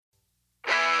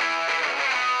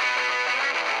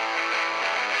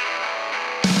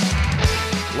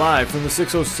Live from the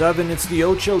 607, it's the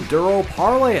Ocho Duro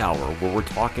Parlay Hour, where we're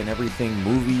talking everything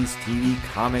movies, TV,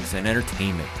 comics, and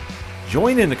entertainment.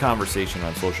 Join in the conversation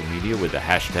on social media with the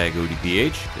hashtag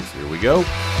ODPH, because here we go.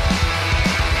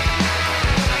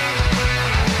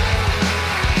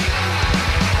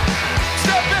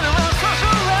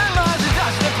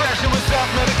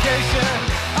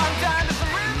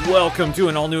 Welcome to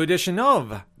an all-new edition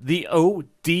of the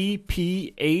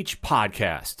ODPH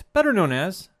podcast, better known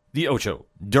as the Ocho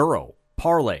Duro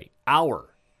Parlay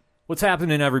Hour. What's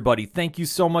happening, everybody? Thank you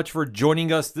so much for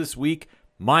joining us this week.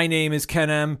 My name is Ken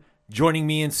M. Joining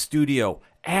me in studio,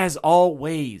 as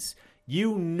always,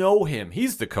 you know him.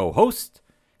 He's the co-host.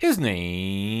 His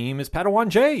name is Padawan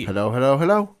J. Hello, hello,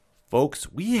 hello.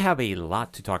 Folks, we have a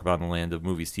lot to talk about in the land of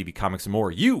movies, TV, comics, and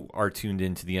more. You are tuned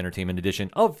into the entertainment edition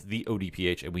of the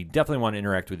ODPH, and we definitely want to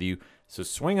interact with you. So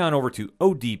swing on over to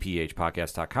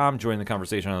odphpodcast.com, join the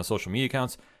conversation on the social media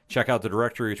accounts, check out the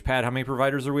directory. Pat, how many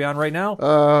providers are we on right now?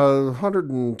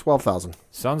 112,000.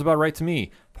 Sounds about right to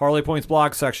me. Parlay Points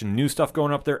blog section, new stuff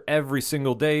going up there every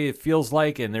single day, it feels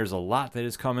like, and there's a lot that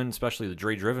is coming, especially the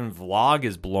Dre Driven vlog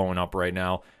is blowing up right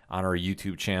now on our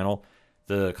YouTube channel.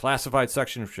 The classified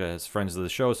section, which has friends of the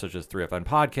show, such as 3FN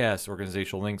Podcasts,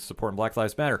 organizational links, supporting Black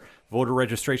Lives Matter, voter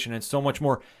registration, and so much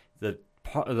more. The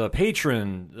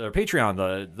Patreon,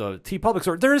 the TeePublic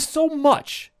store. There is so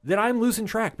much that I'm losing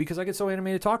track because I get so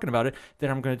animated talking about it that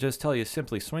I'm going to just tell you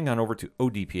simply swing on over to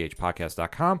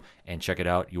odphpodcast.com and check it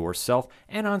out yourself.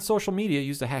 And on social media,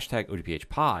 use the hashtag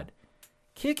ODPHpod.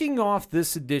 Kicking off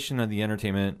this edition of the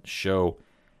entertainment show,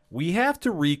 we have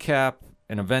to recap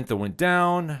an event that went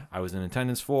down, I was in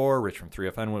attendance for, Rich from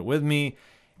 3FN went with me,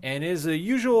 and is a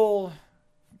usual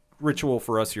ritual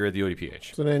for us here at the ODPH.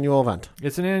 It's an annual event.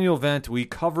 It's an annual event. We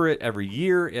cover it every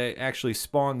year. It actually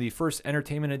spawned the first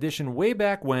entertainment edition way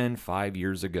back when, 5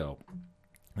 years ago.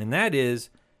 And that is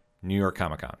New York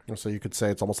Comic Con. So you could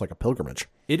say it's almost like a pilgrimage.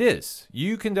 It is.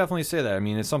 You can definitely say that. I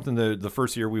mean, it's something that the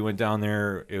first year we went down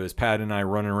there, it was Pat and I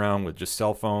running around with just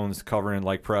cell phones, covering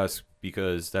like press,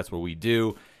 because that's what we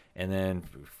do. And then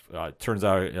turns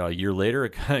out a year later,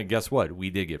 guess what? We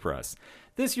did get press.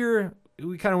 This year,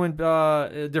 we kind of went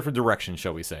a different direction,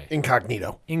 shall we say.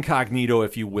 Incognito,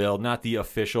 if you will. Not the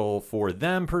official for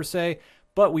them, per se.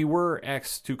 But we were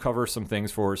asked to cover some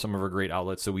things for some of our great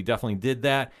outlets. So we definitely did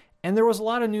that. And there was a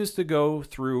lot of news to go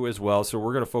through as well. So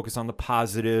we're going to focus on the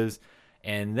positives.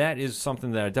 And that is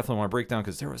something that I definitely want to break down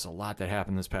because there was a lot that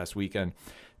happened this past weekend.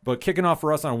 But kicking off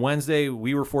for us on Wednesday,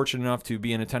 we were fortunate enough to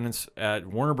be in attendance at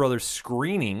Warner Brothers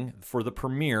screening for the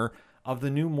premiere of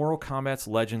the new Mortal Kombat's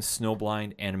Legends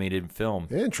Snowblind animated film.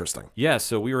 Interesting. Yeah,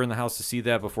 so we were in the house to see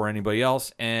that before anybody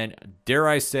else. And dare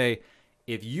I say,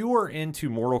 if you are into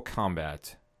Mortal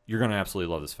Kombat, you're going to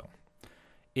absolutely love this film.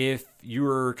 If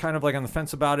you're kind of like on the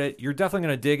fence about it, you're definitely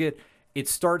going to dig it. It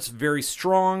starts very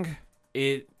strong.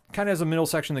 It kind of has a middle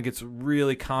section that gets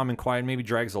really calm and quiet, maybe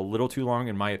drags a little too long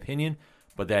in my opinion.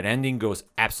 But that ending goes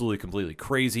absolutely, completely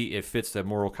crazy. It fits that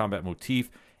Mortal Kombat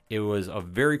motif. It was a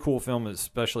very cool film,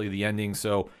 especially the ending.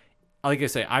 So, like I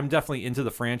say, I'm definitely into the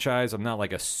franchise. I'm not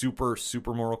like a super,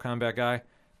 super Mortal Kombat guy,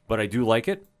 but I do like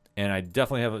it. And I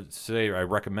definitely have to say I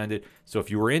recommend it. So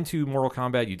if you were into Mortal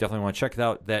Kombat, you definitely want to check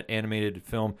out that animated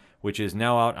film, which is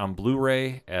now out on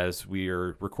Blu-ray as we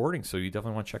are recording. So you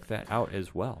definitely want to check that out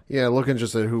as well. Yeah, looking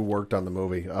just at who worked on the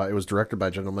movie. It was directed by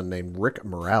a gentleman named Rick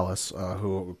Morales,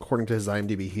 who, according to his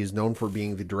IMDb, he's known for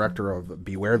being the director of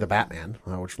Beware the Batman,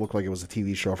 which looked like it was a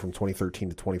TV show from 2013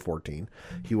 to 2014.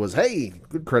 He was,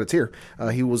 good credits here.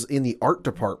 He was in the art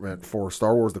department for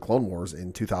Star Wars The Clone Wars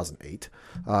in 2008.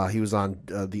 He was on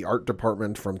the art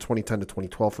department from 2010 to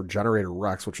 2012 for Generator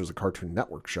Rex, which was a Cartoon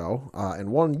Network show, and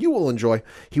one you will enjoy.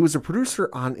 He was a producer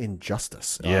on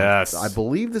Injustice. Yes. I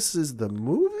believe this is the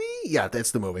movie? Yeah,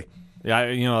 that's the movie.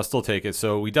 Yeah, I'll still take it.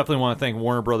 So we definitely want to thank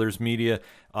Warner Brothers Media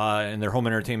and their home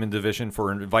entertainment division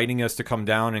for inviting us to come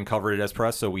down and cover it as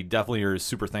press. So we definitely are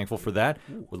super thankful for that.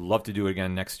 Would love to do it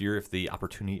again next year if the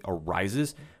opportunity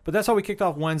arises. But that's how we kicked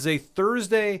off Wednesday.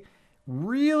 Thursday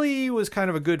really was kind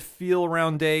of a good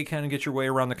feel-around day, kind of get your way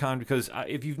around the con, because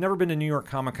if you've never been to New York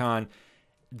Comic Con,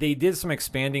 they did some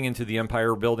expanding into the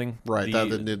Empire building. Right,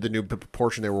 the new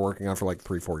portion they were working on for like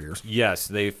 3-4 years. Yes,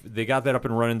 they got that up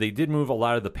and running. They did move a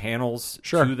lot of the panels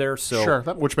to there. So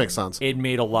which makes sense. It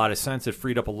made a lot of sense. It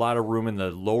freed up a lot of room in the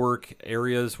lower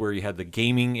areas where you had the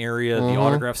gaming area, the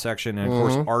autograph section, and, of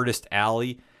course, Artist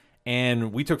Alley.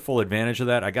 And we took full advantage of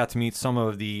that. I got to meet some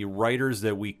of the writers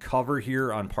that we cover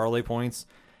here on Parlay Points.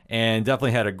 and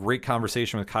definitely had a great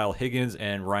conversation with Kyle Higgins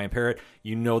and Ryan Parrott.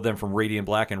 You know them from Radiant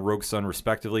Black and Rogue Sun,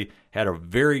 respectively. Had a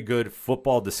very good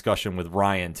football discussion with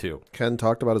Ryan, too. Ken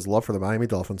talked about his love for the Miami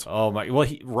Dolphins. Oh, my. Well,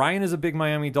 Ryan is a big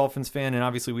Miami Dolphins fan, and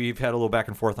obviously we've had a little back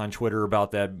and forth on Twitter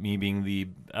about that, me being the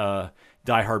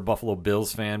diehard Buffalo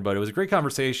Bills fan, but it was a great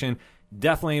conversation.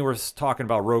 Definitely we're talking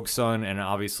about Rogue Sun, and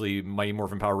obviously Mighty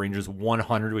Morphin Power Rangers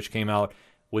 100, which came out,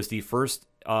 was the first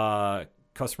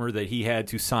customer that he had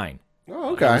to sign.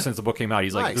 Oh, okay. Ever since the book came out,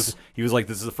 he's like, Nice. he was like,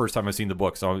 this is the first time I've seen the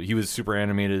book, so he was super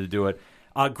animated to do it.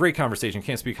 Great conversation.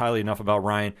 Can't speak highly enough about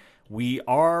Ryan. We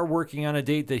are working on a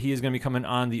date that he is going to be coming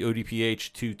on the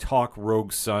ODPH to talk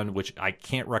Rogue Sun, which I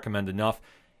can't recommend enough.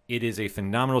 It is a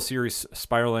phenomenal series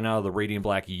spiraling out of the Radiant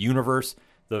Black universe.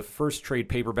 The first trade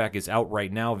paperback is out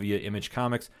right now via Image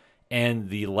Comics, and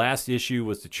the last issue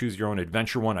was the Choose Your Own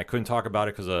Adventure one. I couldn't talk about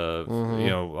it because of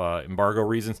embargo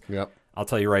reasons. Yep. I'll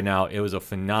tell you right now, it was a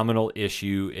phenomenal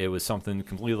issue. It was something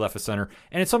completely left of center,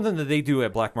 and it's something that they do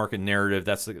at Black Market Narrative.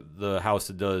 That's the house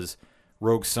that does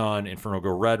Rogue Sun, Inferno Go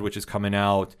Red, which is coming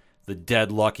out, The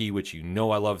Dead Lucky, which you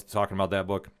know I love talking about that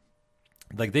book.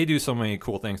 Like, they do so many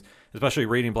cool things, especially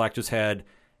Radiant Black just had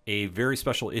a very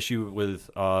special issue with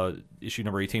issue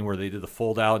number 18 where they did the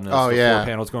fold out and the four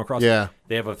panels going across. Yeah.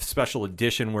 They have a special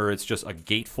edition where it's just a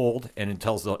gatefold and it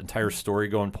tells the entire story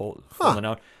going folding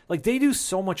out. Like, they do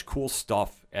so much cool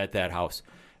stuff at that house.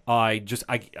 I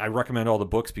recommend all the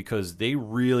books because they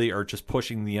really are just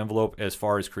pushing the envelope as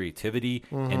far as creativity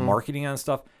and marketing on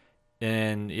stuff.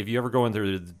 And if you ever go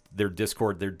into their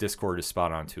Discord is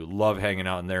spot on too. Love hanging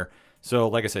out in there. So,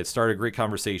 like I said, started a great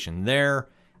conversation there.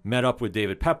 Met up with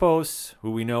David Pepos,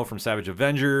 who we know from Savage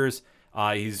Avengers.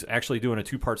 He's actually doing a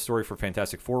 2-part story for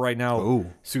Fantastic Four right now.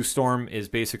 Ooh. Sue Storm is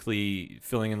basically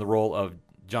filling in the role of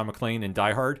John McClane in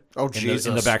Die Hard. Oh, in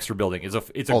Jesus. the Baxter Building. It's a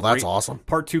that's great, awesome.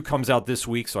 Part 2 comes out this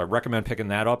week, so I recommend picking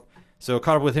that up. So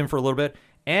caught up with him for a little bit,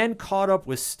 and caught up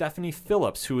with Stephanie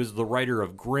Phillips, who is the writer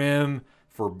of Grimm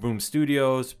for Boom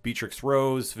Studios, Beatrix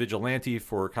Rose, Vigilante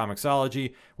for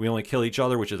Comixology, We Only Kill Each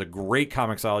Other, which is a great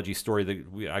Comixology story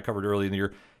that I covered early in the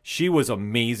year. She was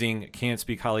amazing. Can't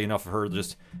speak highly enough of her.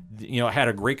 Just, had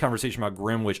a great conversation about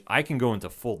Grimm, which I can go into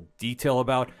full detail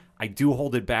about. I do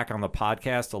hold it back on the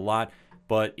podcast a lot,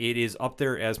 but it is up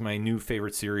there as my new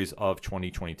favorite series of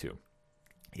 2022.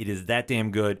 It is that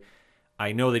damn good.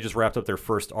 I know they just wrapped up their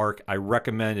first arc. I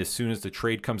recommend as soon as the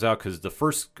trade comes out, because the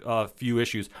first few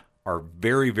issues are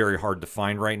very, very hard to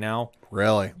find right now.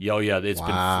 Really? Oh, yeah. It's been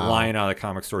flying out of the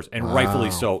comic stores, and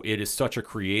rightfully so. It is such a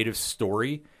creative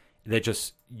story that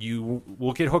just you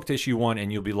will get hooked issue 1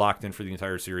 and you'll be locked in for the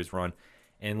entire series run.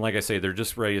 And like I say, they're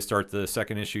just ready to start the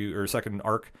second issue or second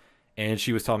arc. And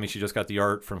she was telling me she just got the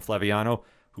art from Flaviano,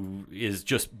 who is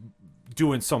just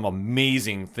doing some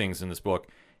amazing things in this book.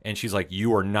 And she's like,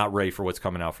 you are not ready for what's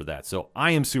coming out for that. So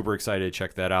I am super excited to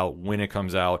check that out when it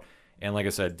comes out. And like I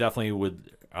said, definitely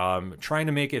would trying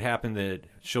to make it happen that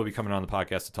she'll be coming on the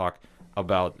podcast to talk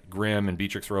about Grimm and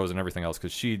Beatrix Rose and everything else,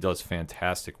 because she does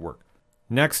fantastic work.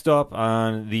 Next up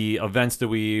on the events that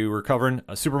we were covering,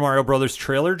 a Super Mario Brothers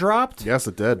trailer dropped. Yes,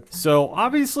 it did. So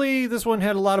obviously this one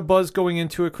had a lot of buzz going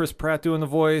into it. Chris Pratt doing the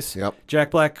voice. Yep.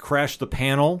 Jack Black crashed the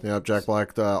panel. Yep, Jack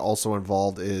Black also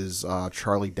involved is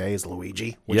Charlie Day as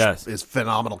Luigi, which Yes. is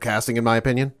phenomenal casting in my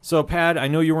opinion. So Pat, I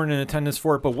know you weren't in attendance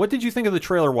for it, but what did you think of the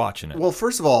trailer watching it? Well,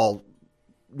 first of all,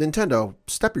 Nintendo,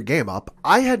 step your game up.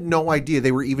 I had no idea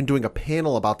they were even doing a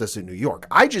panel about this in New York.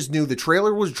 I just knew the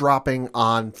trailer was dropping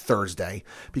on Thursday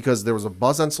because there was a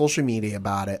buzz on social media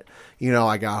about it.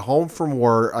 I got home from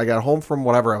work. I got home from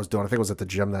whatever I was doing. I think it was at the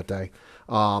gym that day.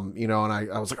 And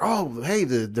I was like, oh, hey,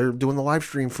 they're doing the live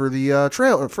stream for the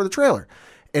trailer.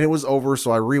 And it was over,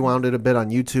 so I rewound it a bit on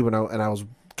YouTube, and I was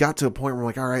got to a point where I'm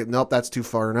like, all right, nope, that's too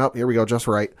far. Nope, here we go, just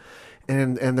right.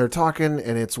 And they're talking,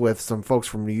 and it's with some folks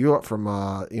from New York, from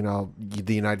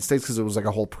the United States, because it was like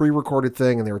a whole pre-recorded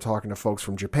thing, and they were talking to folks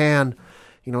from Japan,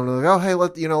 and they're like, oh hey,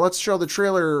 let's show the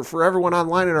trailer for everyone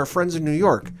online and our friends in New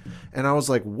York. And I was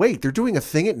like, wait, they're doing a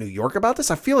thing at New York about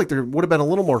this? I feel like there would have been a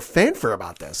little more fanfare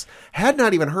about this. Had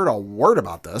not even heard a word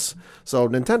about this. So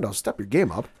Nintendo, step your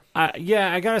game up.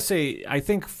 Yeah, I gotta say, I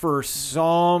think for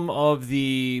some of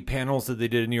the panels that they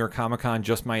did at New York Comic Con,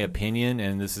 just my opinion,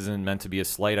 and this isn't meant to be a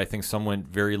slight, I think some went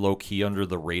very low key under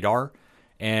the radar.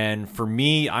 And for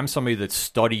me, I'm somebody that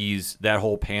studies that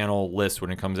whole panel list when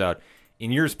it comes out.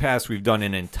 In years past, we've done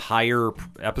an entire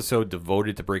episode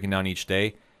devoted to breaking down each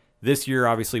day. This year,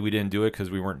 obviously, we didn't do it because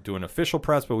we weren't doing official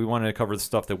press, but we wanted to cover the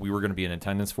stuff that we were going to be in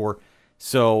attendance for.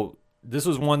 So this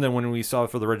was one that when we saw it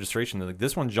for the registration, like,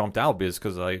 this one jumped out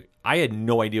because I had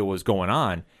no idea what was going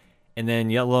on. And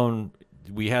then yet alone,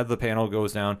 we had the panel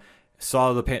goes down.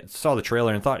 saw the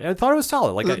trailer and thought it was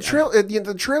solid. Like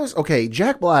the trailers. Okay,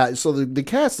 Jack Black. So the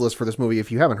cast list for this movie,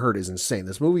 if you haven't heard, is insane.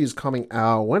 This movie is coming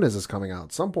out. When is this coming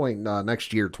out? Some point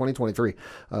next year, 2023.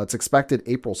 It's expected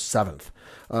April 7th.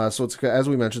 So it's, as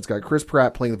we mentioned, it's got Chris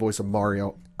Pratt playing the voice of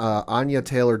Mario, Anya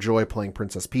Taylor-Joy playing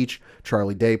Princess Peach,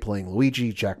 Charlie Day playing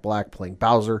Luigi, Jack Black playing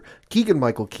Bowser,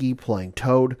 Keegan-Michael Key playing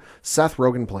Toad, Seth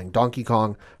Rogen playing Donkey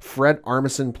Kong, Fred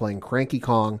Armisen playing Cranky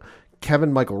Kong,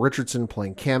 Kevin Michael Richardson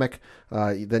playing Kamek.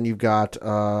 Then you've got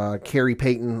Carrie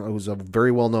Payton, who's a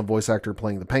very well-known voice actor,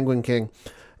 playing the Penguin King.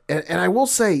 And I will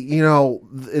say, you know,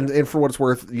 and for what it's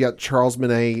worth, you got Charles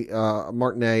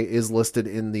Martinet is listed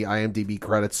in the IMDb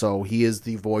credits, so he is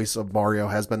the voice of Mario,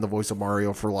 has been the voice of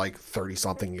Mario for like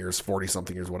 30-something years,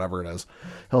 40-something years, whatever it is.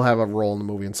 He'll have a role in the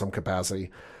movie in some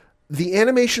capacity. The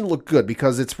animation looked good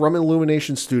because it's from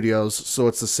Illumination Studios, so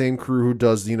it's the same crew who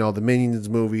does, you know, the Minions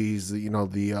movies, you know,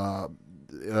 the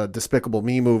Despicable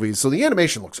Me movies. So the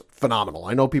animation looks phenomenal.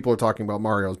 I know people are talking about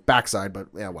Mario's backside, but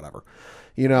yeah, whatever.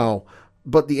 You know,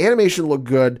 but the animation looked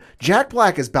good. Jack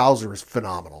Black as Bowser is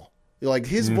phenomenal. Like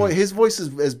his voice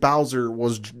as Bowser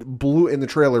blew in the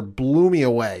trailer, blew me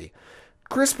away.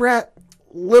 Chris Pratt,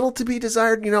 little to be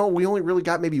desired. You know, we only really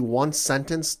got maybe one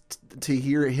sentence to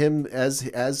hear him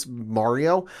as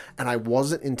Mario, and I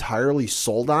wasn't entirely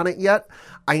sold on it yet.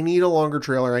 I need a longer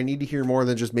trailer. I need to hear more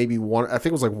than just maybe one. I think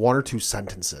it was like one or two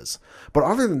sentences. But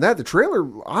other than that, the trailer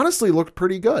honestly looked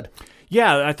pretty good.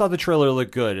 Yeah, I thought the trailer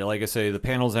looked good. Like I say, the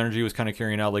panel's energy was kind of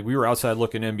carrying out. Like we were outside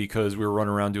looking in because we were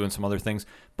running around doing some other things.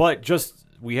 But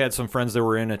we had some friends that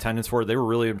were in attendance for it. They were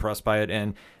really impressed by it.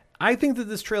 And I think that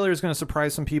this trailer is going to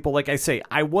surprise some people. Like I say,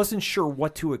 I wasn't sure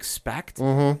what to expect,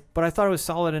 but I thought it was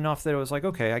solid enough that it was like,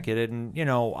 okay, I get it. And, you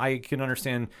know, I can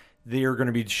understand they're going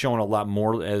to be showing a lot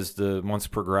more as the months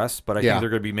progress. But I think they're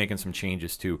going to be making some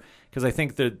changes too. Because I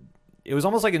think that it was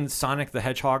almost like in Sonic the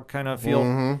Hedgehog kind of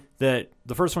feel that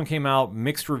the first one came out,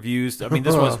 mixed reviews. I mean,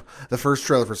 this was the first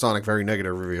trailer for Sonic, very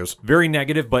negative reviews. Very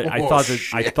negative, but I thought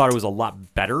it was a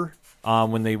lot better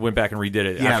when they went back and redid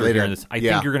it. Yeah, after hearing this. I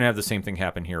think you're going to have the same thing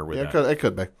happen here with that. It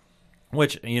could be.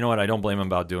 Which, you know what, I don't blame them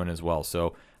about doing as well.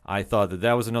 So I thought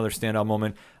that was another standout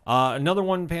moment. Another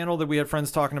one panel that we had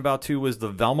friends talking about too was the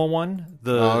Velma one,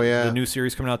 the new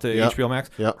series coming out to HBO Max.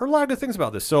 Yep. Heard a lot of good things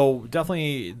about this. So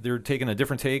definitely they're taking a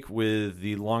different take with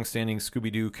the long-standing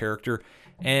Scooby-Doo character.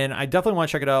 And I definitely want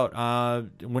to check it out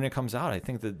when it comes out. I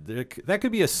think that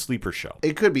could be a sleeper show.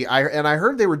 It could be. I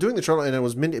heard they were doing the trailer, and it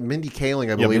was Mindy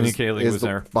Kaling, I believe. Mindy Kaling was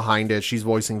there behind it. She's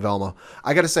voicing Velma.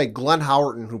 I got to say, Glenn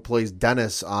Howerton, who plays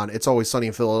Dennis on It's Always Sunny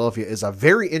in Philadelphia, is a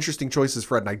very interesting choice as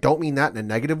Fred. And I don't mean that in a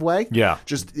negative way. Yeah.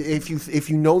 Just if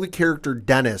you know the character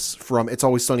Dennis from It's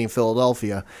Always Sunny in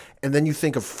Philadelphia, and then you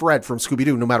think of Fred from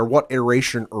Scooby-Doo, no matter what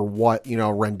iteration or what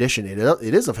rendition it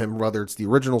is of him, whether it's the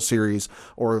original series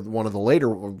or one of the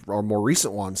later or more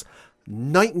recent ones,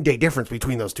 night and day difference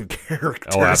between those two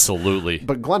characters. Oh, absolutely.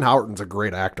 But Glenn Howerton's a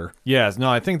great actor. Yes, no,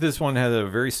 I think this one had a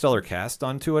very stellar cast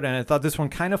onto it, and I thought this one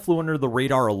kind of flew under the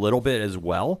radar a little bit as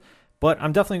well. But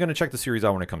I'm definitely going to check the series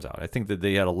out when it comes out. I think that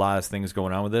they had a lot of things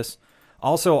going on with this.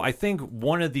 Also, I think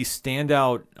one of the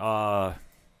standout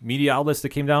media outlets that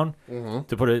came down,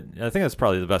 to put it, I think that's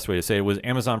probably the best way to say it, was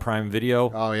Amazon Prime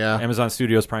Video. Oh, yeah. Amazon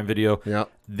Studios Prime Video. Yeah.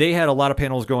 They had a lot of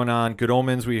panels going on. Good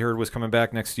Omens, we heard, was coming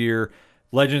back next year.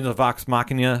 Legend of Vox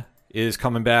Machina is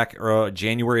coming back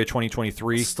January of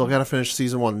 2023. Still got to finish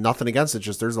season 1. Nothing against it.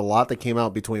 Just there's a lot that came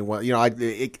out between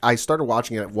I started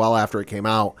watching it well after it came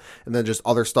out, and then just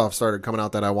other stuff started coming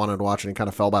out that I wanted to watch, and it kind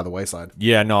of fell by the wayside.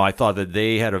 Yeah, no, I thought that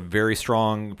they had a very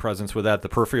strong presence with that. The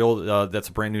Peripheral, that's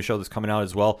a brand new show that's coming out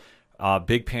as well.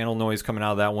 Big panel noise coming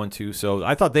out of that one too. So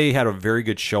I thought they had a very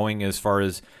good showing as far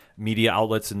as media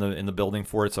outlets in the building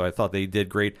for it. So I thought they did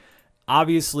great.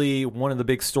 Obviously, one of the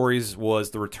big stories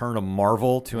was the return of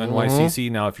Marvel to NYCC.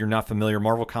 Now, if you're not familiar,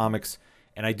 Marvel Comics,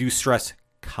 and I do stress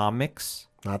comics.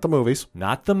 Not the movies.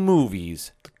 Not the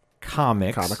movies.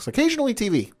 Comics. Comics. Occasionally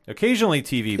TV. Occasionally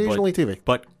TV.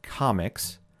 But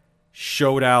comics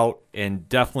showed out and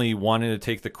definitely wanted to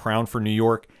take the crown for New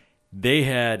York. They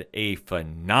had a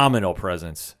phenomenal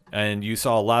presence, and you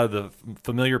saw a lot of the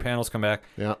familiar panels come back.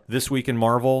 Yeah. This week in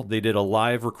Marvel, they did a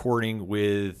live recording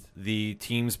with the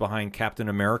teams behind Captain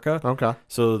America. Okay.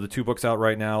 So the 2 books out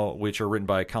right now, which are written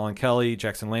by Colin Kelly,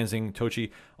 Jackson Lansing,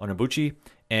 Tochi Onobuchi,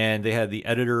 and they had the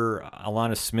editor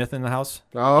Alana Smith in the house.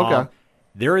 Oh, okay.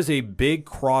 There is a big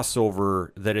crossover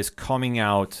that is coming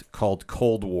out called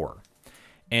Cold War.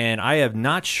 And I have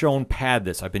not shown Pad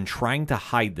this. I've been trying to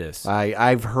hide this.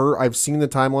 I've seen the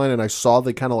timeline, and I saw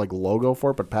the kind of like logo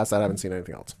for it, but past that I haven't seen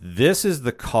anything else. This is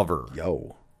the cover.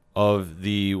 Yo. of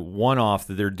the one-off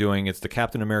that they're doing. It's the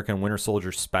Captain America and Winter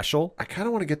Soldier special. I kind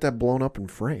of want to get that blown up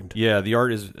and framed. Yeah,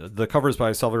 the cover is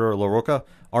by Salvador LaRocca.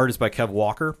 Art is by Kev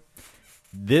Walker.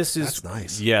 That's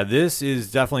nice. Yeah, this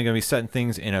is definitely going to be setting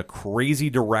things in a crazy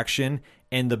direction.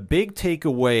 And the big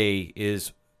takeaway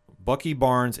is Bucky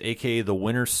Barnes, a.k.a. the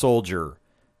Winter Soldier,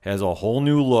 has a whole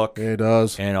new look. It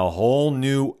does. And a whole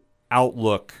new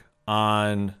outlook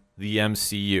on the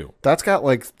MCU. That's got,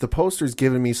 like, the poster's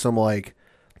giving me some, like,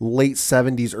 late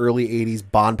 70s, early 80s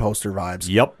Bond poster vibes.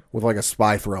 Yep. With, like, a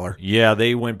spy thriller. Yeah,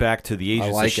 they went back to the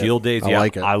Agents of S.H.I.E.L.D. days. Yeah, I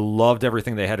like it. I loved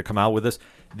everything they had to come out with this.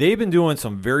 They've been doing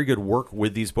some very good work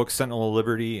with these books, Sentinel of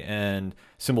Liberty and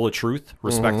Symbol of Truth,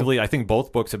 respectively. I think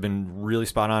both books have been really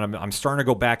spot on. I'm starting to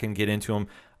go back and get into them.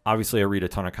 Obviously, I read a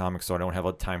ton of comics, so I don't have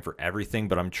a time for everything,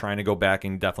 but I'm trying to go back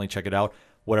and definitely check it out.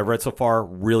 What I've read so far,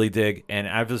 really dig. And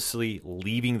obviously,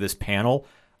 leaving this panel,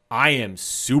 I am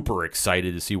super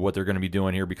excited to see what they're going to be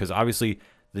doing here, because obviously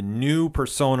the new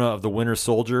persona of the Winter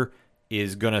Soldier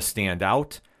is going to stand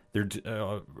out. They're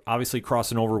obviously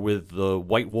crossing over with the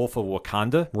White Wolf of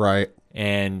Wakanda. Right.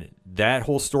 And that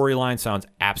whole storyline sounds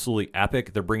absolutely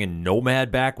epic. They're bringing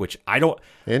Nomad back, which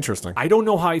Interesting. I don't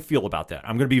know how I feel about that.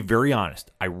 I'm going to be very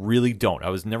honest. I really don't. I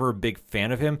was never a big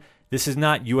fan of him. This is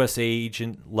not USA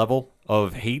agent level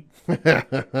of hate.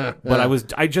 But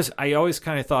I always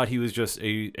kind of thought he was just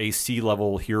a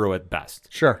C-level hero at best.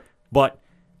 Sure. But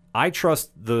I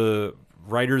trust the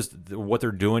writers, what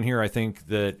they're doing here. I think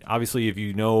that obviously, if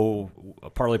you know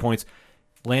Parlay Points,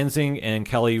 Lansing and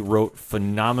Kelly wrote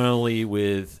phenomenally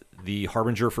with The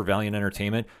Harbinger for Valiant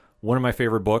Entertainment, one of my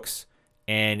favorite books.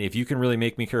 And if you can really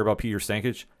make me care about Peter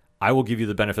Stankiewicz, I will give you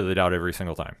the benefit of the doubt every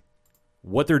single time.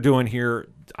 What they're doing here,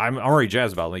 I'm already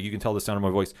jazzed about. Like, you can tell the sound of my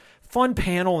voice. Fun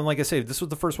panel, and like I say, this was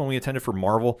the first one we attended for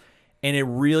Marvel, and it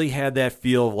really had that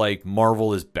feel of like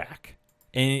Marvel is back.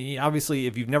 And obviously,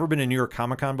 if you've never been to New York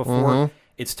Comic Con before,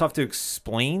 it's tough to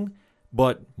explain,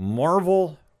 but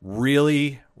Marvel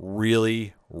really,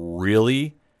 really,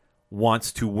 really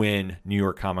wants to win New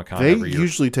York Comic Con every year. They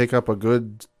usually take up a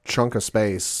good chunk of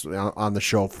space on the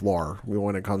show floor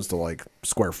when it comes to, like,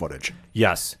 square footage.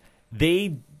 Yes.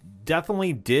 They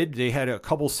definitely did. They had a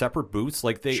couple separate booths.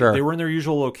 Like, they were in their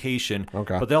usual location.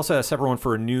 Okay. But they also had a separate one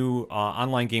for a new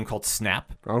online game called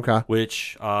Snap. Okay.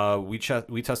 Which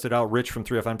we tested out. Rich from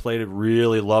 3FN played it.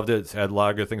 Really loved it. Had a lot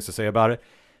of good things to say about it.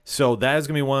 So that is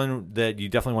going to be one that you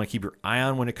definitely want to keep your eye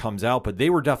on when it comes out. But they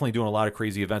were definitely doing a lot of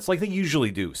crazy events like they usually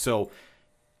do. So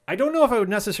I don't know if I would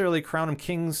necessarily crown them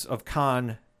Kings of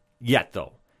Con yet,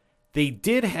 though. They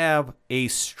did have a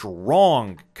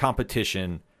strong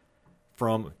competition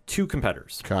from two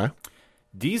competitors. Okay.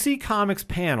 DC Comics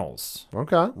panels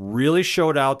Okay. really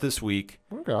showed out this week.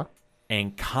 Okay.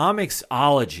 And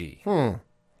Comixology.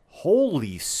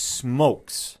 Holy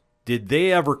smokes. Did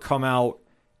they ever come out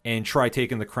and try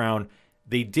taking the crown?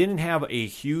 They didn't have a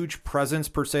huge presence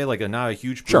per se, like not a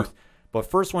huge booth. Sure. But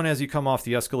first one as you come off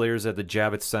the escalators at the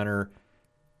Javits Center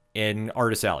in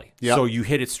Artist Alley. Yep. So you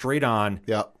hit it straight on.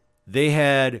 Yep. They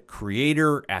had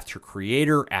creator after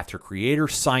creator after creator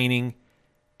signing,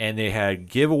 and they had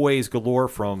giveaways galore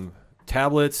from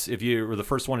tablets. If you were the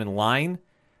first one in line,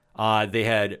 they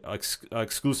had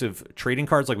exclusive trading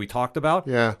cards like we talked about.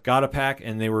 Yeah. Got a pack,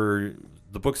 and they were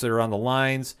the books that are on the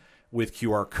lines with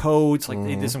QR codes. Like,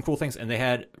 they did some cool things, and they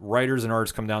had writers and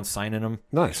artists come down signing them.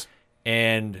 Nice.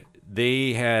 And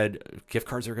they had gift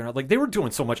cards that were going to, like, they were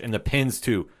doing so much, and the pins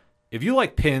too. If you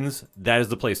like pins, that is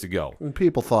the place to go. And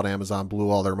people thought Amazon blew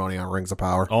all their money on Rings of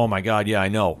Power. Oh my God, yeah, I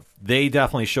know. They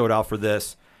definitely showed out for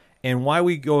this. And why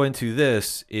we go into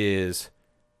this is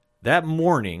that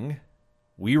morning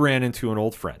we ran into an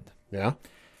old friend, Yeah.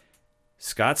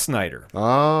 Scott Snyder.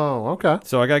 Oh, okay.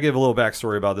 So I got to give a little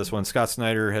backstory about this one. Scott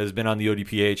Snyder has been on the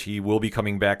ODPH. He will be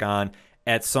coming back on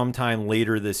at some time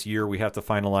later this year. We have to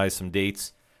finalize some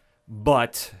dates.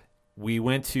 But we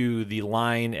went to the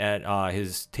line at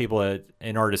his table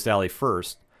in Artist Alley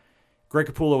first. Greg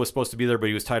Capullo was supposed to be there, but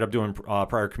he was tied up doing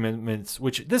prior commitments,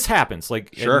 which this happens.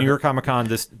 Like Sure. at New York Comic Con,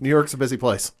 New York's a busy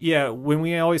place. Yeah, when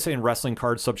we always say in wrestling,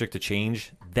 cards subject to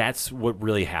change, that's what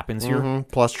really happens here.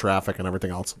 Plus traffic and everything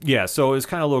else. Yeah, so it was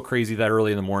kind of a little crazy that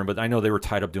early in the morning, but I know they were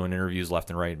tied up doing interviews left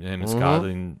and right, him and Scott.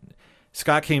 And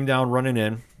Scott came down running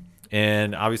in,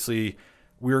 and obviously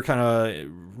we were kind of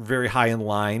very high in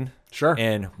line. Sure.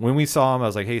 And when we saw him, I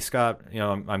was like, hey, Scott,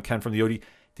 I'm Ken from the OD.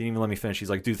 Didn't even let me finish. He's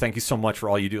like, dude, thank you so much for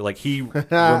all you do. Like, he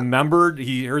remembered,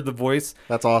 he heard the voice.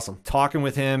 That's awesome. Talking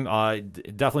with him,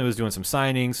 definitely was doing some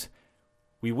signings.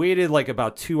 We waited like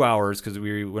about 2 hours because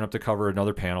we went up to cover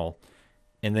another panel,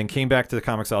 and then came back to the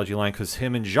Comixology line because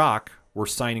him and Jacques were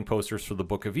signing posters for the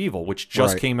Book of Evil, which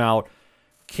just Right. came out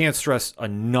Can't stress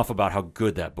enough about how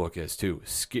good that book is, too.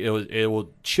 It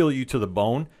will chill you to the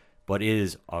bone, but it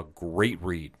is a great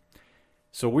read.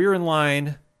 So we're in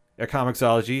line at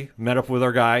Comixology, met up with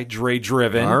our guy, Dre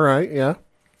Driven. All right, yeah.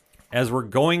 As we're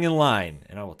going in line,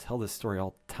 and I will tell this story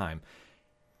all the time,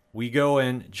 we go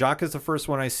in. Jock is the first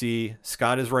one I see.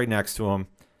 Scott is right next to him.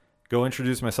 Go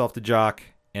introduce myself to Jock,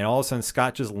 and all of a sudden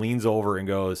Scott just leans over and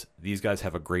goes, "These guys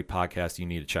have a great podcast. You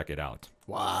need to check it out."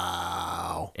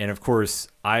 Wow. And of course,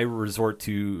 I resort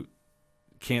to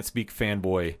can't speak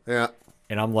fanboy. Yeah.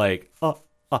 And I'm like,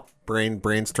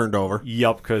 Brains turned over.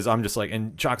 Yep, because I'm just like,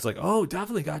 and Jock's like, "Oh,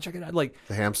 definitely gotta check it out." Like,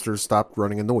 The hamsters stopped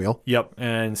running in the wheel. yep.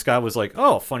 And Scott was like,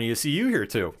 "Oh, funny to see you here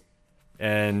too."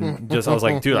 And just I was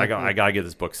like, "Dude, I gotta get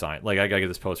this book signed. Like, I gotta get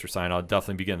this poster signed. I'll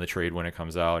definitely be getting the trade when it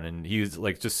comes out." And he was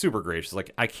like, just super gracious.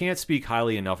 Like, I can't speak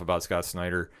highly enough about Scott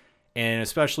Snyder, and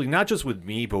especially not just with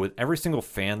me, but with every single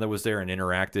fan that was there and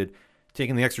interacted,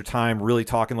 taking the extra time, really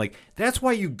talking. Like, that's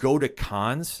why you go to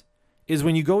cons, is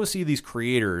when you go see these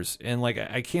creators. And like,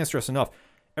 I can't stress enough,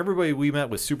 everybody we met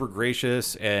was super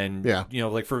gracious. And Yeah. you know,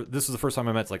 like, this is the first time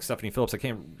I met like Stephanie Phillips. I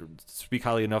can't speak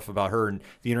highly enough about her and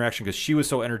the interaction, because she was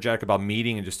so energetic about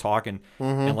meeting and just talking.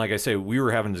 And like I say, we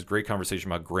were having this great conversation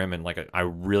about Grimm, and like, I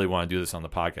really want to do this on the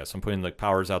podcast. So I'm putting like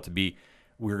powers out to be,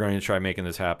 we're going to try making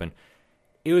this happen.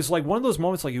 It was like one of those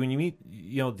moments, like when you meet,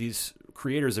 you know, these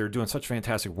creators that are doing such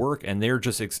fantastic work, and they're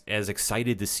just as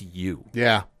excited to see you.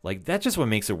 Yeah. Like, that's just what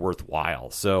makes it worthwhile.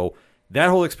 So that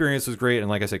whole experience was great. And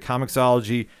like I said,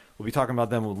 Comixology, we'll be talking about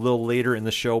them a little later in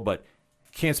the show, but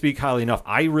can't speak highly enough.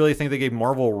 I really think they gave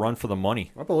Marvel a run for the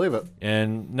money. I believe it.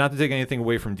 And not to take anything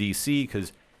away from DC,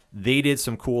 because they did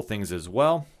some cool things as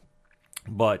well.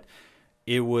 But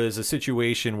it was a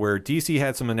situation where DC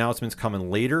had some announcements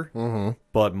coming later,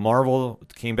 but Marvel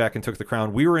came back and took the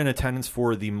crown. We were in attendance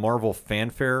for the Marvel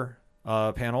Fanfare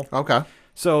panel. Okay.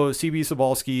 So C.B.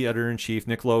 Sobalski, editor-in-chief,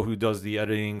 Nick Lowe, who does the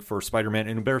editing for Spider-Man,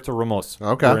 and Humberto Ramos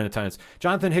were in attendance.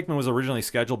 Jonathan Hickman was originally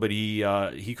scheduled, but he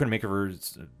couldn't make it for,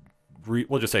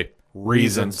 we'll just say,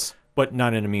 reasons, but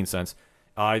not in a mean sense.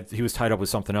 He was tied up with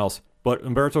something else. But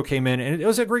Humberto came in, and it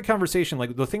was a great conversation.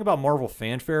 Like, the thing about Marvel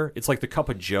Fanfare, it's like the Cup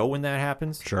of Joe when that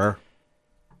happens. Sure.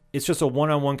 It's just a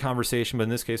one-on-one conversation, but in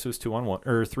this case, it was 2-on-1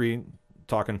 or 3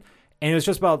 talking. And it was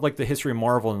just about like the history of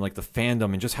Marvel and like the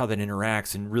fandom and just how that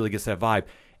interacts and really gets that vibe.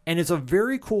 And it's a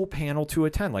very cool panel to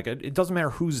attend. Like, it doesn't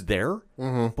matter who's there,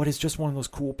 but it's just one of those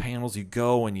cool panels. You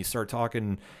go and you start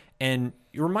talking, and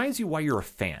it reminds you why you're a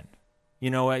fan. You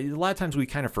know, a lot of times we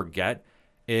kind of forget,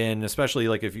 and especially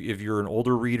like if you're an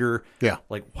older reader, Yeah.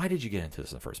 like, why did you get into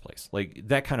this in the first place? Like,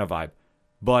 that kind of vibe.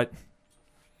 But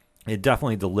it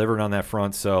definitely delivered on that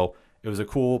front. So it was a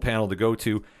cool panel to go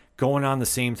to. Going on the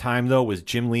same time, though, was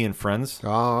Jim Lee and Friends.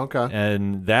 Oh, okay.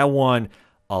 And that one,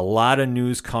 a lot of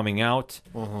news coming out.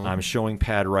 I'm showing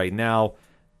Pad right now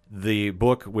the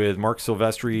book with Mark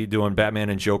Silvestri doing Batman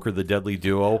and Joker, the Deadly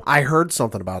Duo. I heard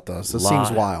something about this. This seems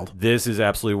wild. This is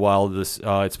absolutely wild. This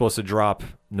it's supposed to drop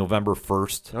November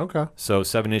 1st. Okay. So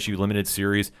 7-issue limited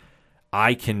series.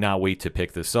 I cannot wait to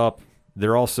pick this up.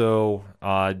 They're also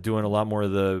doing a lot more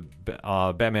of the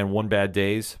Batman One Bad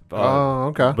Days.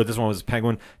 Okay. But this one was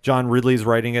Penguin. John Ridley's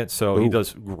writing it, so he Ooh.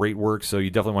 does great work. So you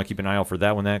definitely want to keep an eye out for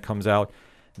that when that comes out.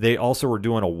 They also were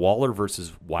doing a Waller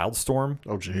versus Wildstorm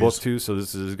book too. So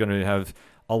this is going to have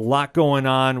a lot going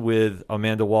on with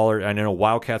Amanda Waller. I know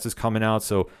Wildcats is coming out,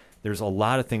 so there's a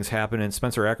lot of things happening.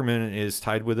 Spencer Ackerman is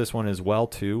tied with this one as well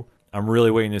too. I'm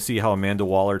really waiting to see how Amanda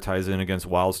Waller ties in against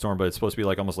Wildstorm, but it's supposed to be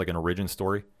like almost like an origin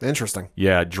story. Interesting.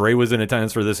 Yeah, Dre was in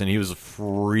attendance for this, and he was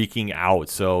freaking out.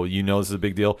 So you know this is a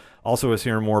big deal. Also, I was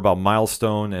hearing more about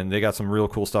Milestone, and they got some real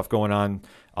cool stuff going on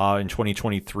in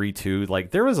 2023 too.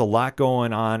 Like, there was a lot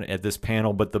going on at this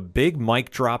panel, but the big mic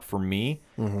drop for me,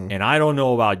 and I don't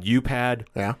know about you, Pad.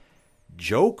 Yeah.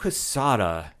 Joe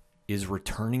Quesada is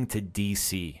returning to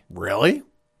DC. Really?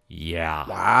 Yeah.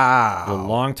 Wow. The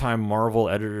longtime Marvel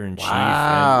editor-in-chief.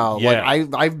 Wow. And, yeah.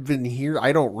 Like I've been here.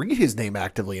 I don't read his name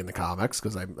actively in the comics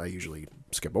because I usually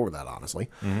skip over that, honestly.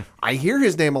 I hear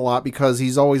his name a lot because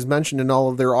he's always mentioned in all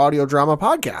of their audio drama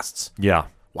podcasts. Yeah.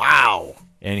 Wow.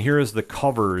 And here is the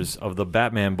covers of the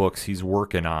Batman books he's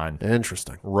working on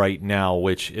Interesting. right now,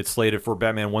 which it's slated for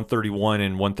Batman 131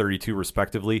 and 132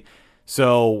 respectively.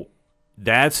 So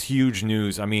that's huge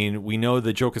news. I mean, we know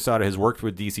that Joe Quesada has worked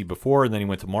with DC before, and then he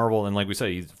went to Marvel, and like we said,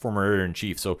 he's former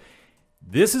editor-in-chief. So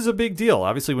this is a big deal.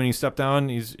 Obviously, when he stepped down,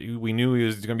 we knew he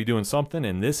was going to be doing something,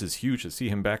 and this is huge to see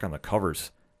him back on the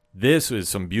covers. This is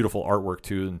some beautiful artwork,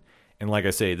 too. And like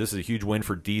I say, this is a huge win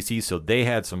for DC, so they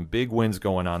had some big wins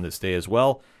going on this day as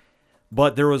well.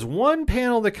 But there was one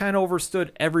panel that kind of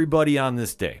overstood everybody on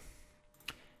this day,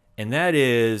 and that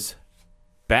is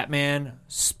Batman,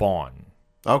 Spawn.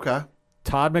 Okay.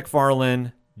 Todd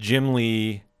McFarlane, Jim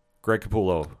Lee, Greg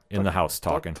Capullo in the house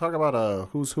talking. Talk about a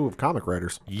who's who of comic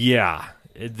writers. Yeah.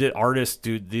 The artists,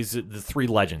 dude, these are the three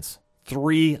legends.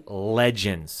 Three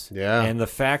legends. Yeah. And the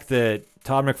fact that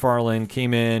Todd McFarlane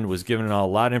came in, was given a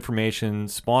lot of information.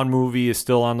 Spawn movie is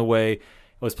still on the way.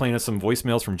 I was playing us some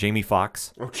voicemails from Jamie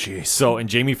Foxx. Oh, jeez. So, and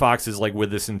Jamie Foxx is like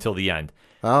with us until the end.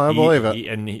 Oh, I believe it.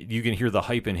 You can hear the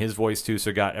hype in his voice too, so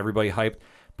it got everybody hyped.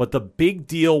 But the big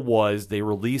deal was they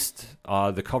released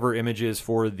the cover images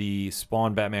for the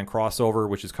Spawn Batman crossover,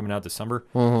 which is coming out December.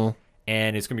 Mm-hmm.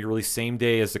 And it's going to be released same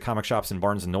day as the comic shops and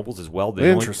Barnes & Nobles as well.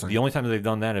 Interesting. The only time that they've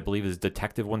done that, I believe, is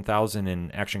Detective 1000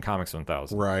 and Action Comics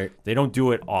 1000. Right. They don't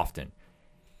do it often.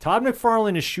 Todd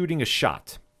McFarlane is shooting a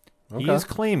shot. Okay. He is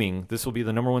claiming this will be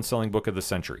the #1 selling book of the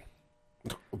century.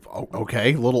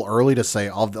 Okay, a little early to say.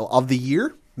 Of the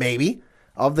year? Maybe.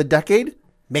 Of the decade?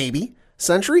 Maybe.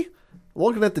 Century?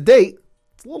 Looking at the date,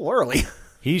 it's a little early.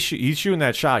 He's shooting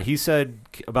that shot. He said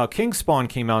about King Spawn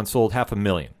came out and sold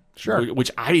 500,000. Sure.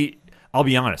 Which I'll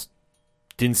be honest,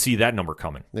 didn't see that number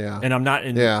coming. Yeah. And I'm not...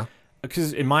 Yeah.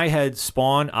 Because in my head,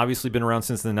 Spawn, obviously been around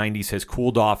since the 90s, has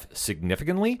cooled off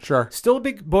significantly. Sure. Still a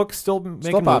big book, still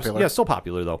making moves. popular. Yeah, still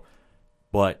popular, though.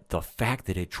 But the fact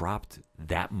that it dropped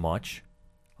that much,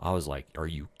 I was like, are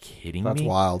you kidding me? That's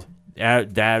wild.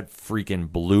 That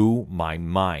freaking blew my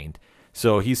mind.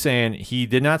 So he's saying he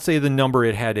did not say the number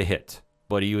it had to hit,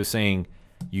 but he was saying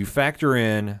you factor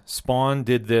in Spawn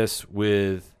did this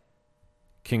with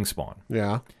King Spawn.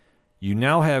 Yeah. You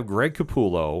now have Greg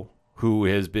Capullo, who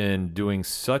has been doing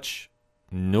such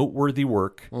noteworthy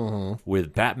work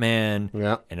with Batman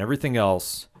Yeah. and everything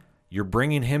else. You're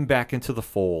bringing him back into the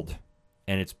fold,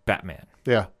 and it's Batman.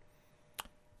 Yeah.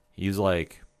 He's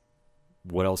like,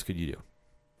 what else could you do?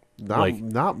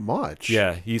 Not much.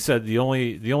 Yeah, he said the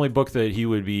only book that he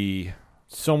would be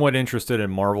somewhat interested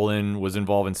in Marvel in was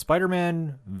involving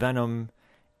Spider-Man, Venom,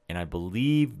 and I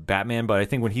believe Batman. But I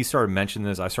think when he started mentioning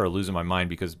this, I started losing my mind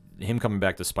because him coming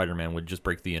back to Spider-Man would just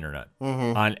break the internet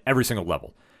on every single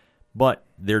level. But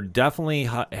there definitely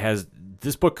has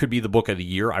this book could be the book of the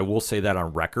year. I will say that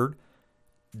on record.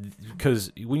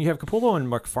 Because when you have Capullo and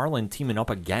McFarlane teaming up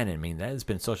again, I mean, that has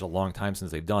been such a long time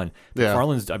since they've done. Yeah.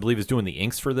 McFarlane's, I believe, is doing the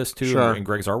inks for this, too, Sure. and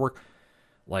Greg's artwork.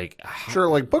 Like, Sure,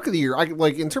 like book of the year,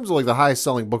 in terms of like the highest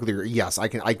selling book of the year, yes, I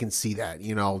can see that.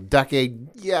 Decade,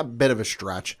 yeah, bit of a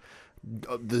stretch.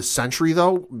 The century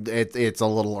though, it's a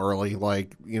little early.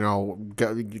 Like,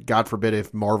 God forbid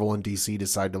if Marvel and DC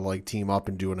decide to like team up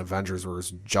and do an Avengers or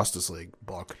Justice League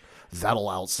book, that'll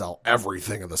outsell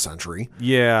everything of the century.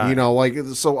 yeah.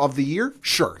 So of the year,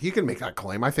 sure, you can make that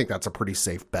claim. I think that's a pretty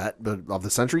safe bet. But of the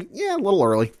century, yeah, a little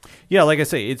early. Yeah, like I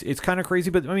say, it's kind of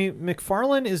crazy, but I mean,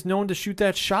 McFarlane is known to shoot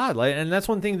that shot, and that's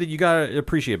one thing that you gotta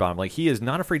appreciate about him. Like, he is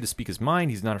not afraid to speak his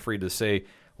mind. He's not afraid to say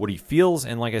what he feels,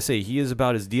 and like I say, he is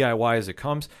about as DIY as it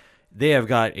comes. They have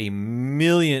got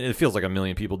it feels like a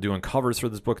million people doing covers for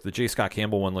this book. The J. Scott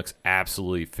Campbell one looks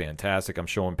absolutely fantastic. I'm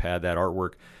showing Pad that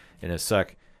artwork in a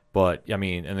sec. But I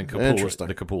mean, and then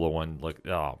the Capullo one, like,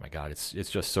 oh my God, it's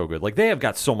just so good. Like, they have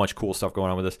got so much cool stuff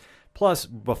going on with this. Plus,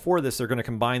 before this, they're going to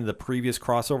combine the previous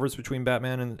crossovers between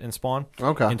Batman and Spawn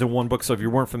into one book. So if you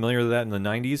weren't familiar with that in the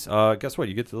 90s, guess what?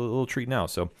 You get the little treat now.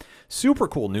 So super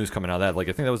cool news coming out of that. Like,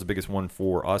 I think that was the biggest one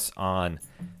for us on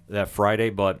that Friday.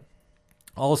 But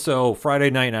also Friday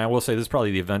night, and I will say this is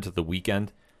probably the event of the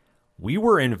weekend. We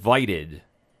were invited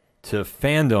to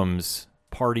Fandom's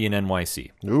party in NYC.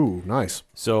 Ooh, nice.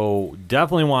 So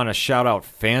definitely want to shout out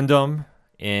Fandom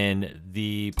in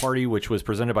the party, which was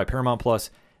presented by Paramount Plus,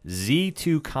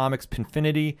 Z2 Comics,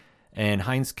 Pinfinity, and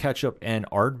Heinz Ketchup and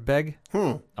Ardbeg.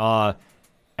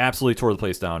 Absolutely tore the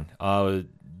place down.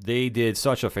 They did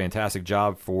such a fantastic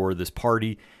job for this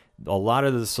party. A lot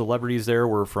of the celebrities there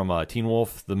were from Teen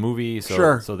Wolf, the movie. So,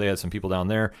 Sure. So they had some people down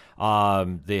there.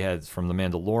 They had from The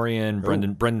Mandalorian,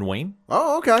 Brendan Wayne.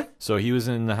 Oh, okay. So he was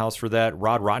in the house for that.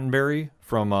 Rod Roddenberry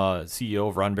from CEO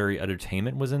of Roddenberry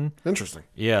Entertainment was in. Interesting.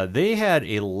 Yeah, they had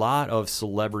a lot of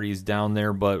celebrities down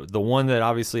there, but the one that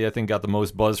obviously I think got the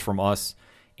most buzz from us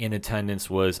in attendance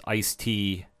was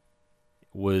Ice-T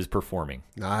was performing.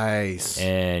 Nice.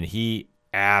 And he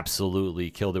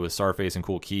absolutely killed it with Starface and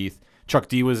Cool Keith. Chuck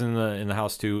D was in the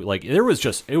house too. Like, it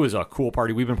was a cool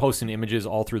party. We've been posting images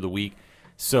all through the week.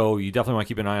 So you definitely want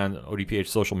to keep an eye on ODPH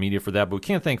social media for that. But we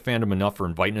can't thank Fandom enough for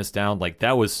inviting us down. Like,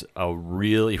 that was a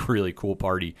really, really cool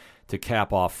party to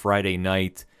cap off Friday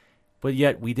night. But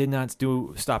yet we did not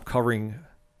stop covering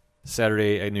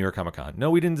Saturday at New York Comic Con.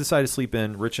 No, we didn't decide to sleep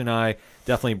in. Rich and I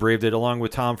definitely braved it, along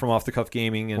with Tom from Off the Cuff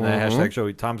Gaming and the hashtag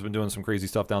show. Tom's been doing some crazy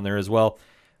stuff down there as well.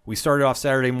 We started off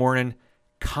Saturday morning,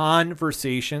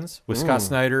 Conversations with Scott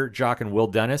Snyder, Jock, and Will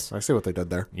Dennis. I see what they did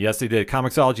there. Yes, they did.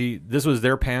 Comixology, this was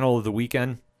their panel of the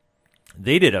weekend.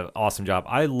 They did an awesome job.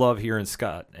 I love hearing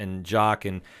Scott and Jock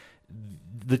and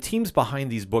the teams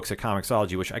behind these books at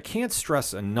Comixology, which I can't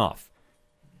stress enough.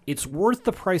 It's worth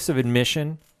the price of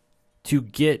admission to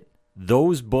get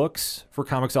those books for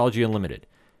Comixology Unlimited.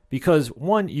 Because,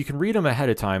 one, you can read them ahead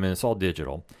of time and it's all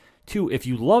digital. Two, if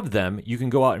you love them, you can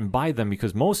go out and buy them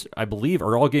because most, I believe,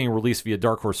 are all getting released via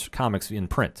Dark Horse Comics in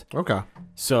print. Okay.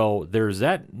 So there's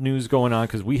that news going on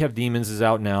because We Have Demons is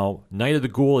out now. Night of the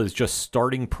Ghoul is just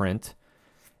starting print.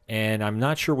 And I'm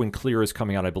not sure when Clear is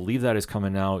coming out. I believe that is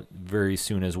coming out very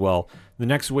soon as well. The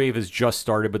next wave has just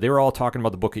started, but they were all talking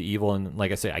about the Book of Evil. And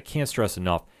like I say, I can't stress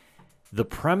enough. The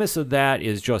premise of that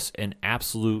is just an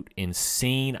absolute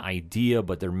insane idea,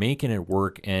 but they're making it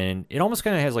work. And it almost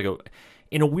kind of has like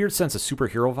in a weird sense, a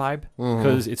superhero vibe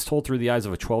because it's told through the eyes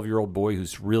of a 12-year-old boy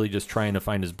who's really just trying to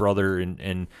find his brother.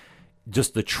 And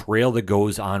just the trail that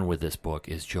goes on with this book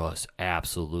is just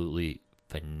absolutely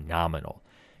phenomenal.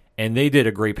 And they did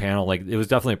a great panel. Like, it was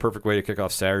definitely a perfect way to kick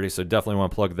off Saturday, so definitely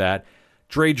want to plug that.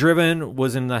 Dre Driven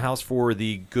was in the house for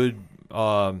the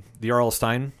R.L.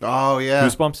 Stein. Oh, yeah.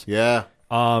 Goosebumps. Yeah.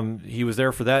 He was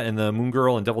there for that and the Moon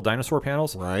Girl and Devil Dinosaur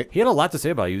panels. Right. He had a lot to say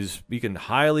about it. He was speaking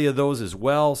highly of those as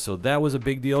well, so that was a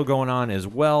big deal going on as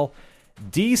well.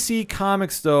 DC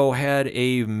Comics, though, had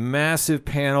a massive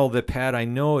panel that, Pat, I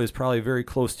know is probably very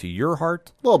close to your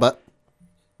heart. A little bit.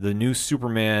 The new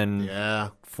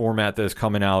Superman format that is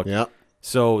coming out. Yeah.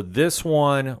 So this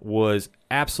one was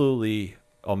absolutely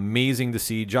amazing to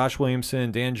see. Josh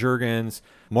Williamson, Dan Jurgens,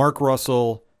 Mark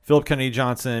Russell, Philip Kennedy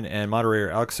Johnson, and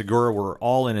moderator Alex Segura were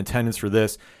all in attendance for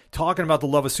this, talking about the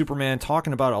love of Superman,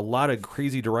 talking about a lot of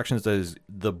crazy directions that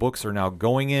the books are now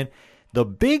going in. The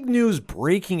big news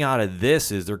breaking out of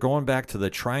this is they're going back to the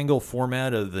triangle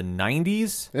format of the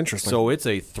 90s. Interesting. So it's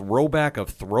a throwback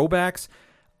of throwbacks.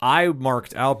 I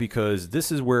marked out because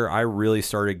this is where I really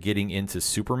started getting into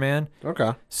Superman.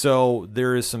 Okay. So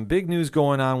there is some big news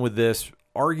going on with this.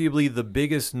 Arguably, the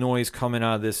biggest noise coming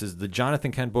out of this is the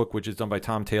Jonathan Kent book, which is done by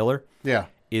Tom Taylor. Yeah.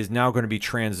 Is now going to be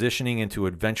transitioning into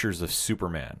Adventures of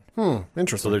Superman.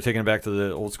 Interesting. So they're taking it back to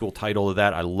the old school title of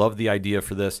that. I love the idea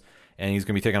for this. And he's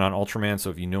going to be taking on Ultraman. So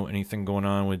if you know anything going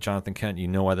on with Jonathan Kent, you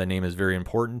know why that name is very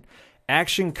important.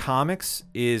 Action Comics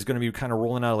is going to be kind of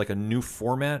rolling out like a new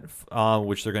format,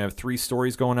 which they're going to have 3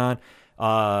 stories going on.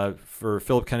 For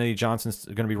Philip Kennedy Johnson's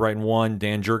going to be writing one,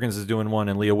 Dan Jurgens is doing one,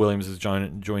 and Leah Williams is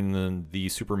joining the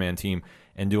Superman team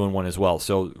and doing one as well.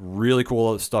 So really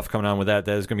cool stuff coming on with that.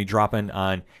 That is going to be dropping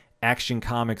on Action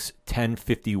Comics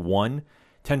 1051.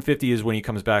 1050 is when he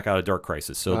comes back out of Dark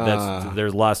Crisis. So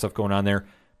there's a lot of stuff going on there.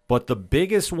 But the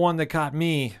biggest one that caught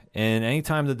me, and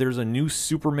anytime that there's a new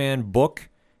Superman book,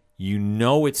 you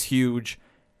know it's huge.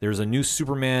 There's a new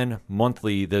Superman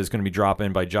monthly that is going to be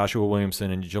dropping by Joshua Williamson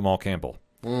and Jamal Campbell.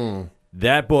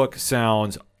 That book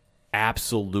sounds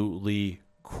absolutely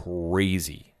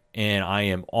crazy, and I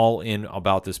am all in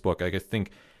about this book. I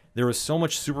think there was so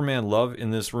much Superman love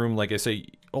in this room. Like I say,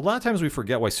 a lot of times we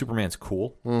forget why Superman's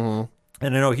cool. And I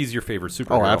know he's your favorite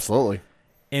superhero. Oh, absolutely.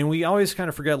 And we always kind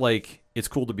of forget, like, it's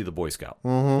cool to be the Boy Scout.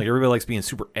 Like, everybody likes being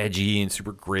super edgy and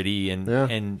super gritty.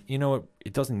 And you know,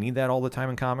 it doesn't need that all the time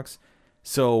in comics.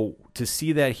 So to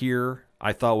see that here,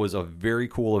 I thought was a very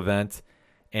cool event.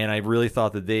 And I really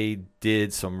thought that they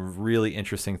did some really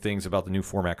interesting things about the new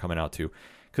format coming out, too.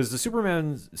 Because the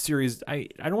Superman series, I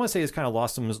don't want to say it's kind of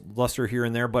lost some luster here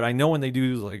and there, but I know when they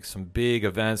do, like, some big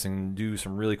events and do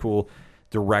some really cool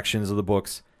directions of the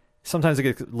books, sometimes it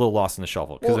gets a little lost in the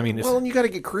shuffle. Well, I mean, and you got to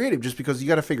get creative just because you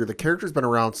got to figure the character's been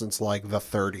around since like the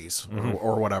 30s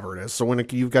or whatever it is. So when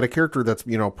you've got a character that's,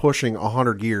 you know, pushing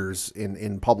 100 years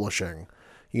in publishing,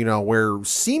 you know, where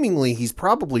seemingly he's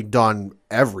probably done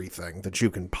everything that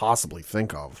you can possibly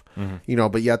think of, you know,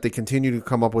 but yet they continue to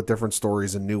come up with different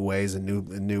stories and new ways and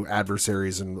new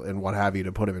adversaries and what have you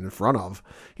to put him in front of.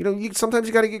 You know, sometimes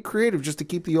you got to get creative just to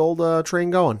keep the old train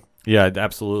going. Yeah,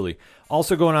 absolutely.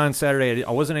 Also going on Saturday, I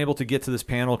wasn't able to get to this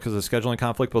panel because of scheduling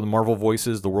conflict, but the Marvel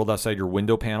Voices, the World Outside Your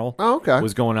Window panel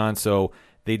was going on. So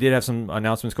they did have some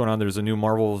announcements going on. There's a new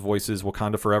Marvel Voices,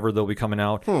 Wakanda Forever, they'll be coming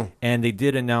out. And they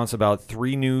did announce about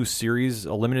 3 new series,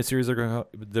 a limited series they're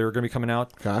going to be coming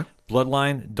out. Okay.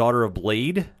 Bloodline, Daughter of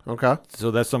Blade. Okay.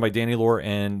 So that's done by Danny Lore,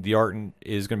 and the art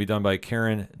is going to be done by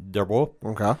Karen Darbois.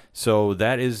 Okay. So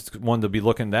that is one to be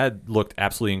looking. That looked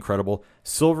absolutely incredible.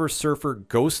 Silver Surfer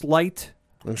Ghost Light.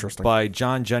 Interesting. By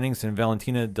John Jennings and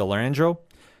Valentina Delarangelo.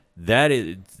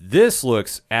 This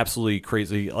looks absolutely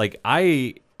crazy. Like,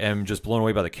 I am just blown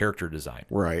away by the character design.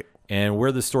 Right. And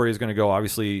where the story is going to go,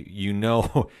 obviously,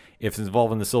 if it's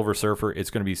involving the Silver Surfer,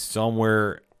 it's going to be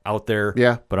somewhere out there.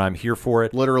 Yeah. But I'm here for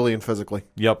it. Literally and physically.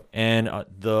 Yep. And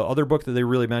the other book that they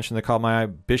really mentioned that caught my eye,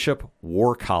 Bishop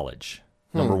War College,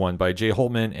 #1 by Jay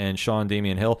Holtman and Sean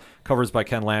Damian Hill. Covers by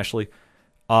Ken Lashley.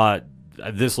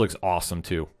 This looks awesome,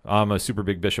 too. I'm a super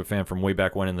big Bishop fan from way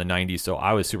back when in the 90s, so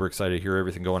I was super excited to hear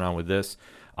everything going on with this.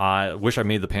 I wish I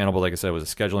made the panel, but like I said, it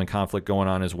was a scheduling conflict going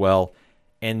on as well.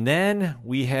 And then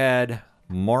we had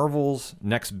Marvel's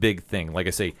next big thing. Like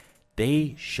I say,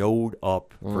 they showed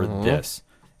up for this.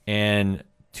 And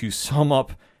to sum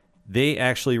up, they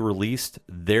actually released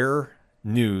their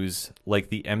news like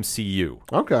the MCU.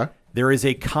 Okay. There is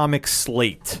a comic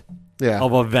slate Yeah.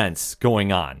 of events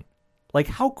going on. Like,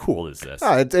 how cool is this?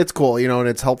 It's cool, and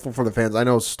it's helpful for the fans. I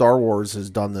know Star Wars has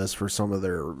done this for some of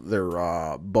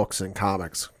their books and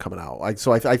comics coming out.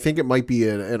 I think it might be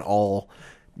an all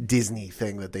Disney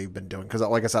thing that they've been doing. Because,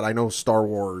 like I said, I know Star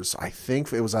Wars. I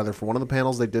think it was either for one of the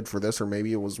panels they did for this, or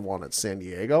maybe it was one at San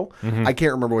Diego. I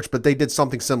can't remember which, but they did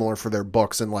something similar for their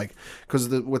books. And because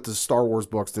with the Star Wars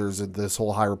books, there's this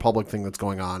whole High Republic thing that's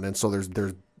going on, and so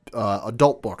there's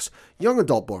adult books, young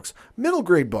adult books, middle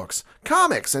grade books,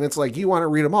 comics, and it's like you want to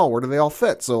read them all. Where do they all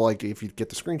fit? So if you get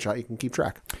the screenshot, you can keep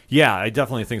track. Yeah, I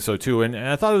definitely think so too. And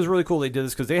I thought it was really cool they did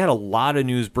this because they had a lot of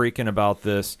news breaking about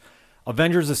this.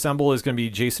 Avengers Assemble is going to be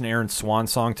Jason Aaron's swan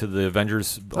song to the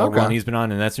Avengers run he's been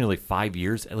on, and that's nearly 5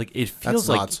 years. It feels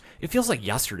like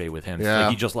yesterday with him. Yeah. Like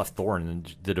he just left Thor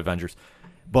and did Avengers.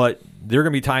 But they're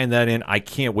going to be tying that in. I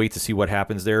can't wait to see what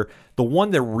happens there. The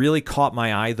one that really caught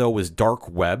my eye, though, was Dark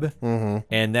Web.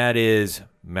 And that is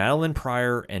Madeline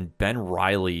Pryor and Ben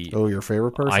Reilly. Oh, your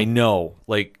favorite person? I know.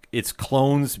 It's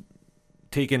clones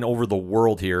taking over the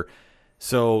world here.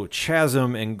 So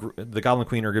Chasm and the Goblin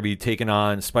Queen are going to be taking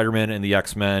on Spider-Man and the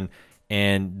X-Men.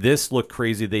 And this looked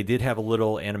crazy. They did have a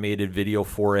little animated video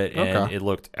for it. And it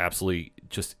looked absolutely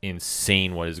just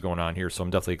insane what is going on here. So I'm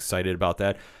definitely excited about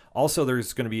that. Also,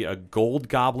 there's going to be a Gold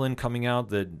Goblin coming out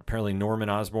that apparently Norman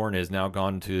Osborn has now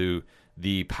gone to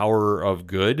the Power of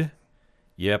Good.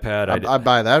 Yeah, Pat. I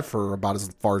buy that for about as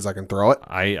far as I can throw it.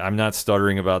 I'm not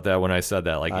stuttering about that when I said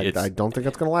that. I don't think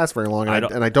it's going to last very long.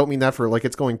 And I don't mean that for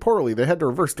it's going poorly. They had to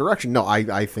reverse direction. No,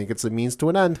 I think it's a means to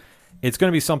an end. It's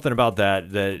going to be something about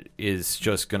that is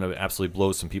just going to absolutely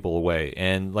blow some people away.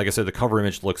 And like I said, the cover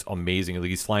image looks amazing.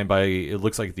 He's flying by. It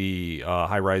looks like the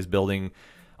high-rise building.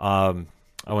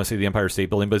 I want to say the Empire State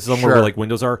Building, but it's somewhere where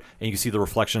windows are, and you can see the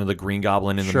reflection of the Green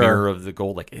Goblin in the mirror of the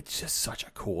gold. It's just such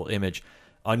a cool image.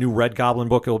 A new Red Goblin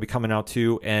book will be coming out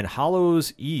too, and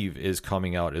Hallows Eve is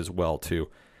coming out as well too.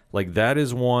 That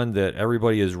is one that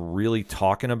everybody is really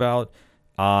talking about.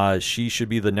 She should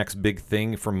be the next big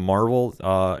thing from Marvel.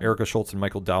 Erica Schultz and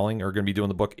Michael Dowling are going to be doing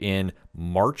the book in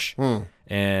March,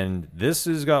 and this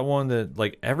has got one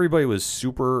that everybody was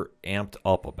super amped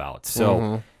up about.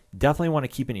 So. Definitely want to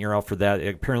keep an ear out for that.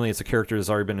 Apparently, it's a character that's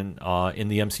already been in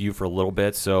the MCU for a little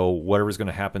bit, so whatever's going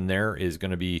to happen there is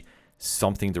going to be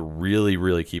something to really,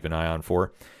 really keep an eye on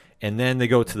for. And then they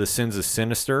go to the Sins of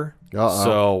Sinister.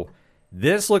 So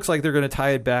this looks like they're going to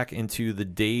tie it back into the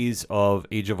days of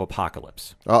Age of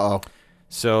Apocalypse.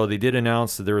 So they did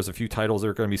announce that there was a few titles that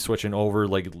are going to be switching over,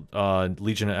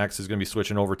 Legion of X is going to be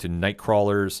switching over to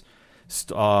Nightcrawlers.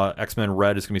 X-Men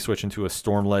Red is going to be switching to a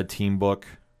Storm-led team book.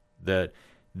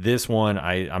 This one,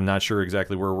 I'm not sure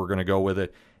exactly where we're going to go with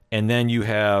it. And then you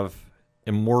have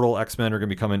Immortal X-Men are going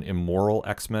to be becoming Immoral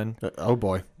X-Men. Oh,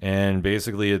 boy. And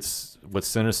basically, it's what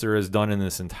Sinister has done in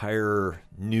this entire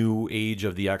new age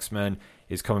of the X-Men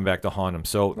is coming back to haunt them.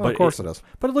 So, of course it is.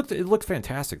 But it looked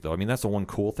fantastic, though. I mean, that's the one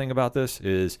cool thing about this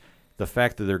is the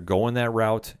fact that they're going that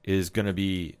route is going to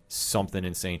be something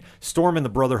insane. Storm and the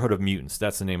Brotherhood of Mutants,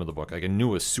 that's the name of the book. I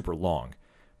knew it was super long,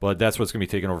 but that's what's going to be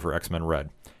taking over for X-Men Red.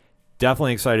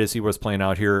 Definitely excited to see what's playing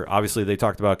out here. Obviously, they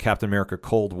talked about Captain America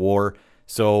Cold War.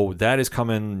 So that is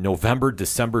coming November,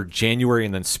 December, January,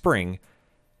 and then spring.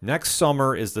 Next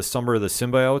summer is the summer of the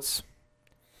symbiotes.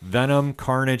 Venom,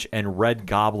 Carnage, and Red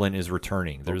Goblin is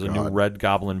returning. There's a new Red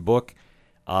Goblin book.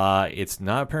 It's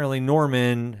not apparently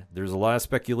Norman. There's a lot of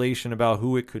speculation about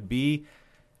who it could be.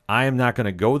 I am not going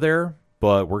to go there,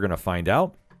 but we're going to find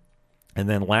out. And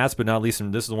then last but not least,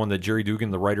 and this is the one that Jerry Dugan,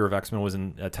 the writer of X-Men, was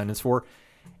in attendance for,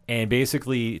 and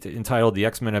basically entitled The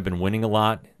X-Men Have Been Winning a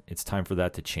Lot. It's time for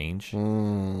that to change.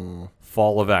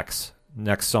 Fall of X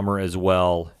next summer as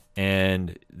well.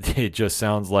 And it just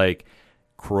sounds like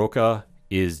Kuroka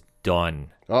is done.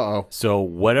 So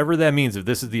whatever that means, if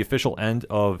this is the official end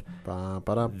of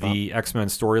the X-Men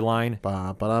storyline,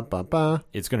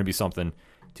 it's going to be something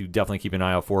to definitely keep an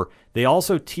eye out for. They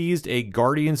also teased a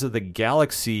Guardians of the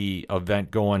Galaxy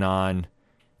event going on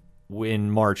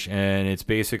in March, and it's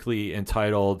basically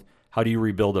entitled "How Do You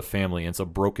Rebuild a Family?" And it's a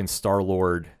broken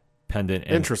Star-Lord pendant.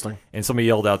 And, Interesting. And somebody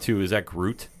yelled out too, "Is that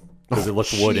Groot?" Because it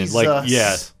looked wooden. Jesus. Like,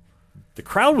 yeah, the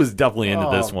crowd was definitely into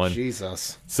this one.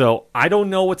 Jesus. So I don't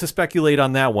know what to speculate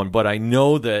on that one, but I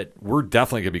know that we're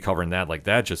definitely going to be covering that. Like,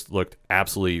 that just looked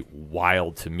absolutely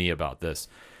wild to me about this.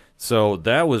 So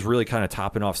that was really kind of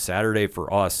topping off Saturday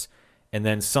for us. And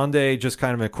then Sunday, just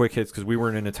kind of a quick hits because we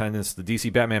weren't in attendance. The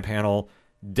DC Batman panel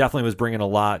definitely was bringing a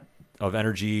lot of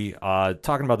energy,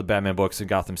 talking about the Batman books in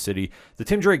Gotham City. The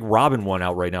Tim Drake Robin one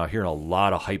out right now, hearing a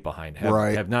lot of hype behind.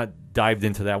 Have not dived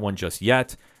into that one just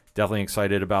yet. Definitely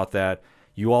excited about that.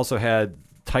 You also had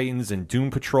Titans and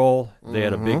Doom Patrol. They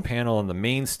had a big panel on the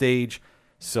main stage.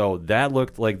 So that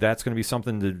looked like that's going to be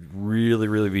something to really,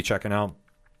 really be checking out.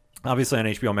 Obviously on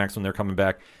HBO Max when they're coming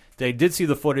back. They did see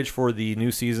the footage for the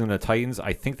new season of Titans.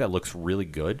 I think that looks really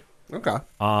good. Okay.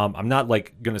 I'm not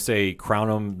like going to say crown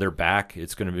them, they're back.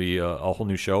 It's going to be a whole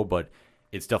new show, but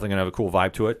it's definitely going to have a cool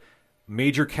vibe to it.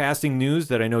 Major casting news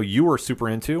that I know you were super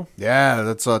into. Yeah,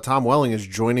 that's Tom Welling is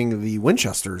joining the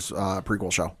Winchesters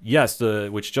prequel show. Yes,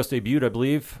 which just debuted, I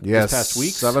believe, yes, this past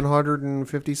week.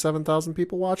 757,000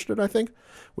 people watched it, I think,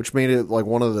 which made it like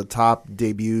one of the top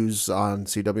debuts on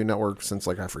CW Network since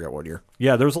like I forget what year.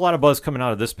 Yeah, there was a lot of buzz coming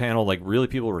out of this panel. Like really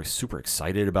people were super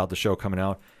excited about the show coming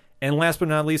out. And last but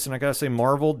not least, and I got to say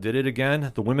Marvel did it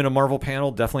again. The Women of Marvel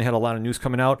panel definitely had a lot of news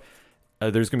coming out.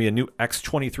 There's going to be a new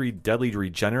X-23 Deadly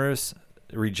Regenesis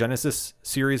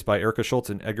series by Erica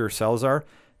Schultz and Edgar Salazar.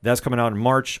 That's coming out in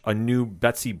March. A new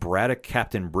Betsy Braddock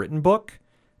Captain Britain book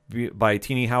by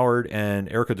Teenie Howard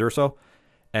and Erica Durso.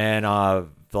 And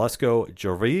Velasco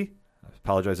Jorvi. I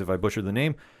apologize if I butchered the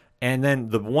name. And then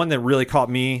the one that really caught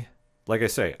me, like I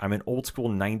say, I'm an old school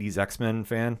 90s X-Men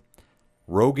fan.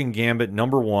 Rogue and Gambit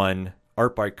 #1,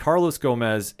 art by Carlos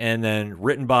Gomez, and then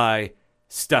written by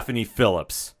Stephanie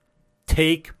Phillips.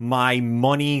 Take my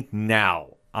money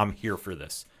now. I'm here for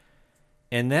this.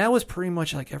 And that was pretty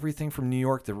much like everything from New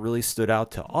York that really stood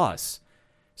out to us.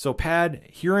 So, Pad,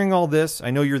 hearing all this,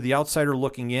 I know you're the outsider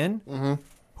looking in. Mm-hmm.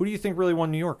 Who do you think really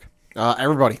won New York?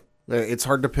 Everybody. It's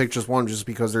hard to pick just one just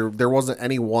because there wasn't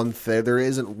any one thing. There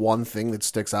isn't one thing that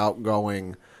sticks out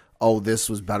going, oh, this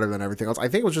was better than everything else. I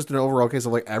think it was just an overall case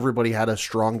of like everybody had a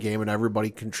strong game and everybody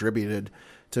contributed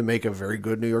to make a very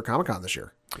good New York Comic Con this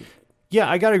year. Yeah,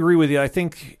 I got to agree with you. I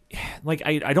think, like,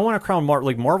 I don't want to crown Marvel.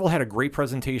 Like, Marvel had a great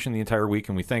presentation the entire week,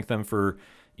 and we thank them for,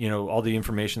 all the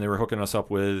information they were hooking us up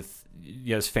with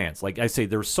as fans. Like I say,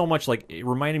 there was so much, like, it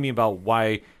reminded me about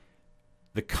why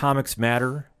the comics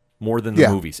matter more than the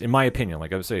movies, in my opinion.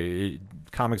 Like I would say,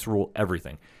 comics rule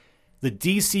everything. The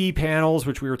DC panels,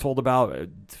 which we were told about,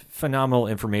 phenomenal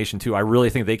information, too. I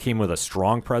really think they came with a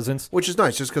strong presence. Which is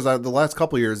nice, just because the last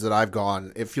couple of years that I've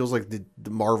gone, it feels like the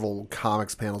Marvel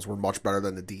Comics panels were much better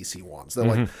than the DC ones. They're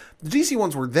like, the DC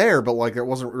ones were there, but like it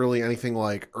wasn't really anything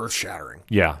like earth-shattering.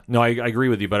 Yeah. No, I agree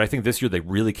with you, but I think this year they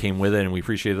really came with it, and we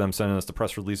appreciated them sending us the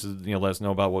press releases, let us know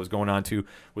about what was going on, too,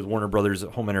 with Warner Brothers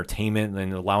Home Entertainment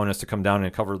and allowing us to come down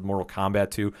and cover Mortal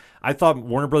Kombat, too. I thought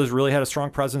Warner Brothers really had a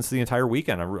strong presence the entire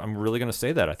weekend. I'm really going to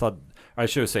say that. I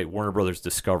should say Warner Brothers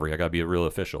Discovery. I got to be a real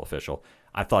official.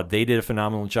 I thought they did a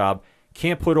phenomenal job.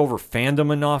 Can't put over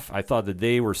fandom enough. I thought that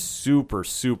they were super,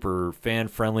 super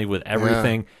fan-friendly with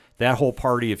everything. Yeah. That whole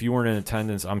party, if you weren't in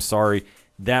attendance, I'm sorry.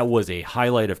 That was a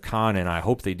highlight of Con, and I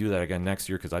hope they do that again next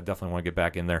year because I definitely want to get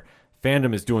back in there.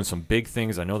 Fandom is doing some big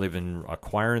things. I know they've been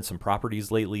acquiring some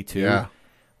properties lately, too. Yeah.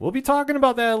 We'll be talking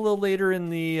about that a little later in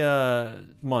the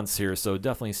months here, so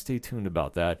definitely stay tuned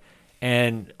about that.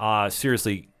 And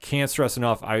seriously, can't stress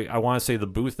enough, I want to say the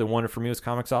booth that won it for me was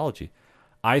Comixology.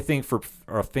 I think for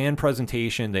a fan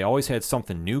presentation, they always had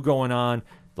something new going on.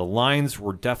 The lines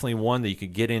were definitely one that you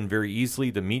could get in very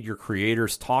easily to meet your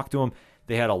creators, talk to them.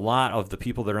 They had a lot of the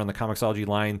people that are on the Comixology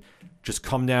line just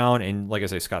come down. And like I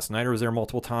say, Scott Snyder was there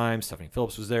multiple times. Stephanie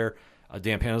Phillips was there.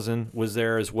 Dan Panelson was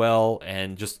there as well.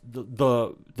 And just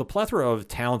the plethora of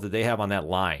talent that they have on that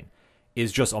line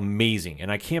is just amazing,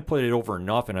 and I can't put it over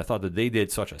enough, and I thought that they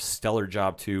did such a stellar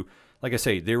job too. Like I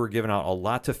say, they were giving out a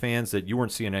lot to fans that you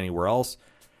weren't seeing anywhere else.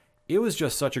 It was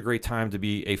just such a great time to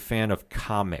be a fan of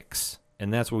comics,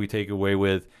 and that's what we take away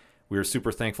with. We are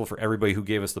super thankful for everybody who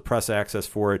gave us the press access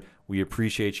for it. We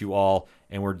appreciate you all,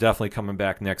 and we're definitely coming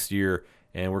back next year,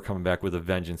 and we're coming back with a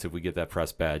vengeance if we get that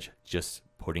press badge. Just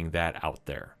putting that out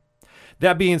there.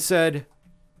 That being said,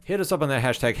 hit us up on that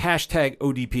hashtag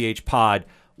ODPHpod.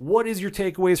 What is your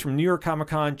takeaways from New York Comic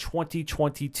Con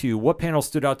 2022? What panel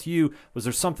stood out to you? Was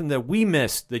there something that we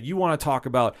missed that you want to talk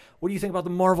about? What do you think about the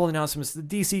Marvel announcements, the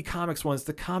DC Comics ones,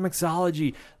 the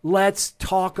Comixology? Let's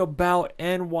talk about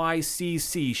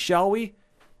NYCC, shall we?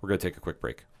 We're going to take a quick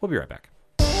break. We'll be right back.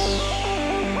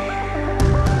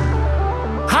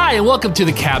 Hi, and welcome to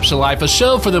The Caption Life, a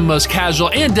show for the most casual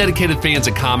and dedicated fans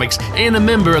of comics and a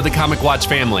member of the Comic Watch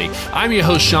family. I'm your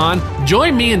host, Sean.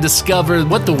 Join me and discover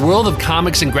what the world of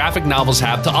comics and graphic novels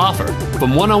have to offer.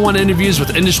 From one-on-one interviews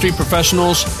with industry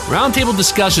professionals, roundtable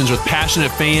discussions with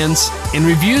passionate fans, and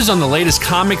reviews on the latest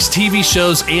comics, TV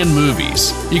shows, and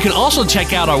movies. You can also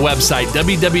check out our website,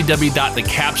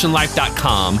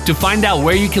 www.thecaptionlife.com, to find out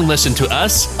where you can listen to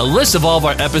us, a list of all of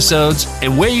our episodes,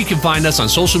 and where you can find us on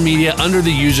social media under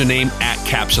the username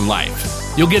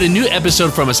 @CaptionLife. You'll get a new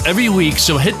episode from us every week,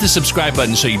 so hit the subscribe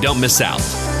button so you don't miss out.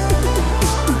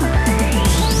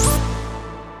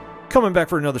 Coming back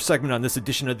for another segment on this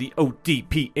edition of the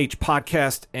ODPH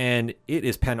podcast, and it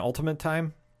is penultimate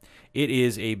time. It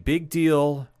is a big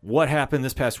deal. What happened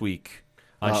this past week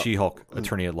on She-Hulk,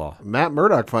 Attorney at Law? Matt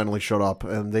Murdock finally showed up,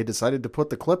 and they decided to put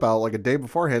the clip out like a day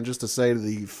beforehand just to say to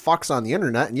the fucks on the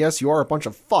internet, and yes, you are a bunch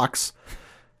of fucks,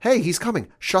 hey, he's coming.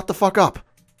 Shut the fuck up.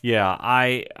 Yeah,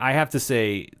 I have to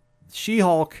say,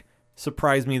 She-Hulk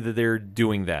surprised me that they're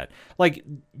doing that. Like,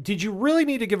 did you really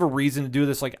need to give a reason to do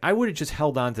this? Like, I would have just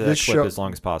held on to that clip as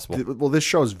long as possible. Well, this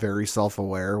show is very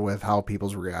self-aware with how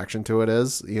people's reaction to it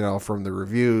is, from the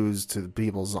reviews to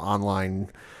people's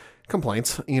online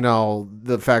complaints.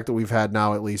 The fact that we've had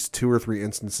now at least 2 or 3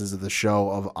 instances of the show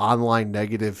of online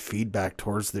negative feedback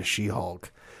towards the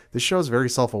She-Hulk. This show is very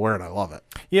self-aware, and I love it.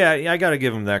 Yeah, I got to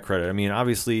give him that credit. I mean,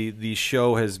 obviously, the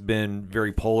show has been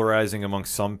very polarizing among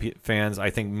some fans. I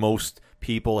think most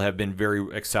people have been very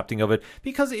accepting of it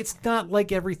because it's not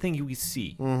like everything we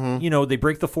see. Mm-hmm. They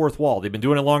break the fourth wall. They've been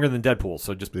doing it longer than Deadpool,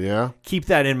 so just keep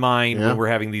that in mind when we're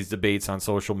having these debates on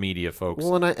social media, folks.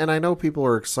 Well, and I know people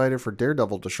are excited for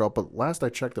Daredevil to show up, but last I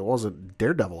checked, it wasn't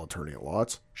Daredevil Attorney at Law.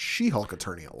 It's She-Hulk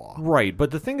Attorney at Law. Right, but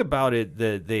the thing about it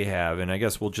that they have, and I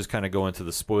guess we'll just kind of go into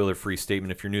the spoiler-free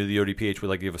statement. If you're new to the ODPH, we'd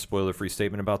like to give a spoiler-free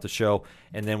statement about the show,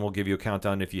 and then we'll give you a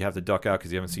countdown if you have to duck out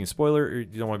because you haven't seen spoiler or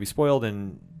you don't want to be spoiled,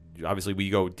 and obviously we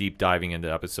go deep diving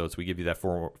into episodes, so we give you that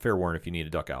fair warning if you need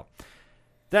to duck out.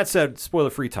 That said,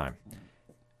 spoiler-free time.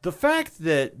 The fact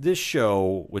that this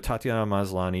show with Tatiana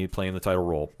Maslany playing the title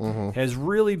role has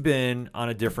really been on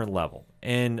a different level.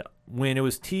 And when it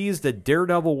was teased that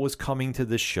Daredevil was coming to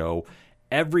this show,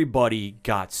 everybody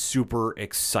got super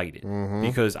excited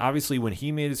because obviously when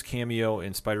he made his cameo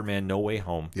in Spider-Man No Way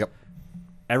Home,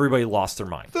 everybody lost their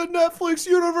mind. The Netflix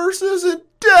universe isn't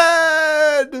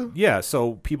dead! Yeah,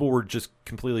 so people were just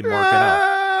completely marking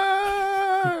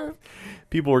out.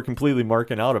 People were completely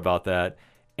marking out about that.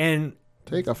 And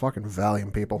take a fucking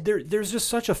Valium, people. There's just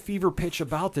such a fever pitch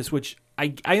about this, which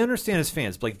I understand as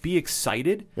fans. Like, be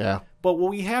excited. Yeah. But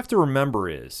what we have to remember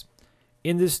is,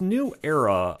 in this new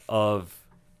era of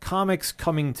comics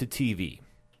coming to TV,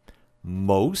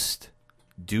 most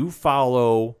do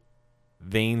follow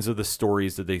veins of the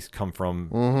stories that they come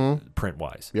from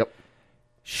print-wise. Yep.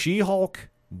 She-Hulk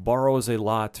borrows a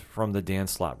lot from the Dan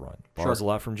Slott run. Borrows a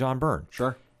lot from John Byrne.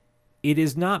 Sure. It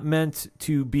is not meant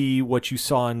to be what you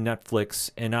saw on Netflix,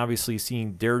 and obviously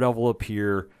seeing Daredevil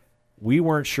appear, we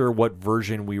weren't sure what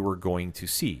version we were going to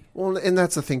see. Well, and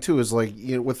that's the thing, too, is like,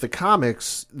 with the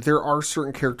comics, there are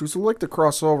certain characters who like to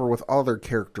cross over with other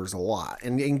characters a lot.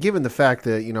 And given the fact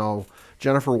that,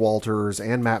 Jennifer Walters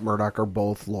and Matt Murdock are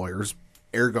both lawyers,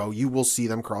 ergo, you will see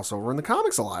them cross over in the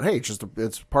comics a lot. Hey,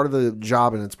 it's part of the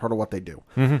job and it's part of what they do.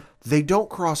 They don't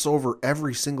cross over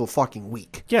every single fucking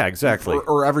week. Yeah, exactly.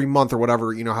 Or every month or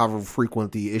whatever, however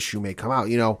frequent the issue may come out.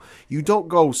 You don't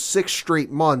go 6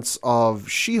 straight months of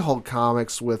She-Hulk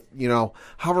comics with,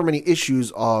 however many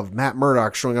issues of Matt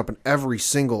Murdock showing up in every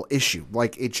single issue.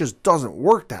 Like, it just doesn't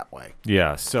work that way.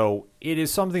 Yeah, so it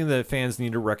is something that fans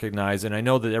need to recognize, and I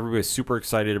know that everybody's super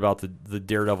excited about the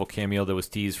Daredevil cameo that was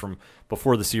teased from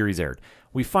before the series aired.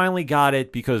 We finally got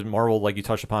it because Marvel, like you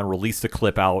touched upon, released the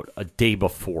clip out a day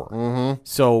before.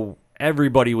 So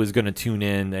everybody was going to tune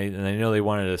in, and I know they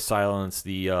wanted to silence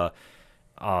the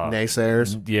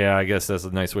naysayers. Yeah, I guess that's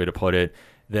a nice way to put it.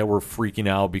 That were freaking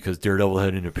out because Daredevil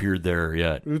hadn't appeared there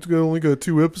yet. It's only got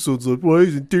 2 episodes left. Why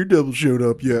isn't Daredevil showed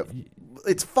up yet?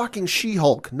 It's fucking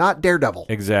She-Hulk, not Daredevil.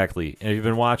 Exactly. And if you've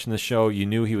been watching the show, you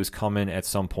knew he was coming at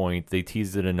some point. They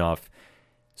teased it enough.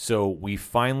 So we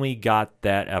finally got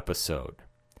that episode.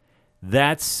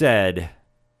 That said,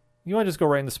 you want to just go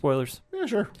right into spoilers? Yeah,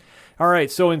 sure. All right,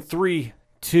 so in 3,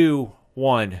 2,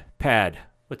 1, Pad,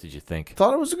 what did you think?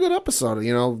 Thought it was a good episode.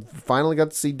 Finally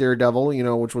got to see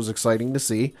Daredevil, which was exciting to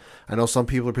see. I know some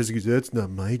people are pissed because that's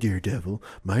not my Daredevil.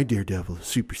 My Daredevil is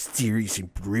super serious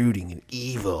and brooding and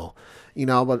evil.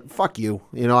 But fuck you.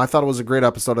 I thought it was a great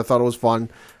episode. I thought it was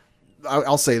fun.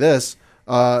 I'll say this.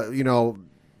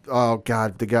 Oh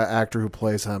God, the guy actor who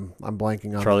plays him. I'm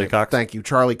blanking on Charlie it. Cox? Thank you.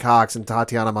 Charlie Cox and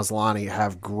Tatiana Maslany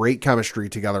have great chemistry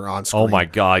together on screen. Oh my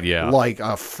God, yeah. Like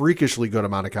a freakishly good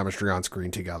amount of chemistry on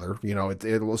screen together. You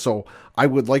know, so I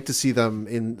would like to see them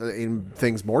in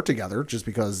things more together, just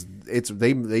because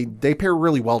they pair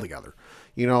really well together.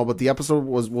 You know, but the episode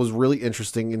was really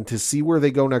interesting, and to see where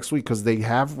they go next week, because they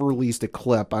have released a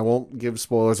clip. I won't give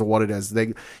spoilers of what it is.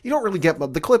 You don't really get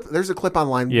the clip. There's a clip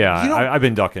online. Yeah, I've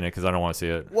been ducking it because I don't want to see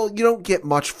it. Well, you don't get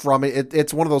much from it.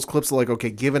 It's one of those clips like, okay,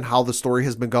 given how the story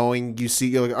has been going,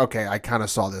 you're like, okay, I kind of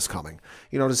saw this coming.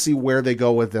 You know, to see where they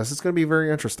go with this, it's going to be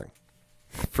very interesting.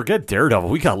 Forget Daredevil.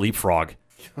 We got Leapfrog.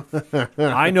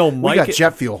 I know Mike. We got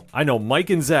jet fuel. I know Mike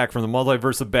and Zach from the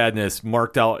Multiverse of Badness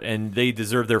marked out, and they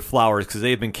deserve their flowers because they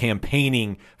have been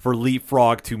campaigning for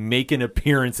Leapfrog to make an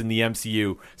appearance in the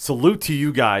MCU. Salute to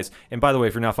you guys. And by the way,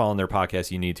 if you're not following their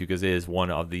podcast, you need to, because it is one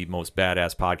of the most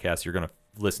badass podcasts you're going to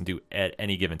listen to at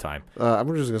any given time. I'm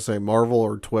just going to say Marvel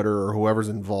or Twitter or whoever's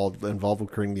involved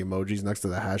with creating the emojis next to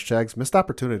the hashtags, missed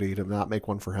opportunity to not make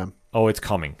one for him. Oh, it's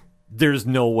coming. There's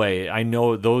no way. I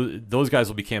know those guys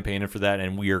will be campaigning for that,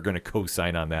 and we are going to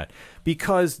co-sign on that,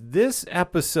 because this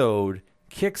episode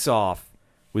kicks off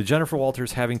with Jennifer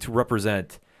Walters having to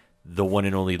represent the one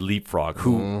and only Leapfrog,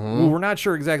 who we're not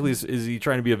sure exactly, is he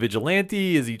trying to be a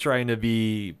vigilante? Is he trying to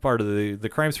be part of the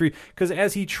crime spree? Because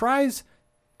as he tries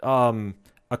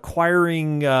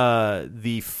acquiring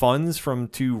the funds from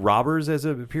two robbers, as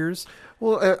it appears.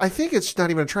 Well, I think it's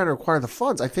not even trying to acquire the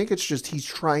funds. I think it's just he's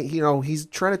trying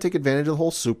to take advantage of the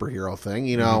whole superhero thing.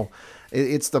 You know,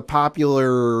 it's the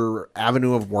popular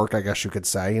avenue of work, I guess you could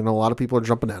say. You know, a lot of people are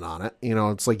jumping in on it. You know,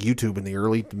 it's like YouTube in the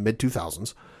early to mid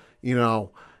 2000s. You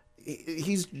know,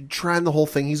 he's trying the whole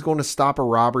thing. He's going to stop a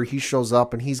robbery. He shows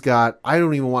up and he's got, I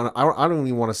don't even want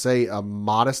to say a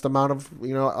modest amount of,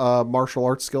 martial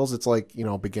arts skills. It's like,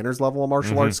 beginner's level of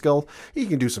martial arts skill. He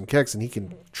can do some kicks and he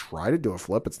can try to do a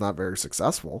flip. It's not very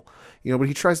successful, but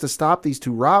he tries to stop these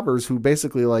two robbers who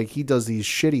basically, like, he does these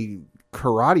shitty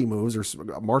karate moves or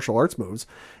martial arts moves.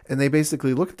 And they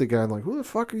basically look at the guy and like, who the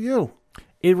fuck are you?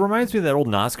 It reminds me of that old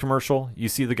Nas commercial. You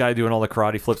see the guy doing all the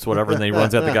karate flips, whatever, and then he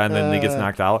runs at the guy and then he gets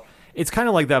knocked out. It's kind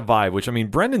of like that vibe, which, I mean,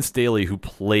 Brendan Staley, who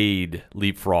played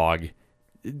Leapfrog,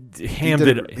 he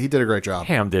did a great job.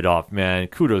 Hammed it off, man.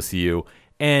 Kudos to you.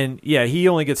 And, yeah, he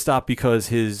only gets stopped because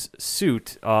his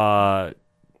suit,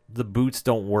 the boots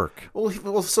don't work.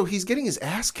 Well, so he's getting his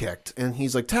ass kicked, and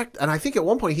he's like, and I think at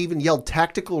one point he even yelled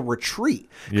tactical retreat,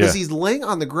 because he's laying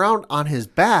on the ground on his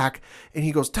back, and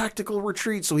he goes, tactical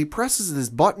retreat. So he presses this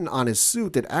button on his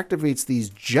suit that activates these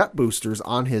jet boosters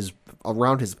around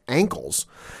his ankles,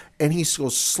 and he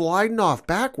goes sliding off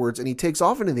backwards, and he takes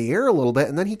off into the air a little bit,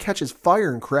 and then he catches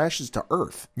fire and crashes to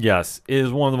Earth. Yes, it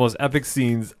is one of the most epic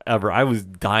scenes ever. I was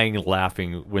dying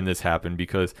laughing when this happened,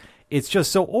 because it's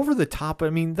just so over the top. I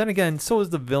mean, then again, so is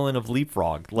the villain of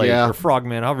Leapfrog, or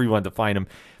Frogman, however you want to define him.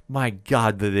 My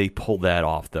God, did they pull that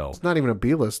off, though? It's not even a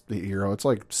B-list hero. It's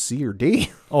like C or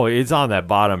D. Oh, it's on that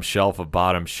bottom shelf of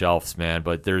bottom shelves, man.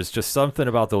 But there's just something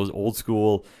about those old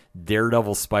school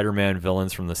Daredevil, Spider-Man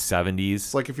villains from the 70s.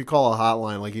 It's like if you call a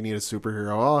hotline, like you need a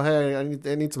superhero. Oh, hey, I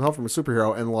need some help from a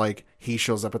superhero. And like he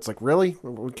shows up. It's like, really?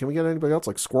 Can we get anybody else?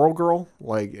 Like Squirrel Girl?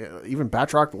 Like even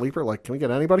Batroc the Leaper? Like, can we get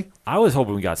anybody? I was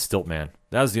hoping we got Stiltman.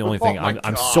 That was the only thing.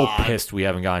 I'm so pissed we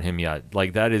haven't gotten him yet.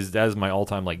 Like that is my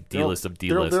all-time like D-list of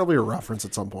D-list. There'll be a reference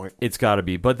at some point. It's got to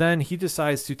be. But then he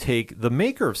decides to take the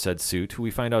maker of said suit, who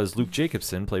we find out is Luke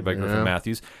Jacobson, played by Griffin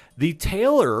Matthews, the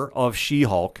tailor of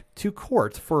She-Hulk, to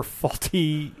court for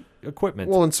faulty equipment.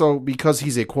 Well, and so because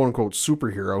he's a quote-unquote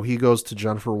superhero, he goes to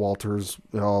Jennifer Walters'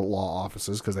 law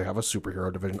offices because they have a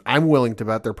superhero division. I'm willing to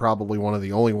bet they're probably one of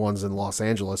the only ones in Los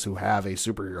Angeles who have a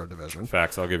superhero division.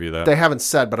 Facts, I'll give you that. They haven't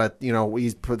said, but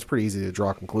it's pretty easy to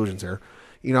draw conclusions here.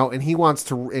 And he wants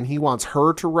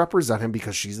her to represent him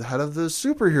because she's the head of the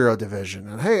superhero division.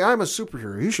 And hey, I'm a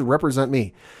superhero. You should represent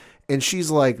me. And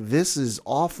she's like, this is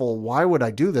awful. Why would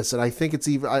I do this? And I think it's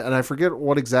even, and I forget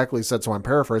what exactly he said, so I'm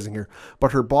paraphrasing here.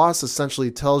 But her boss essentially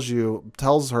tells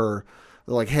her,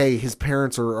 like, hey, his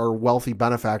parents are wealthy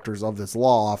benefactors of this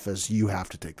law office. You have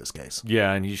to take this case.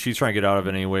 Yeah, and she's trying to get out of it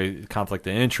anyway. Conflict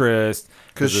of interest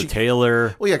because the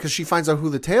tailor. Well, yeah, because she finds out who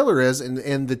the tailor is,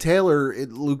 and the tailor,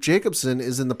 Luke Jacobson,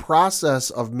 is in the process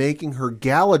of making her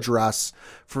gala dress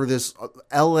for this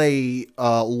L.A.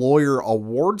 lawyer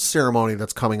award ceremony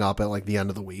that's coming up at like the end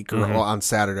of the week or on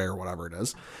Saturday or whatever it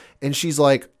is. And she's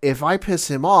like, if I piss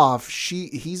him off,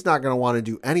 he's not going to want to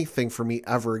do anything for me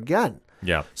ever again.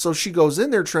 Yeah. So she goes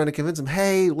in there trying to convince him,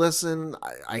 hey, listen,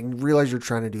 I realize you're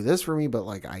trying to do this for me, but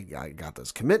like I got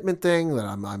this commitment thing that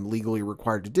I'm legally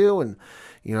required to do, and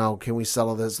can we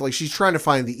settle this? Like, she's trying to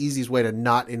find the easiest way to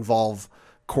not involve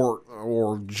court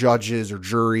or judges or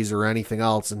juries or anything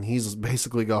else, and he's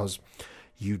basically goes,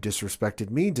 you disrespected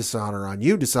me, dishonor on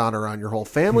you, dishonor on your whole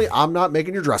family. I'm not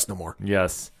making your dress no more.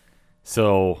 Yes.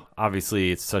 So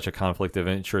obviously it's such a conflict of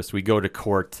interest. We go to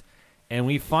court and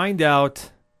we find out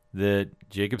that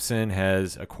Jacobson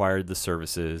has acquired the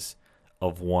services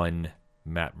of one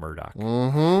Matt Murdock,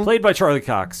 played by Charlie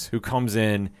Cox, who comes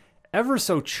in ever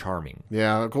so charming.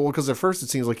 Yeah, cool, because at first it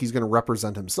seems like he's going to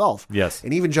represent himself. Yes.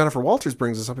 And even Jennifer Walters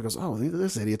brings this up and goes, oh,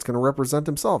 this idiot's going to represent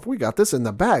himself. We got this in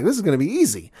the bag. This is going to be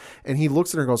easy. And he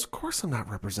looks at her and goes, of course I'm not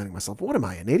representing myself. What am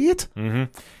I, an idiot?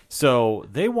 Mm-hmm. So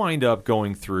they wind up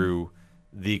going through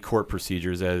the court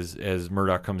procedures as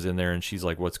Murdoch comes in there, and she's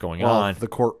like, what's going on? The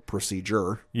court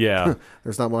procedure. Yeah.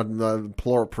 There's not one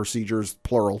plural procedures,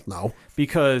 plural, no.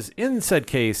 Because in said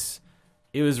case,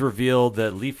 it was revealed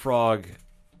that Leapfrog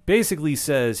basically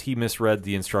says he misread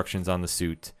the instructions on the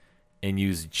suit and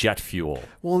used jet fuel.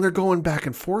 Well, and they're going back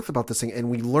and forth about this thing, and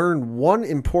we learned one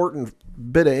important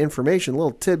bit of information, a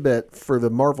little tidbit for the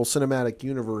Marvel Cinematic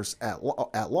Universe at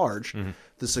large. Mm-hmm.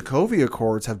 The Sokovia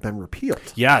Accords have been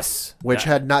repealed. Yes. Which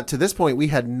had not, to this point, we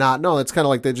had not known. It's kind of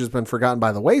like they've just been forgotten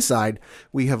by the wayside.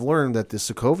 We have learned that the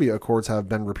Sokovia Accords have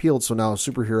been repealed, so now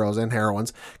superheroes and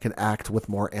heroines can act with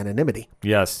more anonymity.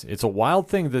 Yes. It's a wild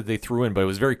thing that they threw in, but it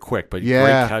was very quick. But yeah.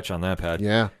 Great catch on that, Pat.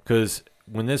 Yeah. Because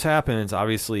when this happens,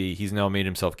 obviously, he's now made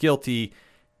himself guilty.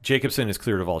 Jacobson is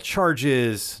cleared of all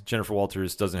charges. Jennifer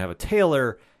Walters doesn't have a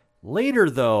tailor. Later,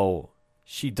 though,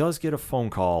 she does get a phone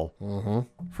call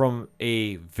from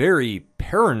a very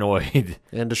paranoid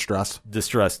and distressed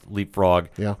Leapfrog,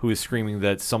 yeah, who is screaming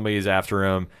that somebody is after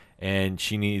him and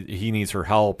he needs her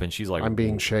help. And she's like, I'm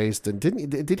being chased. And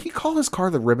did he call his car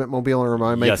the Ribbit Mobile? Or am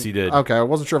I making... Yes, he did. Okay, I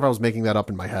wasn't sure if I was making that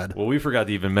up in my head. Well, we forgot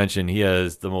to even mention he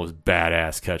has the most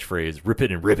badass catchphrase, "Rip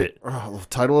it and rip it." Oh,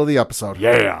 title of the episode.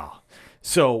 Yeah.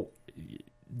 So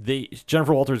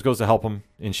Jennifer Walters goes to help him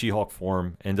in She-Hulk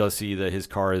form and does see that his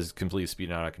car is completely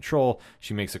speeding out of control.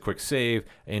 She makes a quick save.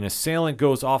 An assailant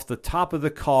goes off the top of the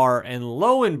car, and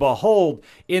lo and behold,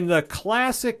 in the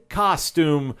classic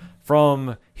costume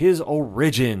from his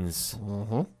origins,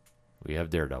 we have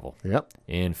Daredevil. Yep.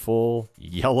 In full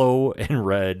yellow and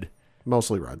red.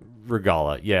 Mostly red.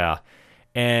 Regala, yeah.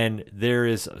 And there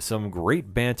is some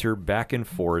great banter back and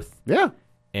forth. Yeah.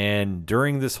 And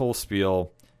during this whole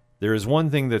spiel, there is one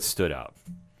thing that stood out.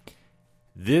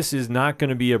 This is not going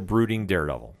to be a brooding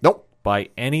Daredevil. Nope.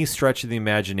 By any stretch of the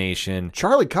imagination.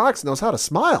 Charlie Cox knows how to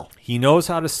smile. He knows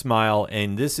how to smile,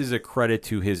 and this is a credit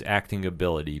to his acting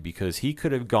ability, because he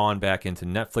could have gone back into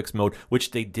Netflix mode,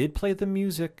 which they did play the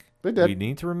music. They did. We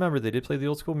need to remember they did play the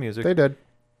old school music. They did.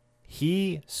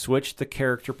 He switched the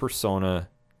character persona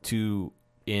to,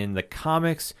 in the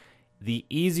comics, the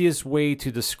easiest way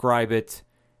to describe it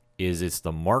is it's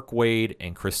the Mark Waid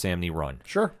and Chris Samney run.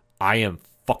 Sure. I am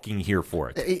fucking here for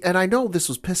it. And I know this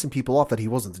was pissing people off that he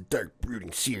wasn't the dark,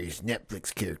 brooding, serious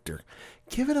Netflix character.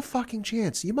 Give it a fucking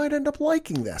chance. You might end up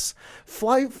liking this.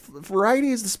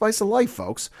 Variety is the spice of life,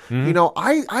 folks. Mm-hmm.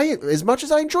 I as much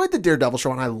as I enjoyed the Daredevil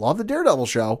show, and I love the Daredevil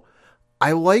show,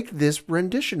 I like this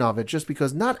rendition of it just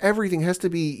because not everything has to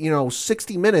be,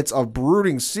 60 minutes of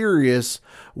brooding, serious,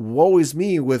 woe is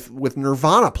me with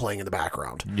Nirvana playing in the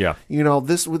background. Yeah.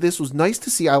 This was nice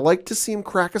to see. I like to see him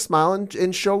crack a smile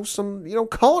and show some,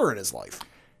 color in his life.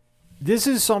 This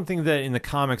is something that in the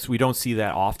comics we don't see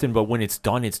that often, but when it's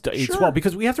done, it's Sure. well,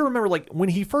 because we have to remember, like, when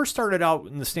he first started out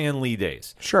in the Stan Lee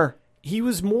days. Sure. He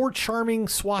was more charming,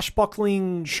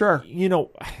 swashbuckling. Sure. I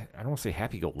don't want to say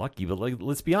happy-go-lucky, but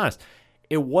let's be honest.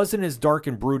 It wasn't as dark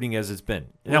and brooding as it's been.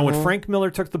 Now, when Frank Miller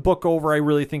took the book over, I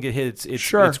really think it hit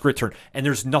its grit turn. And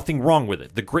there's nothing wrong with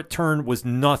it. The grit turn was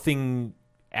nothing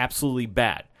absolutely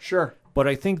bad. Sure. But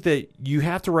I think that you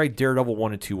have to write Daredevil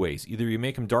one of two ways. Either you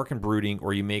make him dark and brooding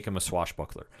or you make him a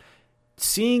swashbuckler.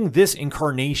 Seeing this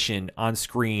incarnation on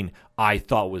screen, I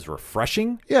thought was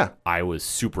refreshing. Yeah. I was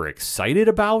super excited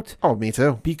about. Oh, me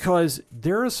too. Because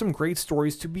there are some great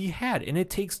stories to be had, and it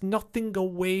takes nothing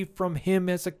away from him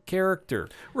as a character.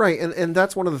 Right, and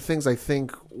that's one of the things I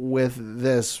think with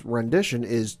this rendition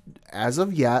is, as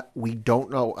of yet, we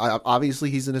don't know. Obviously,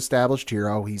 he's an established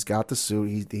hero. He's got the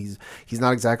suit. He's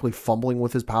not exactly fumbling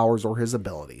with his powers or his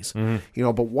abilities.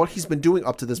 Mm-hmm. But what he's been doing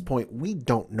up to this point, we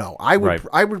don't know. I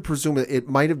would presume that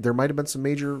there might have been some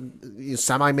major,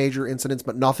 semi-major incidents,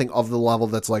 but nothing of the level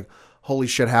that's like, holy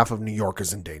shit, half of New York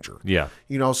is in danger. Yeah.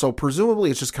 You know, so presumably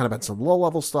it's just kind of been some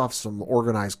low-level stuff, some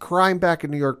organized crime back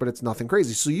in New York, but it's nothing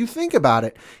crazy. So you think about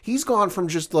it, he's gone from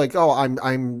just like, oh,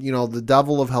 I'm you know, the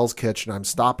devil of Hell's Kitchen. I'm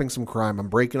stopping some crime. I'm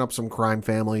breaking up some crime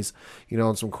families, you know,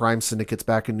 and some crime syndicates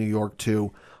back in New York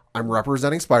too. I'm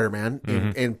representing Spider-Man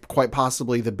in quite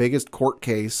possibly the biggest court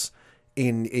case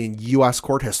in U.S.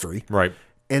 court history. Right.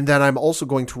 And then I'm also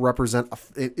going to represent.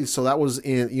 So that was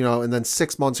in, you know, and then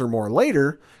 6 months or more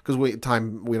later, because we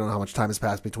don't know how much time has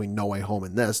passed between No Way Home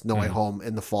and this. No Way Home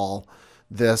in the fall,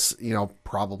 this, you know,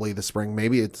 probably the spring.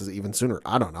 Maybe it's even sooner.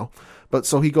 I don't know. But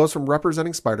so he goes from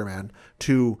representing Spider-Man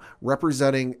to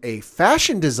representing a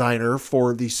fashion designer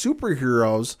for the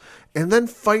superheroes, and then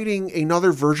fighting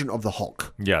another version of the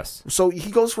Hulk. Yes. So he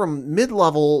goes from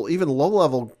mid-level, even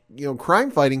low-level, you know,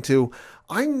 crime fighting to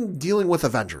I'm dealing with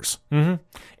Avengers. Mm-hmm.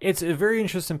 It's a very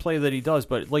interesting play that he does,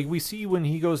 but like we see when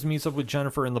he goes and meets up with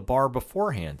Jennifer in the bar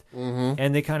beforehand,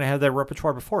 and they kind of have that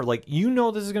repertoire before. Like, you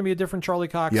know, this is going to be a different Charlie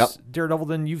Cox Daredevil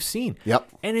than you've seen. Yep.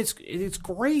 And it's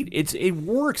great. It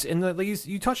works, and like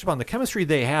you touched upon, the chemistry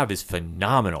they have is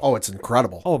phenomenal. Oh, it's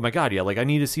incredible. Oh my God, yeah. Like, I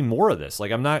need to see more of this.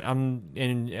 Like, and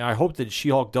I hope that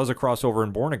She-Hulk does a crossover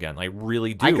in Born Again. I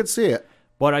really do. I could see it.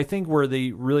 But I think where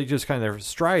they really just kind of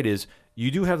stride is you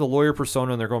do have the lawyer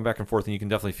persona, and they're going back and forth, and you can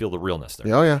definitely feel the realness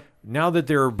there. Oh, yeah. Now that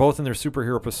they're both in their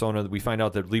superhero persona, we find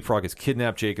out that Leapfrog has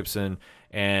kidnapped Jacobson,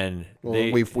 and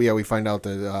we find out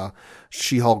that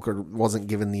She-Hulk wasn't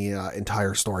given the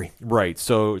entire story. Right,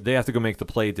 so they have to go make the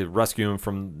play to rescue him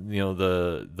from, you know,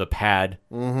 the pad.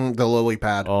 Mm-hmm, the lily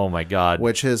pad. Oh my God!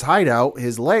 Which his hideout,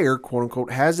 his lair, quote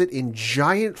unquote, has it in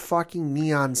giant fucking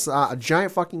neon sign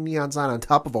on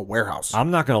top of a warehouse.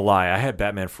 I'm not gonna lie, I had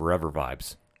Batman Forever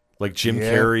vibes. Like Jim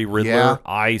Carrey, Riddler, yeah.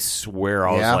 I swear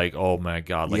I was like, oh my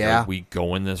God, like, are we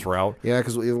going this route? Yeah,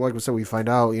 because like we said, we find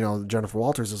out, you know, Jennifer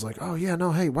Walters is like, oh yeah,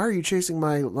 no, hey, why are you chasing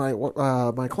my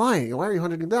client? Why are you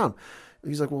hunting him down? And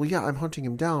he's like, well, yeah, I'm hunting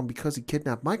him down because he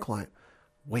kidnapped my client.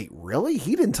 Wait, really?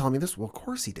 He didn't tell me this? Well, of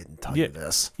course he didn't tell you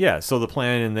this. Yeah, so the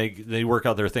plan, and they work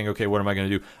out their thing. Okay, what am I going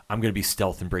to do? I'm going to be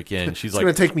stealth and break in. She's like, it's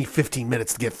going to take me 15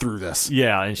 minutes to get through this.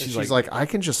 Yeah, and she's like, I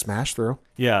can just smash through.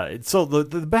 Yeah, so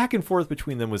the back and forth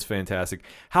between them was fantastic.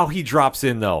 How he drops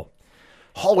in, though.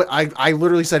 Hallway. I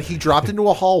literally said he dropped into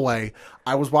a hallway.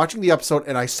 I was watching the episode,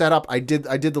 and I set up. I did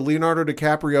the Leonardo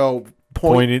DiCaprio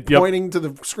pointing to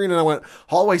the screen, and I went,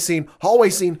 hallway scene, hallway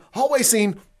scene, hallway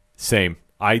scene. Same.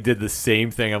 I did the same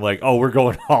thing. I'm like, oh, we're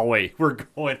going hallway. We're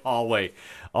going hallway.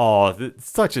 Oh, that's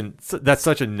such a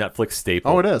Netflix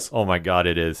staple. Oh, it is. Oh, my God,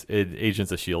 it is.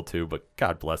 Agents of S.H.I.E.L.D. too, but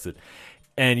God bless it.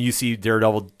 And you see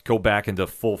Daredevil go back into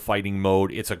full fighting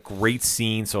mode. It's a great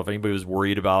scene, so if anybody was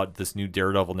worried about this new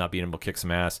Daredevil not being able to kick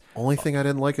some ass. Only thing I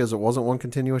didn't like is it wasn't one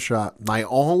continuous shot. My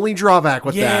only drawback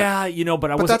with that. Yeah, you know,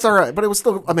 but that's all right. But it was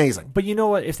still amazing. But you know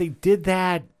what? If they did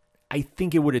that, I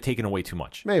think it would have taken away too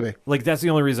much. Maybe. Like, that's the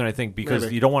only reason, I think, because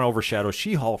you don't want to overshadow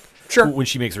She-Hulk when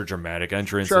she makes her dramatic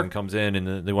entrance and comes in,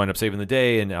 and they wind up saving the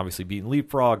day and obviously beating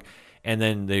Leapfrog. And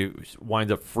then they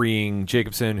wind up freeing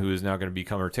Jacobson, who is now going to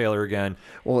become her tailor again.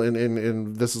 Well,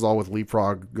 and this is all with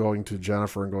Leapfrog going to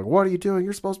Jennifer and going, what are you doing?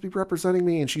 You're supposed to be representing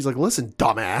me. And she's like, listen,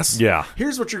 dumbass. Yeah.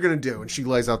 Here's what you're going to do. And she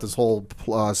lays out this whole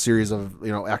series of,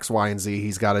 you know, X, Y, and Z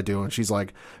he's got to do. And she's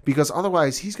like, because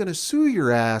otherwise he's going to sue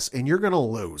your ass and you're going to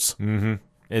lose. Mm-hmm.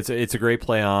 It's a great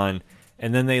play on.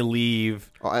 And then they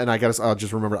leave. And I got to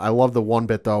just remember, I love the one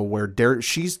bit, though, where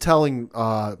she's telling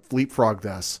Leapfrog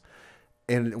this.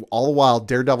 And all the while,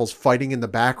 Daredevil's fighting in the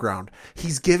background.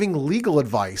 He's giving legal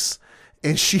advice.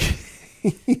 And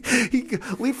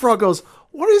Leapfrog goes,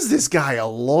 what is this guy, a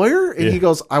lawyer? And he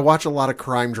goes, I watch a lot of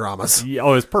crime dramas. Yeah,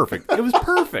 oh, it was perfect. It was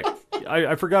perfect.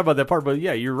 I forgot about that part, but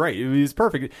yeah, you're right. It was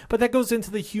perfect. But that goes into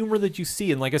the humor that you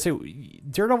see. And like I say,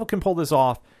 Daredevil can pull this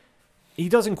off. He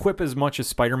doesn't quip as much as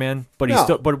Spider-Man,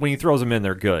 but but when he throws them in,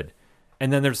 they're good.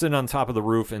 And then they're sitting on top of the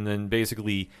roof, and then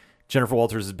basically Jennifer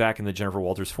Walters is back in the Jennifer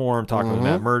Walters form, talking with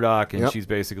Matt Murdock, and she's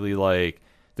basically like,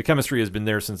 the chemistry has been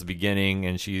there since the beginning,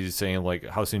 and she's saying, like,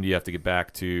 how soon do you have to get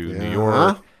back to New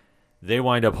York? They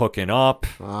wind up hooking up.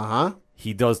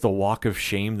 He does the walk of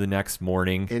shame the next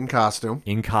morning. In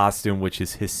costume, which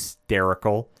is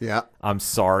hysterical. Yeah. I'm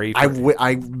sorry.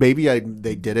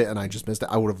 They did it, and I just missed it.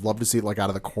 I would have loved to see it, like, out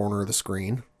of the corner of the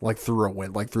screen, like through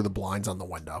the blinds on the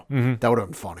window. Mm-hmm. That would have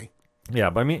been funny. Yeah,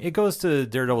 but I mean, it goes to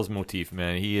Daredevil's motif,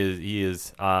 man. He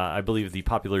is, I believe the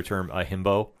popular term, a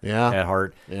himbo at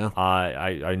heart. Yeah.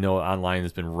 I know online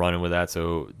has been running with that,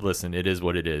 so listen, it is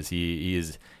what it is. He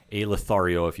is a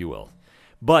Lothario, if you will.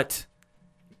 But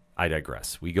I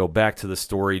digress. We go back to the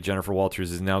story. Jennifer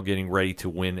Walters is now getting ready to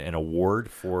win an award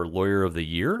for Lawyer of the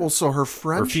Year. Well, so her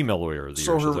friend, or Female Lawyer of the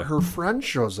Year. So her friend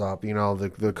shows up,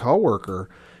 the coworker,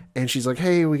 and she's like,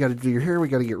 "Hey, we got to do your hair. We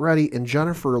got to get ready." And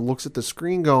Jennifer looks at the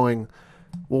screen, going,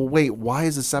 "Well, wait, why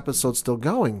is this episode still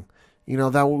going?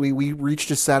 That we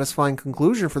reached a satisfying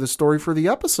conclusion for the story for the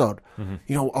episode.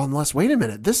 Unless, wait a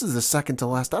minute, this is the second to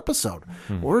last episode.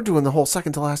 We're doing the whole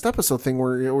second to last episode thing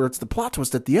where it's the plot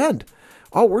twist at the end.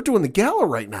 Oh, we're doing the gala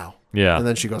right now." Yeah. And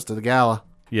then she goes to the gala.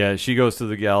 Yeah, she goes to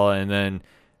the gala, and then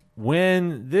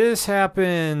when this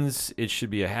happens, it should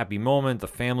be a happy moment. The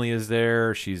family is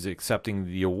there. She's accepting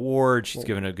the award. She's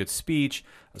giving a good speech,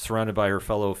 surrounded by her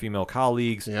fellow female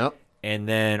colleagues. Yep. And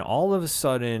then all of a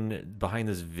sudden, behind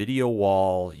this video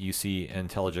wall, you see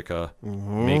Antellica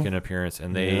make an appearance,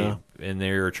 and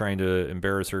they're trying to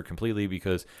embarrass her completely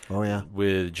because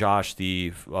with Josh,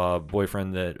 the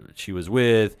boyfriend that she was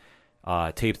with,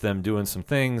 taped them doing some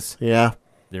things. Yeah.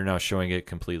 They're now showing it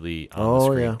completely on the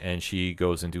screen, and she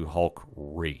goes into Hulk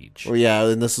rage. Well, yeah,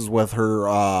 and this is with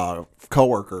her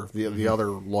coworker, the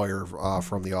other lawyer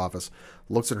from the office,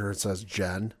 looks at her and says,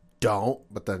 "Jen, don't."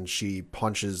 But then she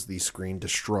punches the screen,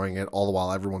 destroying it, all the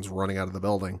while everyone's running out of the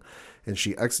building. And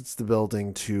she exits the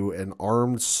building to an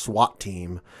armed SWAT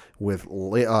team with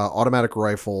automatic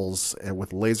rifles and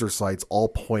with laser sights all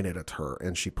pointed at her.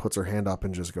 And she puts her hand up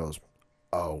and just goes,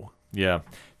 "Oh." Yeah.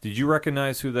 Did you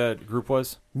recognize who that group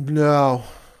was? No.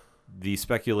 The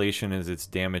speculation is it's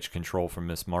Damage Control from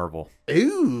Ms. Marvel.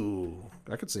 Ooh.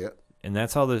 I could see it. And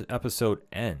that's how the episode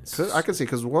ends. I could see,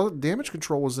 because Damage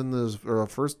Control was in the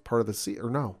first part of the season, or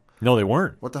no? No, they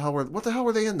weren't. What the hell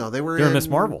were they in, though? They're in Ms.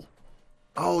 Marvel.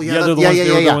 Oh, yeah. They're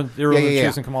the ones they were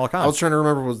chasing Kamala Khan. I was trying to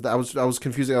remember. I was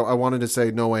confusing. I wanted to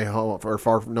say No Way Home or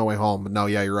Far No Way Home, but no,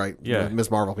 yeah, you're right. Yeah.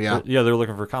 Ms. Marvel, yeah. Yeah, they're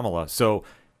looking for Kamala. So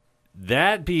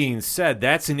that being said,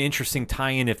 that's an interesting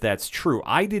tie-in if that's true.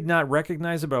 I did not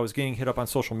recognize it, but I was getting hit up on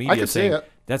social media saying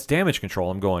that's Damage Control.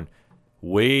 I'm going,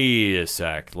 wait a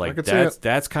sec. Like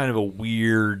that's kind of a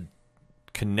weird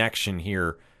connection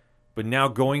here. But now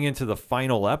going into the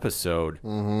final episode,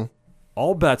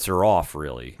 all bets are off,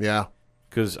 really. Yeah.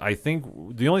 Because I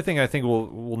think the only thing I think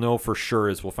we'll know for sure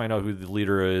is we'll find out who the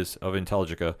leader is of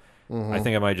Intelligencia. I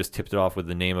think I might have just tipped it off with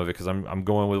the name of it because I'm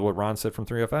going with what Ron said from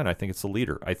 3FN. I think it's the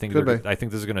leader. I think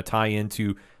this is going to tie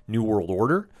into New World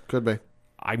Order. Could be.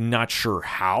 I'm not sure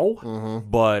how,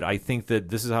 but I think that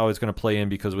this is how it's going to play in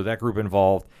because with that group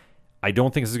involved, I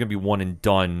don't think this is going to be one and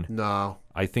done. No.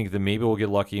 I think that maybe we'll get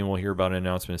lucky and we'll hear about an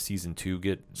announcement of season 2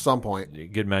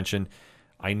 get mentioned.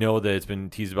 I know that it's been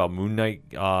teased about Moon Knight.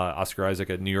 Oscar Isaac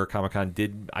at New York Comic Con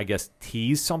did, I guess,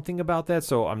 tease something about that.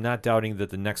 So I'm not doubting that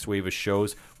the next wave of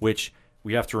shows, which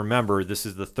we have to remember, this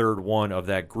is the third one of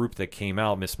that group that came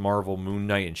out, Ms. Marvel, Moon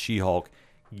Knight, and She-Hulk,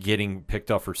 getting picked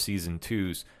up for season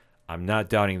 2s. I'm not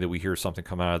doubting that we hear something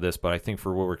come out of this, but I think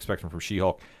for what we're expecting from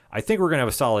She-Hulk, I think we're going to have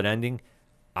a solid ending.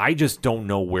 I just don't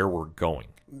know where we're going.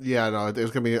 Yeah, no, it's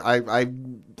going to be... I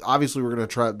obviously, we're going to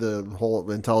try the whole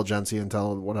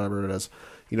Intelligencia, whatever it is.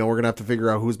 We're going to have to figure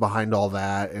out who's behind all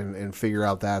that and figure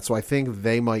out that. So I think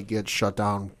they might get shut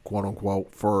down, quote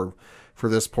unquote, for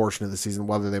this portion of the season.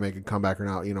 Whether they make a comeback or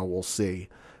not, we'll see.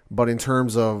 But in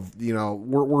terms of,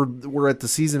 we're at the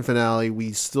season finale.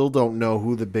 We still don't know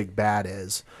who the big bad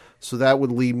is. So that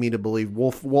would lead me to believe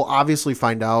we'll obviously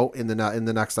find out in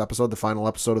the next episode, the final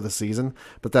episode of the season.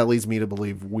 But that leads me to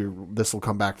believe this will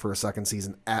come back for a second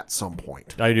season at some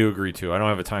point. I do agree too. I don't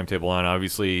have a timetable on.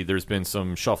 Obviously, there's been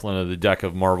some shuffling of the deck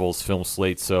of Marvel's film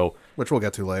slate, which we'll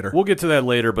get to later. We'll get to that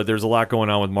later. But there's a lot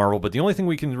going on with Marvel. But the only thing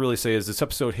we can really say is this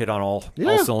episode hit on all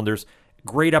cylinders.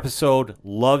 Great episode.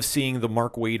 Love seeing the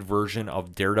Mark Waid version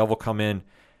of Daredevil come in.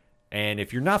 And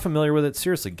if you're not familiar with it,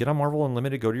 seriously, get on Marvel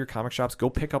Unlimited, go to your comic shops, go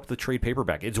pick up the trade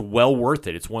paperback. It's well worth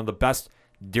it. It's one of the best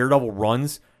Daredevil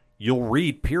runs you'll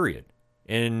read, period.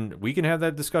 And we can have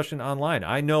that discussion online.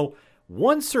 I know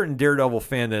one certain Daredevil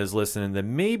fan that is listening that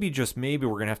maybe, just maybe,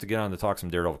 we're going to have to get on to talk some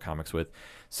Daredevil comics with.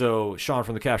 So Sean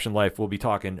from the Caption Life will be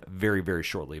talking very, very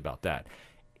shortly about that.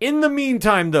 In the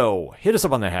meantime, though, hit us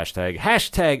up on that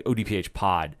hashtag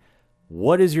ODPHpod.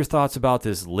 What is your thoughts about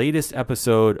this latest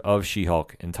episode of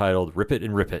She-Hulk entitled Rip It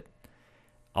and Rip It?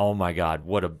 Oh my God,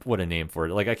 what a name for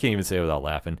it. Like, I can't even say it without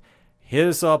laughing. Hit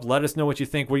us up. Let us know what you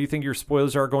think. What do you think your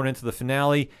spoilers are going into the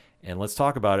finale? And let's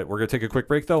talk about it. We're going to take a quick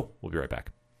break, though. We'll be right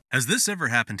back. Has this ever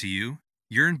happened to you?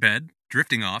 You're in bed,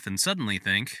 drifting off, and suddenly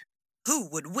think, who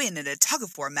would win in a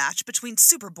tug-of-war match between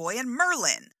Superboy and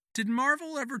Merlin? Did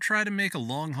Marvel ever try to make a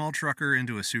long-haul trucker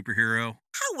into a superhero?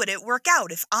 How would it work out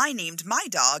if I named my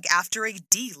dog after a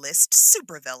D-list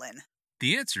supervillain?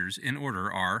 The answers in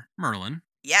order are Merlin.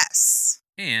 Yes.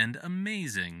 and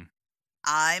amazing.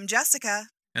 I'm Jessica,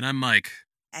 And I'm Mike.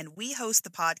 and we host the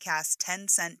podcast 10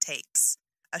 Cent Takes,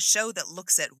 a show that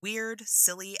looks at weird,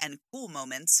 silly, and cool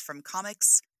moments from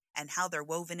comics and how they're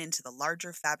woven into the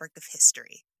larger fabric of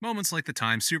history. Moments like the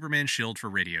time Superman shilled for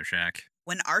Radio Shack.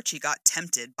 When Archie got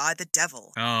tempted by the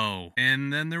devil. Oh,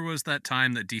 and then there was that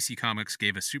time that DC Comics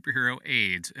gave a superhero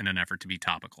AIDS in an effort to be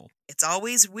topical. It's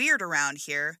always weird around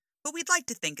here, but we'd like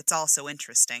to think it's also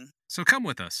interesting. So come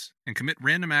with us and commit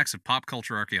random acts of pop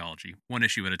culture archaeology, one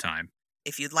issue at a time.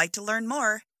 If you'd like to learn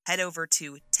more, head over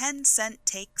to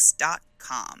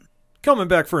 10centtakes.com. Coming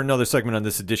back for another segment on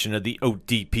this edition of the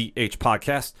ODPH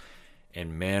podcast.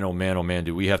 And man, oh man,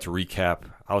 do we have to recap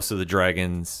House of the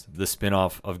Dragons, the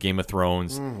spinoff of Game of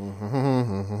Thrones.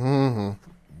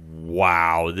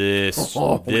 Wow,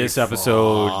 this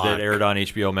episode that aired on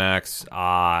HBO Max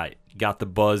got the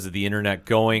buzz of the internet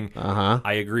going.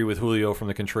 I agree with Julio from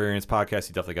the Contrarians podcast.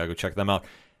 You definitely got to go check them out.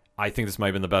 I think this might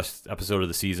have been the best episode of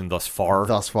the season thus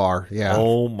far. Yeah.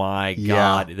 Oh my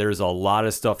God. There's a lot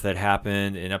of stuff that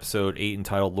happened in episode 8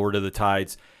 entitled Lord of the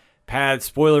Tides. Pad,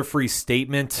 spoiler-free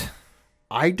statement.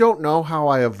 I don't know how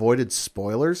I avoided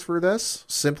spoilers for this,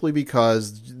 simply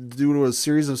because due to a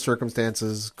series of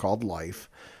circumstances called life,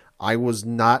 I was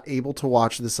not able to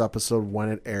watch this episode when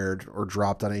it aired or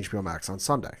dropped on HBO Max on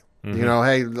Sunday. You know,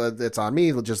 hey, it's on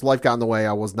me. Just life got in the way.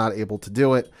 I was not able to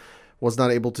do it.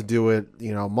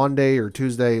 Monday or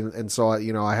Tuesday. And so,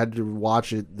 I had to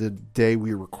watch it the day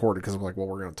we recorded because I'm like, well,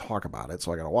 we're going to talk about it.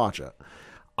 So I got to watch it.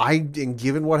 And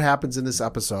given what happens in this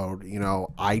episode,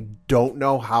 I don't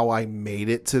know how I made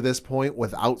it to this point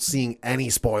without seeing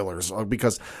any spoilers,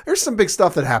 because there's some big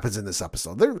stuff that happens in this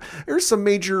episode. There's some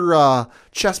major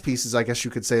chess pieces, I guess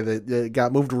you could say, that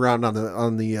got moved around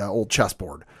on the old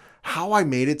chessboard. How I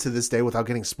made it to this day without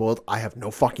getting spoiled, I have no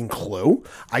fucking clue.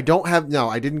 I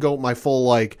didn't go my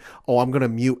full I'm going to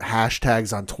mute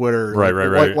hashtags on Twitter.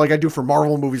 Right. Like I do for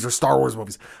Marvel movies or Star Wars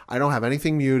movies. I don't have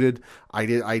anything muted. I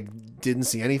didn't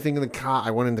see anything in I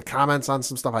went into comments on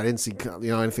some stuff. I didn't see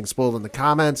anything spoiled in the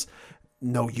comments.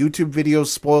 No YouTube videos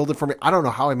spoiled it for me. I don't know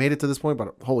how I made it to this point,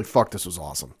 but holy fuck, this was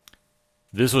awesome.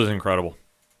 This was incredible.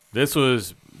 They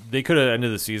could have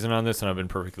ended the season on this and I've been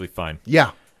perfectly fine.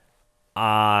 Yeah.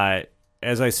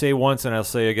 As I say once and I'll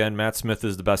say again, Matt Smith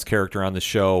is the best character on the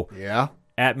show. Yeah.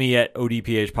 At me at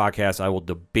ODPH Podcast, I will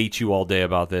debate you all day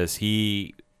about this.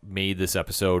 He made this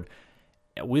episode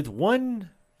with one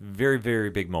very, very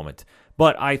big moment.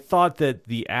 But I thought that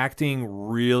the acting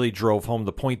really drove home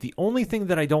the point. The only thing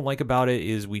that I don't like about it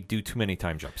is we do too many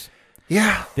time jumps.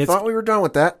 Yeah. Thought we were done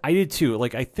with that. I did too.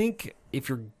 I think if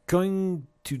you're going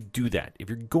to do that, if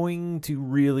you're going to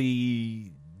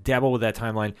really dabble with that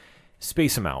timeline,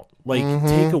 space them out.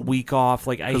 Take a week off.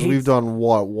 Because we've done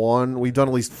one? We've done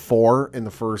at least 4 in the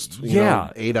first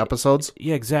 8 episodes.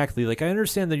 Yeah, exactly. I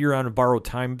understand that you're on a borrowed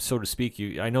time, so to speak.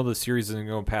 I know the series isn't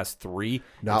going past 3 if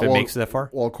it makes it that far.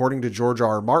 Well, according to George R.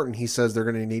 R. Martin, he says they're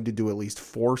going to need to do at least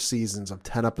 4 seasons of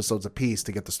 10 episodes apiece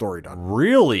to get the story done.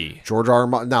 Really? George R. R.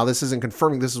 Martin. Now, this isn't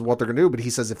confirming this is what they're going to do, but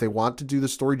he says if they want to do the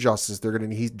story justice, they're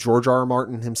going to. George R. R.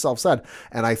 Martin himself said,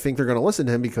 and I think they're going to listen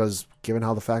to him because given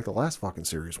how the fact the last fucking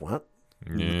series went.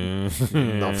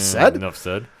 Enough said.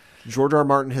 George R. R.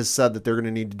 Martin has said that they're going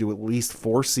to need to do at least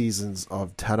 4 seasons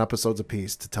of 10 episodes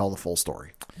apiece to tell the full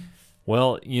story.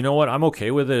 Well, you know what? I'm okay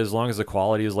with it as long as the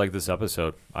quality is like this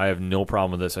episode. I have no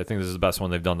problem with this. I think this is the best one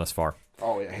they've done thus far.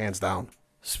 Oh, yeah, hands down.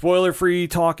 Spoiler-free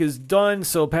talk is done.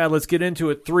 So, Pat, let's get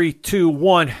into it. 3, 2,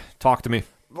 1. Talk to me.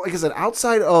 Like I said,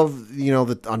 outside of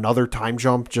another time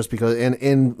jump, just because,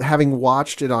 and having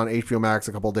watched it on HBO Max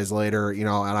a couple of days later, and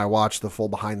I watched the full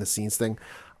behind the scenes thing,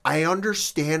 I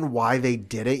understand why they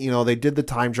did it. They did the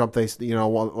time jump. They,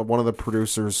 one of the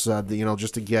producers said that,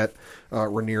 just to get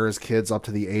Rhaenyra's kids up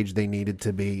to the age they needed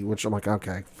to be, which I'm like,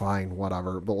 okay, fine,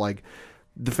 whatever. But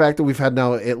the fact that we've had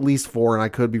now at least 4, and I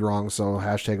could be wrong, so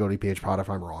hashtag ODPHpod if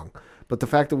I'm wrong. But the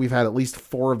fact that we've had at least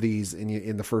 4 of these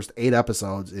in the first 8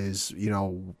 episodes is,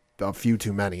 a few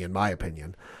too many, in my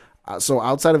opinion. So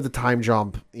outside of the time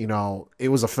jump, it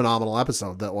was a phenomenal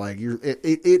episode that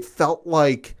it felt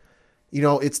like,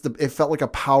 it felt like a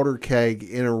powder keg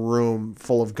in a room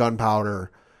full of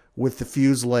gunpowder with the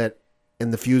fuse lit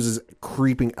and the fuses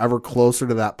creeping ever closer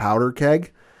to that powder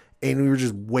keg. And we were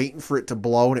just waiting for it to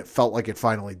blow, and it felt like it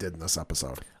finally did in this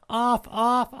episode.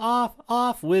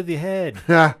 Off with your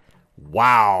head.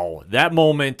 Wow. That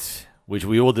moment, which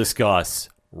we will discuss,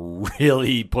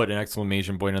 really put an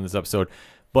exclamation point on this episode.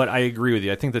 But I agree with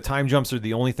you. I think the time jumps are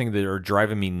the only thing that are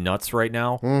driving me nuts right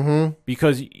now. Mm-hmm.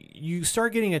 Because you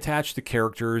start getting attached to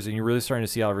characters, and you're really starting to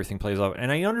see how everything plays out.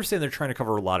 And I understand they're trying to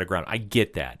cover a lot of ground. I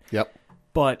get that. Yep.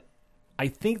 But I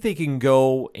think they can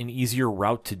go an easier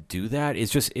route to do that.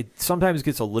 It's just it sometimes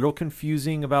gets a little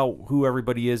confusing about who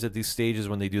everybody is at these stages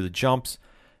when they do the jumps,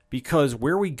 because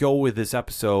where we go with this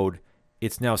episode,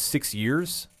 it's now 6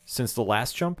 years since the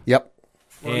last jump. Yep.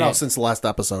 Well, no, And- since the last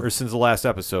episode. or since the last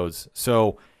episodes.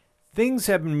 So things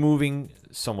have been moving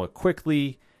somewhat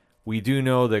quickly. We do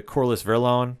know that Corlys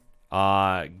Verlon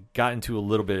got into a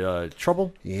little bit of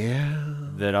trouble. Yeah.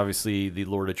 That obviously the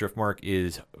Lord of Driftmark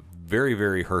is very,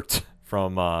 very hurt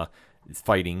from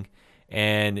fighting.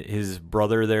 And his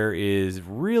brother there is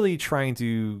really trying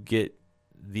to get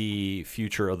the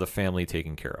future of the family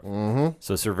taken care of. Mm-hmm.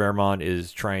 So Sir Vermont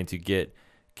is trying to get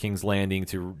King's Landing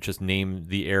to just name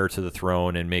the heir to the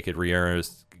throne and make it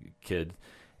Rhaenyra's kid.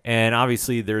 And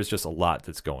obviously there's just a lot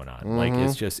that's going on. Like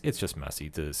it's just messy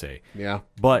to say. Yeah.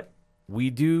 But we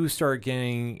do start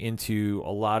getting into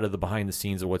a lot of the behind the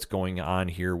scenes of what's going on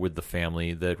here with the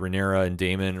family. That Rhaenyra and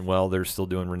Daemon, well, they're still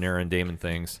doing Rhaenyra and Daemon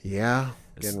things. Yeah.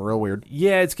 Getting real weird.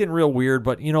 Yeah, it's getting real weird,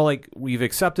 but like we've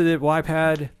accepted it. Well, I've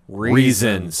had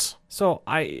Reasons. So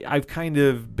I've kind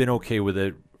of been okay with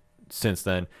it since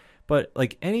then. But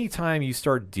like anytime you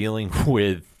start dealing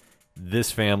with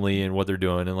this family and what they're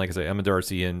doing, and like I say, Emma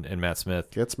Darcy and Matt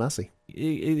Smith, Gets messy.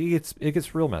 it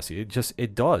gets real messy.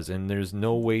 It does, and there's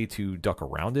no way to duck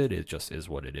around it. It just is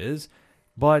what it is.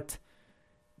 But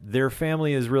their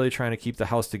family is really trying to keep the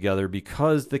house together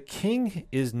because the king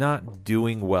is not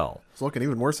doing well. It's looking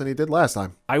even worse than he did last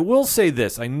time. I will say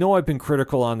this. I know I've been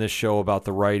critical on this show about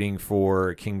the writing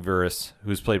for King Varys,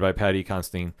 who's played by Paddy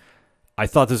Considine. I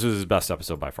thought this was his best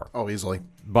episode by far. Oh, easily.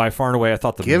 By far and away, I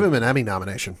thought Give him an Emmy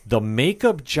nomination. the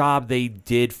makeup job they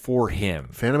did for him.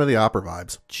 Phantom of the Opera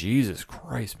vibes. Jesus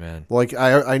Christ, man. Like,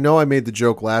 I know I made the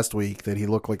joke last week that he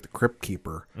looked like the Crypt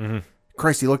Keeper. Mm-hmm.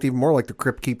 Christ, he looked even more like the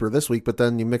Crypt Keeper this week, but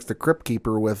then you mix the Crypt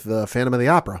Keeper with Phantom of the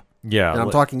Opera. Yeah. And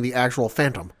I'm talking the actual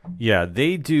Phantom. Yeah,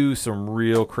 they do some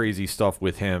real crazy stuff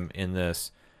with him in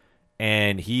this,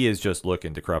 and he is just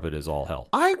looking decrepit as all hell.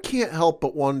 I can't help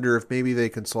but wonder if maybe they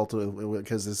consulted,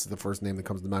 because this is the first name that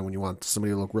comes to mind when you want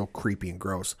somebody to look real creepy and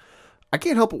gross. I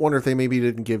can't help but wonder if they maybe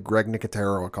didn't give Greg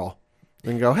Nicotero a call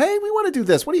and go, hey, we want to do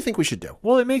this. What do you think we should do?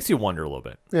 Well, it makes you wonder a little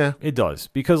bit. Yeah. It does.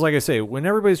 Because, like I say, when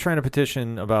everybody's trying to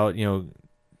petition about,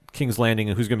 King's Landing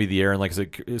and who's going to be the heir, and like I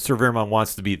said, Sir Vermont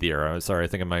wants to be the heir. Sorry, I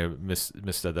think I might have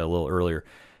missaid that a little earlier.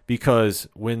 Because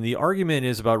when the argument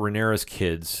is about Rhaenyra's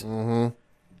kids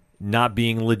not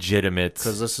being legitimate,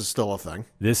 Because this is still a thing.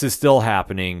 this is still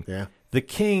happening. Yeah. The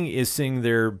king is sitting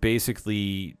there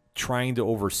basically trying to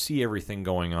oversee everything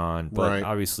going on, but Right.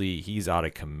 obviously he's out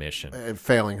of commission.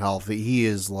 Failing health. He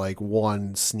is like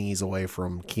one sneeze away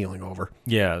from keeling over.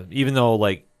 Yeah, even though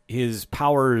like his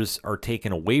powers are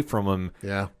taken away from him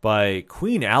Yeah. by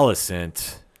Queen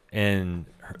Alicent and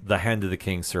the Hand of the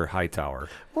King, Sir Hightower.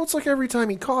 Well, it's like every time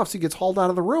he coughs, he gets hauled out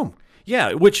of the room.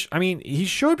 Yeah, which, I mean, he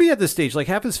should be at this stage. Like,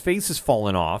 half his face is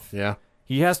falling off. Yeah.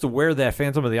 He has to wear that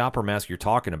Phantom of the Opera mask you're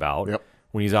talking about Yep.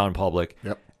 when he's out in public.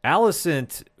 Yep.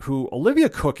 Alicent, who Olivia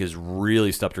Cook has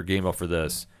really stepped her game up for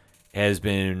this, has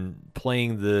been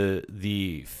playing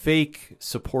the fake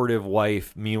supportive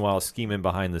wife, meanwhile scheming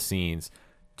behind the scenes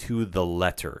to the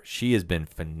letter. She has been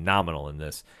phenomenal in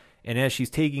this. And as she's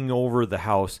taking over the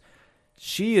house,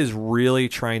 she is really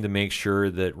trying to make sure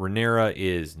that Rhaenyra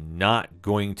is not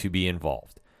going to be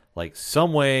involved. Like,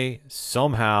 some way,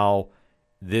 somehow,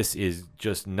 this is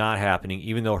just not happening,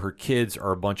 even though her kids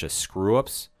are a bunch of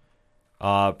screw-ups.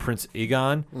 Prince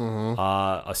Aegon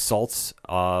assaults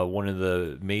one of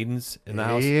the maidens in the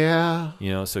house.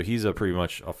 Yeah. So he's pretty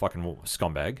much a fucking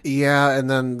scumbag. Yeah,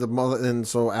 and then the mother, and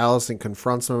so Allison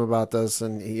confronts him about this,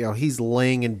 and he's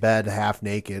laying in bed half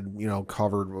naked,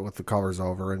 covered with the covers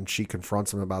over, and she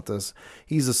confronts him about this.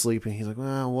 He's asleep, and he's like,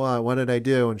 "Well, what did I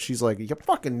do?" And she's like, "You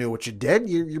fucking knew what you did.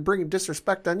 You're bringing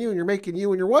disrespect on you, and you're making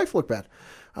you and your wife look bad."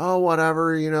 Oh,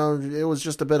 whatever. It was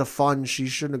just a bit of fun. She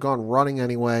shouldn't have gone running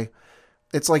anyway.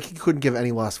 It's like he couldn't give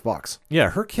any less fucks. Yeah,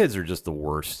 her kids are just the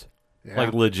worst. Yeah.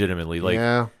 Like, legitimately. Like,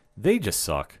 Yeah. they just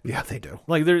suck. Yeah, they do.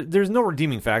 Like, there's no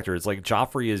redeeming factor. It's like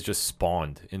Joffrey is just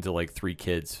spawned into, like, 3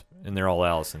 kids, and they're all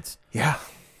Alicent's. Yeah.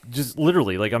 Just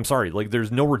literally, like, I'm sorry. Like,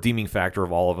 there's no redeeming factor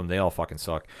of all of them. They all fucking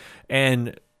suck.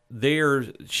 And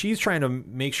she's trying to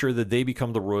make sure that they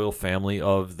become the royal family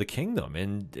of the kingdom.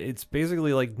 And it's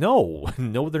basically like, no,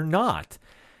 they're not.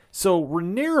 So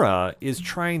Rhaenyra is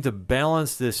trying to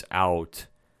balance this out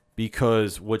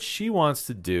because what she wants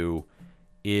to do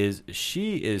is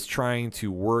she is trying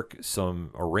to work some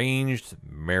arranged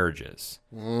marriages.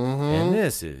 And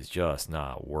this is just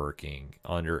not working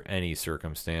under any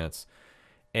circumstance.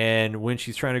 And when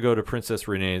she's trying to go to Princess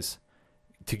Rhaenys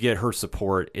to get her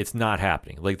support, it's not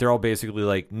happening. Like, they're all basically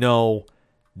like, no,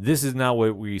 this is not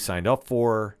what we signed up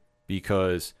for,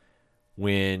 because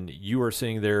when you are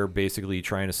sitting there basically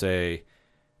trying to say,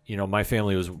 my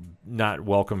family was not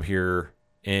welcome here,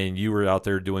 and you were out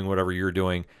there doing whatever you're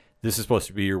doing, this is supposed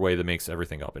to be your way that makes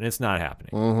everything up. And it's not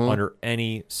happening under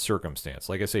any circumstance.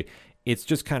 Like I say, it's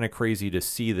just kind of crazy to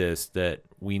see this, that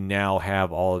we now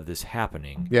have all of this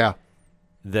happening. Yeah.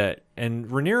 And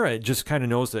Rhaenyra just kind of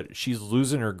knows that she's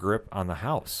losing her grip on the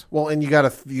house. Well, and you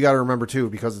gotta remember too,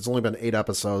 because it's only been 8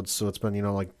 episodes, so it's been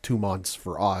like 2 months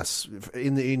for us.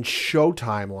 In show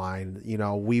timeline,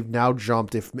 we've now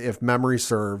jumped, if memory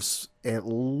serves, at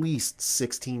least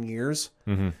 16 years.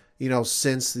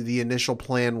 Since the initial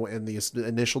plan and the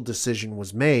initial decision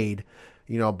was made,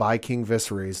 by King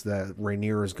Viserys, that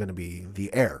Rhaenyra is going to be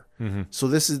the heir. So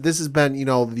this has been,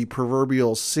 the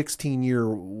proverbial 16-year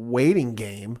waiting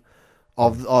game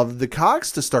of the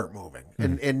cogs to start moving.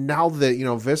 And now that,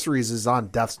 Viserys is on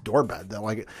death's doorbed, that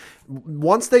like,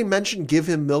 once they mention give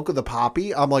him milk of the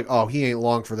poppy, I'm like, oh, he ain't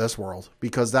long for this world,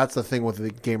 because that's the thing with the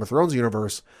Game of Thrones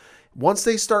universe. Once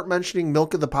they start mentioning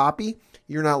milk of the poppy,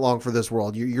 you're not long for this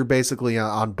world. You're basically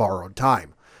on borrowed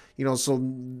time. So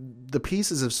the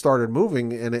pieces have started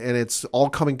moving, and it's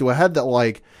all coming to a head that,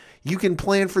 like, you can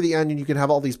plan for the end and you can have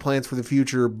all these plans for the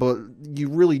future, but you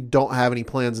really don't have any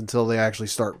plans until they actually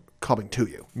start coming to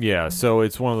you. Yeah, so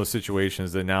it's one of those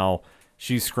situations that now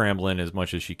she's scrambling as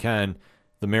much as she can.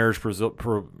 The marriage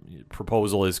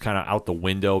proposal is kind of out the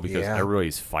window because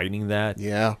everybody's fighting that.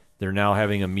 Yeah. They're now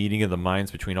having a meeting of the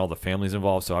minds between all the families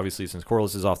involved. So obviously, since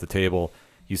Corlys is off the table,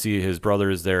 you see his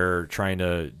brother is there trying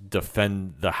to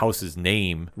defend the house's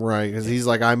name. Right, because he's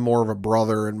like, I'm more of a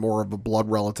brother and more of a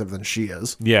blood relative than she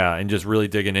is. Yeah, and just really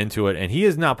digging into it. And he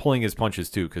is not pulling his punches,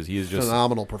 too, because he is just...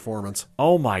 Phenomenal performance.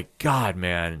 Oh, my God,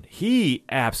 man. He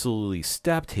absolutely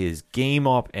stepped his game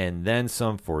up and then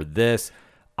some for this.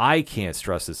 I can't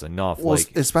stress this enough. Well,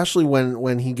 especially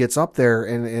when he gets up there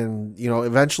and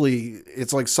eventually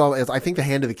it's like, I think the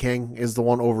Hand of the King is the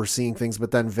one overseeing things,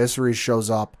 but then Viserys shows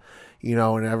up,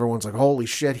 and everyone's like, holy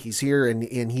shit, he's here. And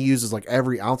he uses like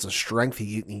every ounce of strength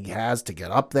he has to get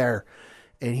up there.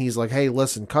 And he's like, hey,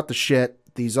 listen, cut the shit.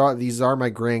 These are my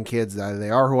grandkids.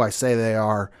 They are who I say they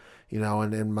are, and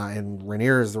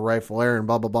Rhaenyra is the rightful heir and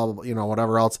blah, blah, blah, blah,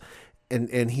 whatever else.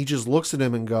 And he just looks at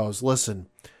him and goes, listen,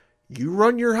 you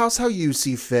run your house how you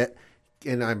see fit.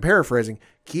 And I'm paraphrasing,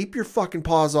 keep your fucking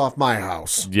paws off my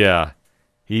house. Yeah.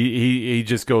 He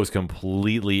just goes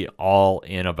completely all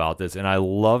in about this. And I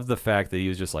love the fact that he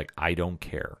was just like, I don't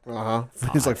care.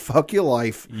 He's like, fuck your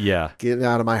life. Yeah. Get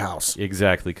out of my house.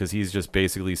 Exactly. Because he's just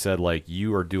basically said, like,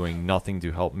 you are doing nothing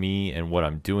to help me and what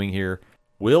I'm doing here.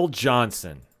 Will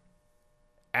Johnson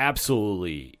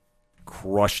absolutely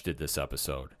crushed it this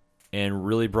episode and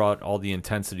really brought all the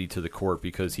intensity to the court,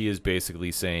 because he is basically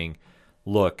saying,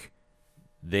 look,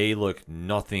 they look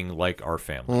nothing like our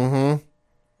family.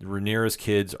 Rhaenyra's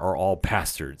kids are all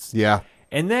bastards. Yeah.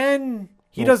 And then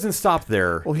he doesn't stop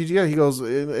there. Well, he goes,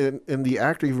 and the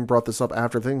actor even brought this up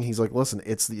after thing. He's like, listen,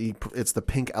 it's the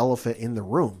pink elephant in the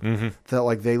room that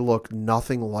like they look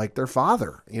nothing like their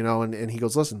father, and he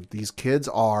goes, listen, these kids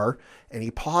are, and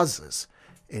he pauses,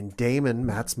 and Daemon,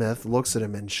 Matt Smith, looks at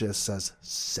him and just says,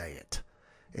 say it.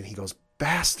 And he goes,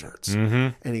 bastards.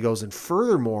 And he goes, and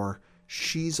furthermore,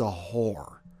 she's a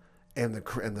whore. And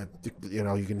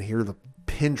the you can hear the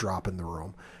pin drop in the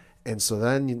room. And so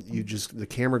then the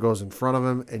camera goes in front of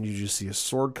him and you just see a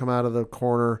sword come out of the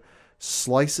corner,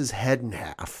 slice his head in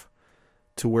half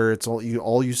to where it's all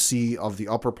you see of the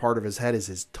upper part of his head is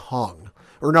his tongue.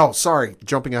 Or no, sorry,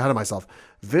 jumping ahead of myself.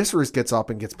 Viserys gets up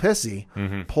and gets pissy,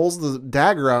 pulls the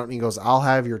dagger out and he goes, I'll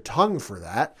have your tongue for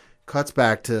that. Cuts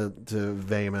back to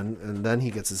Daemon, and then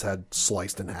he gets his head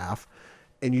sliced in half.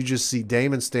 And you just see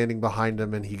Daemon standing behind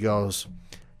him, and he goes,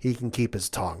 he can keep his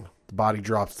tongue. The body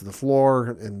drops to the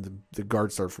floor, and the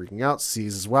guards start freaking out,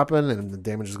 sees his weapon, and the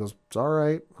Daemon just goes, it's all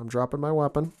right, I'm dropping my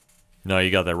weapon. No,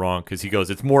 you got that wrong, because he goes,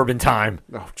 it's Morbin time.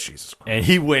 Oh, Jesus Christ. And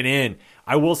he went in.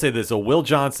 I will say this, Will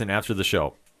Johnson, after the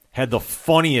show, had the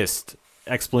funniest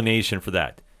explanation for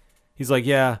that. He's like,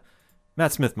 yeah,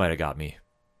 Matt Smith might have got me,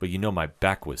 but my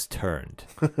back was turned.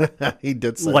 He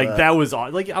did say like that was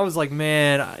like, I was like,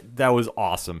 man, that was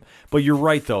awesome. But you're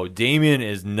right though, Damien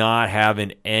is not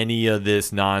having any of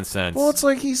this nonsense. Well, it's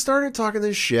like he started talking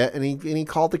this shit, and he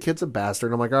called the kids a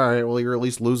bastard. I'm like, all right, well, you're at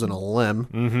least losing a limb.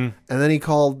 And then he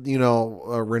called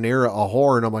Rhaenyra a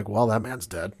whore, and I'm like, well, that man's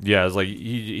dead. Yeah, it's like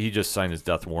he just signed his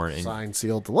death warrant. And, signed,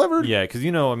 sealed, delivered. Yeah, because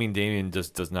Damien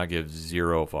just does not give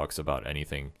zero fucks about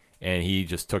anything, and he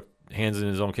just took hands in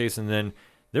his own case, and then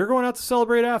they're going out to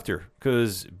celebrate after,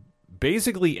 because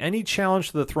basically any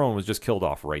challenge to the throne was just killed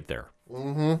off right there.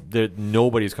 That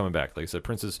nobody's coming back. Like I said,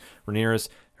 Princess Rhaenyra,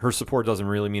 her support doesn't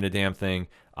really mean a damn thing.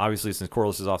 Obviously, since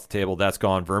Corlys is off the table, that's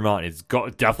gone. Vermont is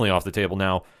definitely off the table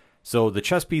now. So the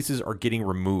chess pieces are getting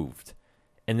removed.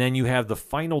 And then you have the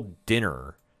final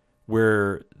dinner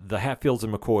where the Hatfields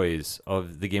and McCoys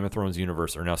of the Game of Thrones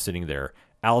universe are now sitting there.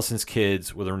 Alicent's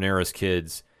kids with Rhaenyra's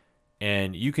kids.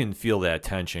 And you can feel that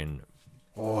tension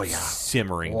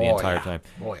simmering the entire time.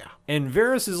 Oh, yeah. And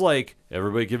Varys is like,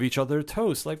 everybody give each other a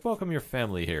toast. Like, welcome your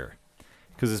family here.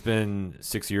 Because it's been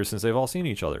 6 years since they've all seen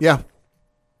each other. Yeah.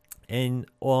 And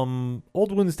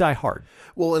old wounds die hard.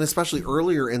 Well, and especially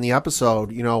earlier in the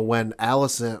episode, when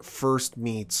Alicent first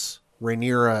meets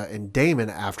Rhaenyra and Daemon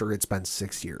after it's been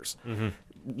 6 years.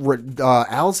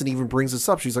 Alicent even brings this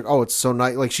up. She's like, oh, it's so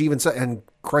nice. Like, she even said, and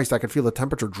Christ, I could feel the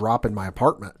temperature drop in my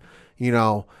apartment.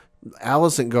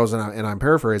 Alicent goes, and I'm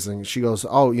paraphrasing, she goes,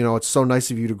 oh, it's so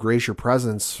nice of you to grace your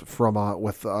presence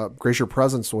grace your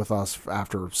presence with us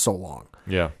after so long.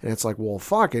 Yeah. And it's like, well,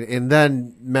 fuck it. And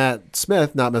then Matt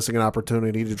Smith, not missing an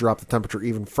opportunity to drop the temperature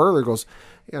even further, goes,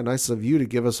 yeah, nice of you to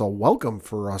give us a welcome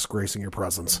for us gracing your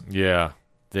presence. Yeah.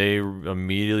 They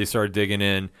immediately start digging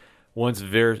in. Once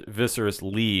Viserys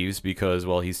leaves because,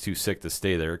 well, he's too sick to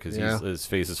stay there because his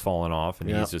face is falling off and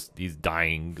he's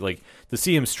dying. Like, to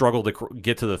see him struggle to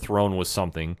get to the throne was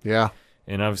something. Yeah.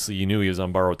 And obviously you knew he was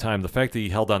on borrowed time. The fact that he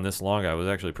held on this long, I was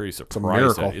actually pretty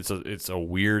surprised. It's a miracle. It's a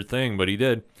weird thing, but he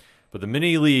did. But the minute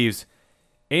he leaves,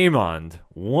 Aemond,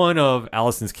 one of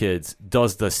Alicent's kids,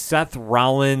 does the Seth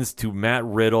Rollins to Matt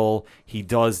Riddle. He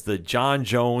does the Jon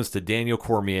Jones to Daniel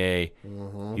Cormier.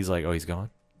 He's like, oh, he's gone?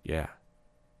 Yeah.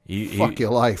 Fuck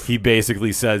your life. He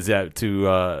basically says that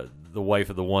to the wife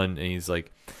of the one, and he's like,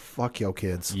 fuck your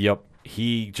kids. Yep.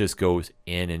 He just goes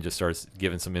in and just starts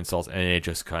giving some insults, and it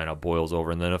just kind of boils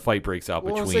over, and then a fight breaks out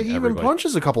between he even everybody.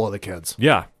 punches a couple of the kids.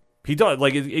 Yeah. He does.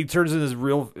 Like, it turns into this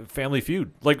real family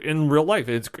feud. Like, in real life.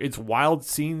 It's wild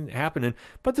scene happening,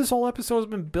 but this whole episode has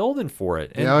been building for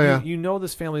it. And you know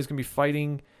this family is going to be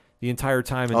fighting the entire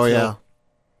time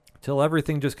until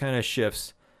everything just kind of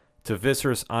shifts to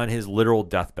Viserys on his literal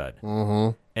deathbed.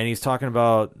 And he's talking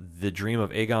about the dream of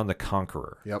Aegon the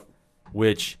Conqueror. Yep.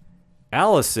 Which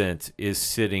Alicent is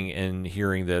sitting and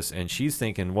hearing this, and she's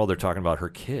thinking, well, they're talking about her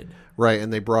kid. Right,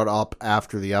 and they brought up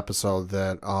after the episode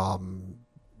that,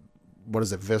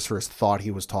 Viserys thought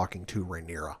he was talking to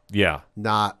Rhaenyra. Yeah.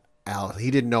 Not Alicent.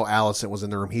 He didn't know Alicent was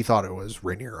in the room. He thought it was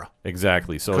Rhaenyra.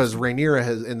 Exactly. So because Rhaenyra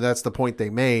has, and that's the point they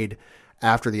made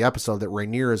after the episode, that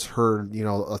Rhaenyra's heard,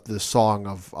 the song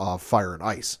of Fire and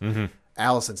Ice.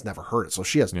 Alicent's never heard it, so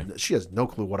she has no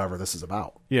clue whatever this is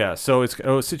about. Yeah, so it's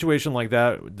a situation like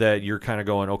that you're kind of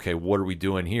going, okay, what are we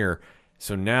doing here?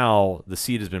 So now the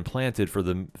seed has been planted for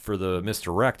the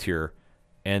misdirect here,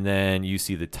 and then you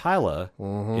see that Tyla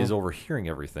is overhearing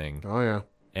everything. Oh yeah,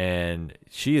 and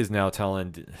she is now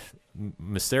telling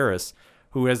Mysteris,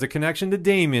 who has the connection to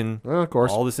Daemon, of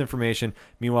course, all this information.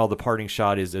 Meanwhile, the parting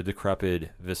shot is a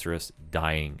decrepit Viserys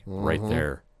dying right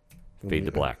there. Fade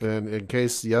to black. And in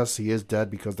case, yes, he is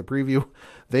dead, because the preview,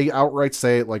 they outright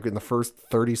say it, like in the first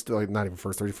 30, like not even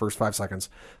first 30, first 5 seconds,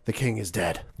 the king is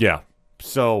dead. Yeah.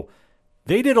 So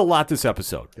they did a lot this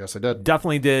episode. Yes, they did.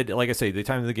 Definitely did. Like I say, the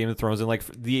time of the Game of Thrones, and like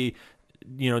the,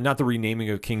 not the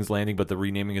renaming of King's Landing, but the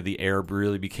renaming of the heir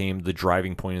really became the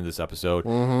driving point of this episode.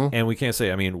 And we can't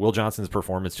say, Will Johnson's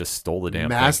performance just stole the damn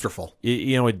masterful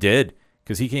thing. It did.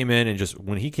 Because he came in, and just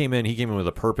when he came in with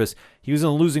a purpose. He was in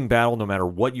a losing battle no matter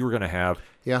what you were going to have.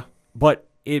 Yeah. But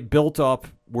it built up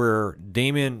where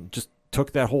Daemon just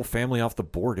took that whole family off the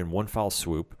board in one foul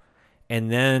swoop.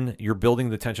 And then you're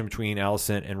building the tension between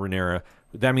Alicent and Rhaenyra.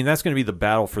 That's going to be the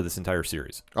battle for this entire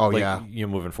series. Oh, yeah.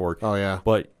 Moving forward. Oh, yeah.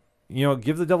 But,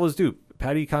 give the devil his due.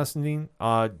 Paddy Considine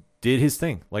did his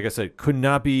thing. Like I said, could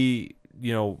not be,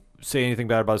 say anything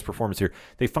bad about his performance here.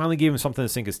 They finally gave him something to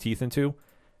sink his teeth into.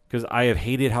 Because I have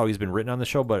hated how he's been written on the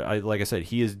show, but like I said,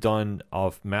 he has done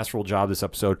a masterful job this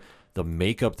episode. The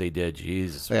makeup they did,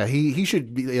 Jesus. Yeah, he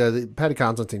should be. Paddy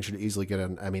Considine should easily get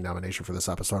an Emmy nomination for this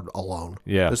episode alone.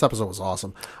 Yeah, this episode was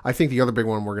awesome. I think the other big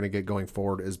one we're going to get going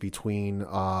forward is between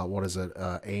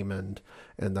Aemond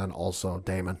and then also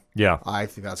Daemon. Yeah, I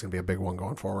think that's going to be a big one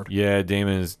going forward. Yeah,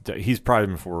 he's probably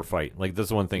been for a fight. Like, that's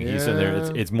the one thing he's in there.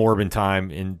 It's Morbin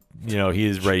time, and he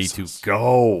is ready to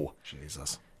go.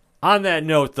 Jesus. On that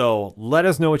note, though, let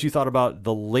us know what you thought about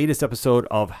the latest episode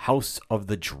of House of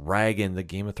the Dragon, the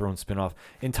Game of Thrones spinoff,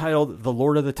 entitled The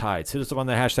Lord of the Tides. Hit us up on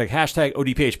the hashtag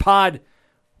ODPHpod.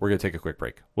 We're going to take a quick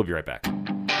break. We'll be right back.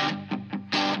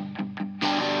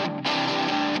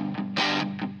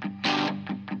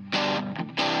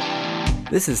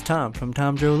 This is Tom from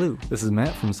Tom Joe Lou. This is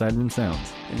Matt from Sideroom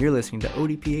Sounds. And you're listening to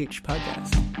ODPH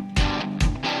Podcast.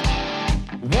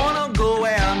 Wanna go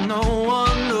where no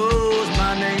one knows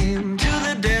my name, to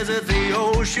the desert, the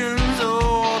oceans,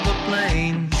 or the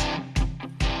plains.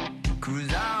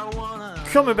 'Cause I wanna...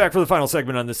 Coming back for the final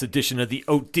segment on this edition of the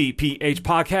ODPH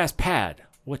podcast. Pad,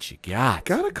 what you got?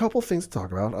 Got a couple things to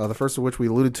talk about. The first of which we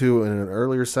alluded to in an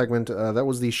earlier segment. That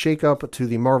was the shakeup to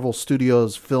the Marvel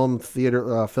Studios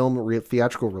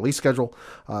theatrical release schedule.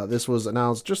 This was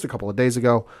announced just a couple of days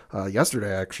ago,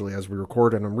 yesterday actually, as we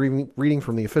record, and I'm reading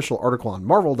from the official article on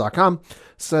Marvel.com.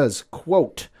 Says,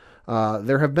 quote,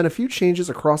 there have been a few changes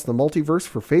across the multiverse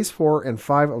for Phase 4 and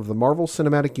 5 of the Marvel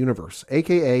Cinematic Universe,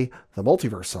 aka the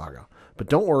Multiverse Saga. But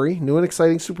don't worry, new and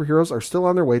exciting superheroes are still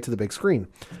on their way to the big screen.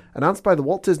 Announced by the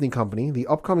Walt Disney Company, the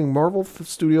upcoming Marvel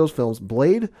Studios films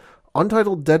Blade,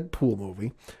 Untitled Deadpool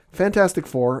movie, Fantastic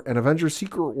Four, and Avengers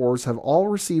Secret Wars have all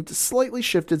received slightly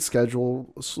shifted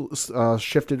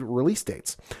release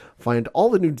dates. Find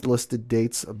all the new listed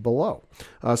dates below.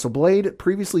 So Blade,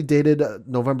 previously dated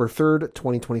November 3rd,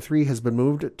 2023, has been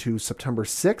moved to September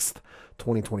 6th,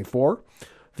 2024.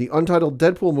 The Untitled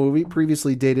Deadpool movie,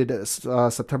 previously dated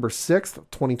September 6th,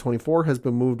 2024, has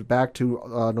been moved back to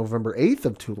November 8th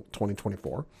of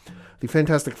 2024. The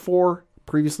Fantastic Four,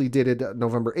 previously dated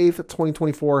November 8th,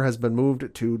 2024, has been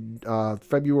moved to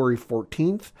February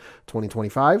 14th,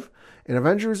 2025. And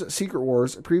Avengers Secret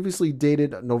Wars, previously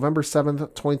dated November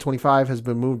 7th, 2025, has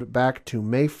been moved back to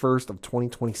May 1st of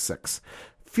 2026.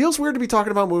 Feels weird to be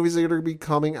talking about movies that are going to be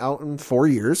coming out in 4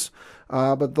 years,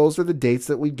 but those are the dates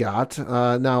that we got.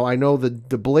 Now, I know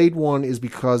the Blade one is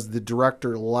because the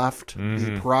director left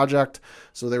the project,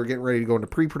 so they were getting ready to go into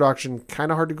pre-production.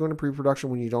 Kind of hard to go into pre-production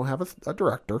when you don't have a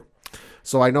director.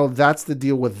 So I know that's the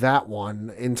deal with that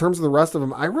one. In terms of the rest of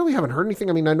them, I really haven't heard anything.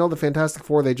 I mean, I know the Fantastic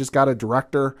Four, they just got a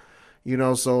director,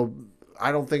 so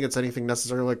I don't think it's anything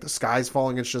necessarily like the sky's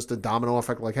falling. It's just a domino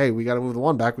effect. Like, hey, we got to move the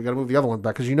one back. We got to move the other one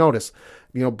back. Because you notice,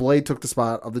 Blade took the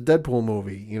spot of the Deadpool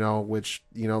movie, which,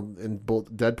 and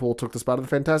Deadpool took the spot of the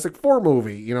Fantastic Four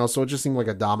movie, so it just seemed like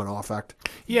a domino effect.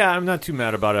 Yeah, I'm not too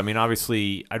mad about it. I mean,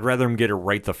 obviously, I'd rather them get it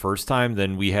right the first time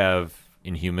than we have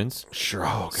Inhumans. Sure.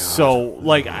 Oh, God. So,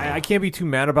 I can't be too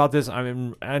mad about this. I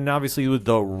mean, and obviously with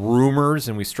the rumors,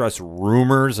 and we stress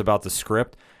rumors about the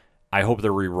script, I hope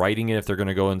they're rewriting it if they're going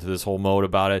to go into this whole mode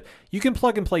about it. You can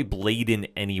plug and play Blade in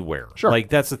anywhere. Sure.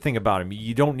 That's the thing about him.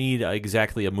 You don't need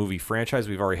exactly a movie franchise.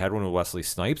 We've already had one with Wesley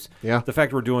Snipes. Yeah. The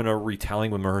fact we're doing a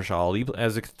retelling with Mahershala Ali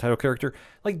as a title character,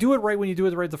 do it right when you do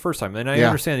it right the first time. And I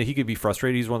understand that he could be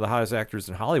frustrated. He's one of the hottest actors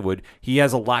in Hollywood. He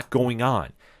has a lot going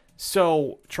on.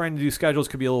 So trying to do schedules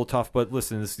could be a little tough, but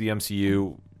listen, this is the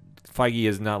MCU. Feige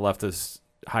has not left us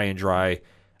high and dry.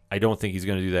 I don't think he's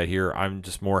going to do that here. I'm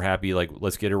just more happy,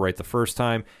 let's get it right the first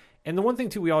time. And the one thing,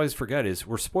 too, we always forget is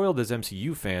we're spoiled as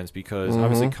MCU fans because,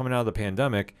 obviously, coming out of the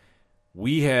pandemic,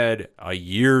 we had a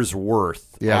year's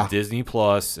worth of Disney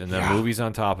Plus and then movies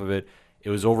on top of it. It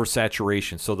was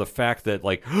oversaturation. So the fact that,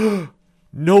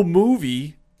 no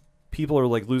movie, people are,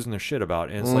 losing their shit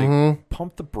about. And it's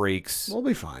pump the brakes. We'll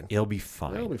be fine. It'll be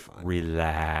fine. It'll be fine.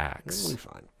 Relax. It'll be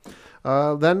fine.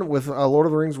 Then with Lord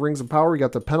of the Rings, Rings of Power, we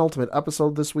got the penultimate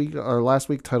episode last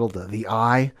week titled The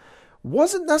Eye.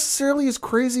 Wasn't necessarily as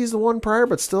crazy as the one prior,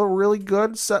 but still really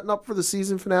good, setting up for the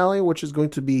season finale, which is going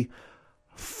to be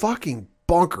fucking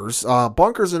bonkers.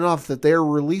 Bonkers enough that they're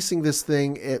releasing this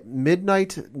thing at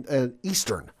midnight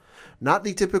Eastern. Not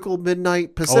the typical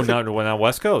midnight Pacific. Oh, not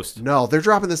West Coast. No, they're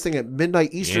dropping this thing at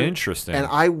midnight Eastern. Interesting. And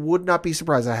I would not be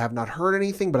surprised. I have not heard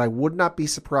anything, but I would not be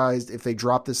surprised if they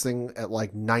drop this thing at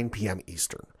 9 p.m.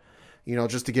 Eastern.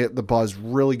 Just to get the buzz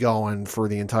really going for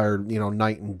the entire,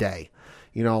 night and day.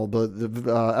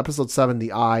 The episode 7,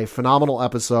 The Eye, phenomenal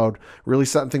episode, really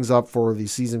setting things up for the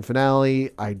season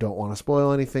finale. I don't want to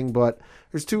spoil anything, but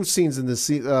there's two scenes in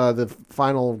the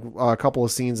final couple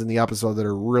of scenes in the episode that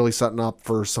are really setting up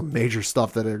for some major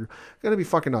stuff that are going to be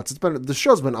fucking nuts. The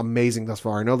show's been amazing thus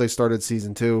far. I know they started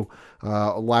season 2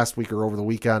 last week or over the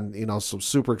weekend, so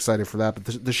super excited for that.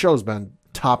 But the show's been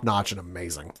top notch and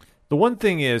amazing. The one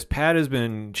thing is, Pat has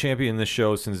been championing this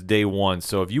show since day one,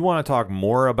 so if you want to talk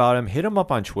more about him, hit him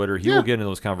up on Twitter. He will get into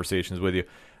those conversations with you.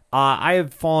 I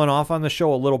have fallen off on the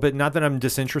show a little bit. Not that I'm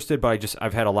disinterested, but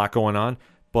I've had a lot going on.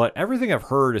 But everything I've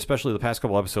heard, especially the past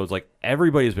couple episodes,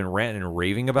 everybody's been ranting and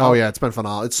raving about. Oh, yeah, it's been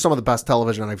phenomenal. It's some of the best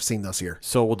television I've seen this year.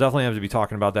 So we'll definitely have to be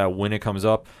talking about that when it comes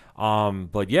up.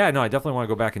 But yeah, no, I definitely want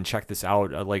to go back and check this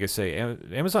out. Like I say,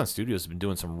 Amazon Studios has been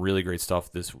doing some really great stuff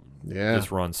this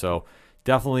run. So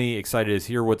definitely excited to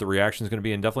hear what the reaction is going to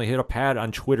be, and definitely hit up Pat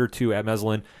on Twitter too at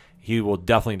Meslin he will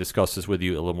definitely discuss this with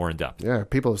you a little more in depth. Yeah,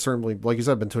 people have certainly, like you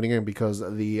said, been tuning in because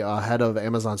the head of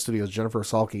Amazon Studios, Jennifer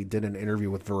Salke, did an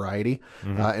interview with Variety,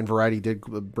 and Variety did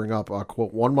bring up,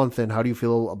 quote, 1 month in, how do you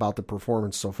feel about the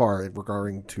performance so far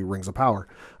regarding to Rings of Power?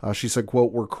 She said,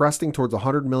 quote, we're cresting towards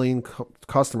 100 million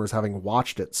customers having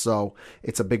watched it, so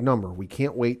it's a big number. We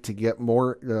can't wait to get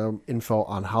more info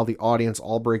on how the audience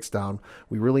all breaks down.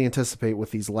 We really anticipate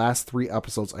with these last 3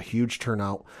 episodes a huge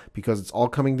turnout because it's all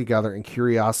coming together and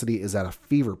curiosity is at a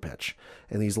fever pitch.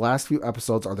 And these last few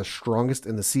episodes are the strongest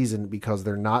in the season because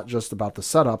they're not just about the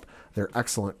setup, they're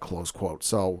excellent, close quote.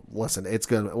 So listen, it's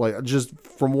gonna, like, just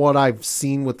from what I've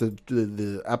seen with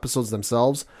the episodes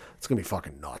themselves, it's gonna be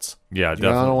fucking nuts. Yeah,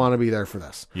 definitely. I don't want to be there for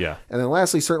this. Yeah. And then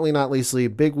lastly, certainly not leastly,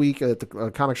 big week at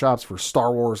the comic shops for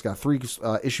Star Wars. Got 3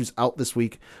 issues out this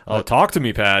week. Oh, talk to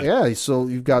me, Pat. Yeah, so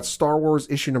you've got Star Wars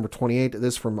issue number 28.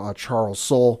 This from Charles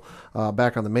Soule,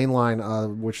 back on the main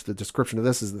line, which the description of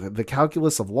this is the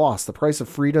calculus of loss. The price of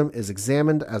freedom is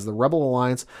examined as the Rebel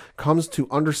Alliance comes to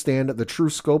understand the true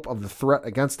scope of the threat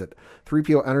against it.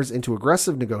 3PO enters into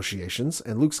aggressive negotiations,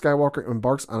 and Luke Skywalker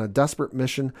embarks on a desperate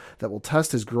mission that will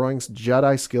test his growing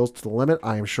Jedi skills to the limit.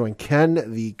 I am showing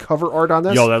Ken the cover art on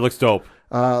this. Yo, that looks dope.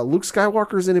 Luke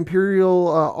Skywalker's in Imperial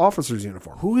officer's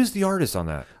uniform. Who is the artist on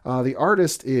that? The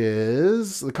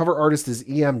cover artist is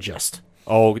E.M. Gist.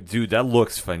 Oh, dude, that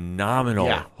looks phenomenal.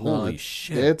 Yeah. Holy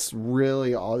shit. It's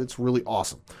really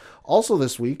awesome. Also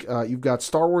this week, you've got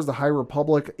Star Wars The High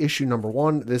Republic issue number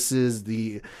 1. This is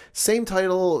the same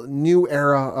title, new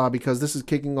era, because this is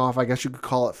kicking off, I guess you could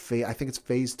call it, I think it's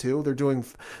phase 2. They're doing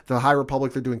the High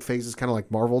Republic, they're doing phases kind of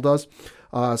like Marvel does.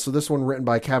 So this one written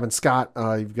by Kevin Scott.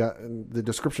 You've got the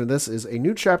description of this is a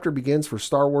new chapter begins for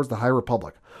Star Wars The High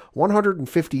Republic.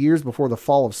 150 years before the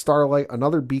fall of Starlight,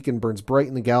 another beacon burns bright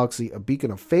in the galaxy, a beacon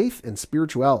of faith and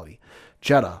spirituality.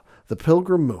 Jeddah, the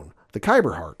Pilgrim Moon, the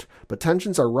Kyber Heart. But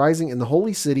tensions are rising in the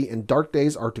Holy City and dark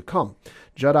days are to come.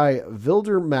 Jedi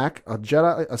Vilder Mac, a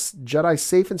Jedi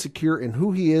safe and secure in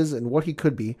who he is and what he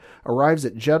could be, arrives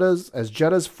at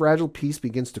Jeddah's fragile peace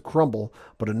begins to crumble,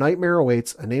 but a nightmare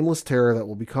awaits, a nameless terror that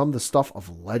will become the stuff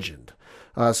of legend.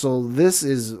 So this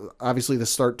is obviously the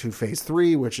start to phase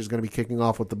 3, which is going to be kicking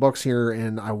off with the books here,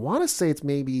 and I want to say it's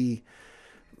maybe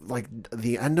like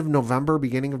the end of November,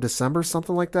 beginning of December,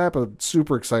 something like that, but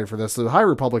super excited for this. The High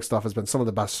Republic stuff has been some of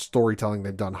the best storytelling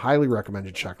they've done. Highly recommend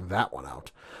you check that one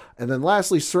out. And then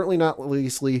lastly, certainly not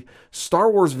leastly, Star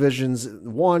Wars Visions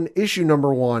 1, issue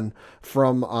number 1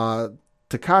 from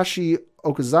Takashi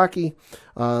Okazaki,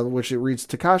 which it reads,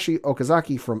 Takashi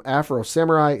Okazaki from Afro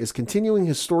Samurai is continuing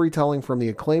his storytelling from the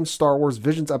acclaimed Star Wars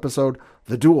Visions episode,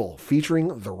 The Duel, featuring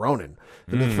the Ronin.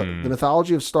 The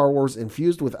mythology of Star Wars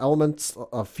infused with elements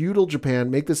of feudal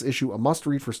Japan make this issue a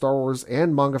must-read for Star Wars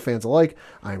and manga fans alike.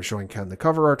 I am showing Ken the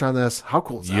cover art on this. How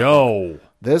cool is that? Yo.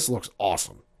 This looks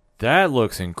awesome. That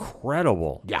looks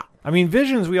incredible. Yeah. I mean,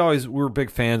 Visions, we're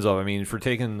big fans of. I mean, for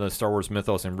taking the Star Wars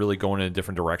mythos and really going in a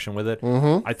different direction with it,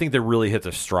 I think they really hit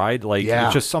their stride. Like,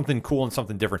 it's just something cool and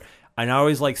something different. And I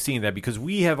always like seeing that because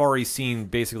we have already seen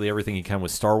basically everything you can with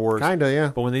Star Wars. Kinda,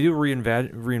 yeah. But when they do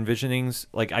re-envisionings,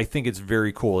 like, I think it's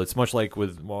very cool. It's much like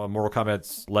with Mortal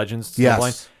Kombat's Legends.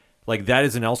 Yes. Like, that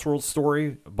is an Elseworld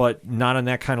story, but not on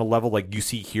that kind of level like you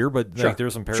see here. But like,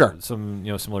 there's some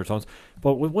similar tones.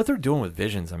 But with what they're doing with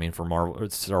Visions, I mean, for Marvel or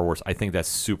Star Wars, I think that's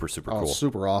super, super cool.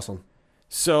 Super awesome.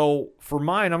 So for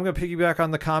mine, I'm going to piggyback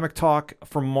on the comic talk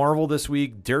from Marvel this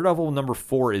week. Daredevil number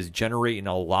 4 is generating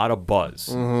a lot of buzz.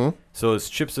 So it's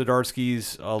Chip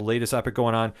Zdarsky's latest epic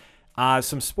going on.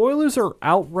 Some spoilers are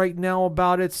out right now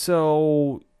about it,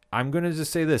 so I'm going to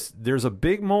just say this. There's a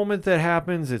big moment that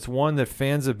happens. It's one that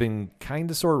fans have been kind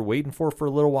of sort of waiting for a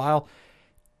little while.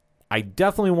 I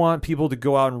definitely want people to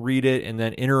go out and read it and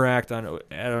then interact on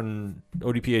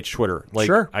ODPH Twitter. Like,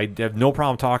 sure. I have no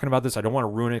problem talking about this. I don't want to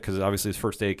ruin it because obviously it's the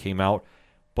first day it came out.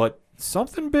 But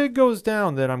something big goes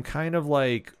down that I'm kind of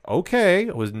like, okay,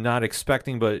 I was not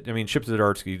expecting. But, I mean, Chip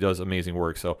Zdarsky does amazing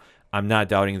work, so I'm not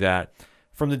doubting that.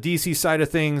 From the DC side of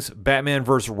things, Batman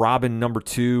vs. Robin number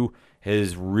 2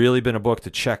 has really been a book to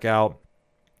check out.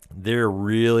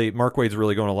 Mark Waid's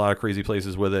really going a lot of crazy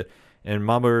places with it. And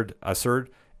Mahmoud Aserd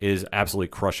is absolutely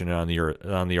crushing it on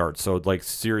the art. So, like,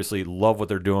 seriously, love what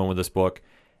they're doing with this book.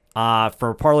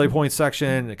 For Parlay Point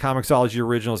section, Comixology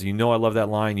Originals, you know I love that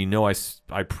line. You know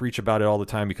I preach about it all the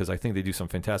time because I think they do some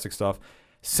fantastic stuff.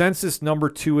 Census number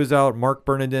 2 is out. Mark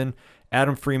Bernardin,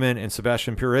 Adam Freeman, and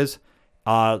Sebastian Perez.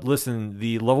 Listen,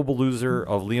 the lovable loser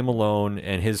of Liam Malone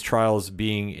and his trials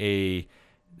being a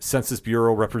Census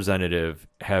Bureau representative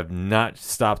have not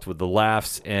stopped with the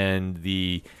laughs and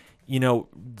the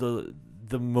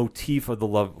motif of the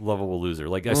lovable loser.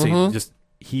 Like I say, just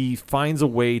he finds a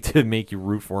way to make you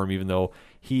root for him, even though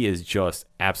he is just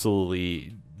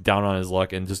absolutely down on his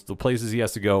luck, and just the places he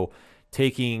has to go.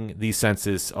 Taking the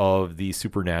census of the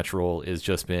supernatural has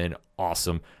just been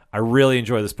awesome. I really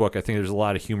enjoy this book. I think there's a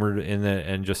lot of humor in it,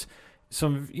 and just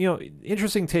some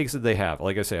interesting takes that they have.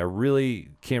 Like I say, I really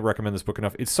can't recommend this book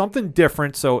enough. It's something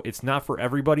different, so it's not for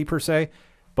everybody per se.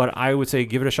 But I would say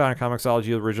give it a shot on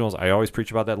Comixology Originals. I always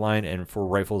preach about that line, and for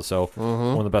rightfully so,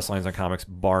 one of the best lines on comics,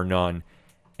 bar none.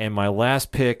 And my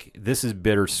last pick, this is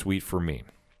bittersweet for me.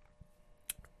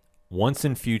 Once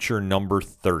and Future number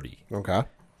 30. Okay.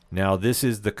 Now, this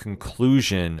is the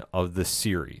conclusion of the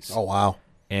series. Oh, wow.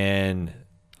 And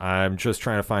I'm just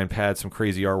trying to find some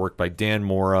crazy artwork by Dan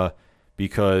Mora,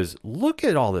 because look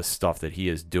at all this stuff that he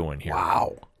is doing here.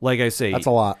 Wow. Like I say, That's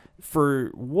a lot. For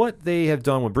what they have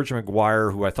done with Bridget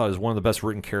McGuire, who I thought is one of the best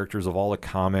written characters of all the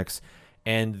comics,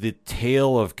 and the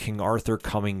tale of King Arthur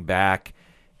coming back,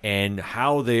 and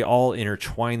how they all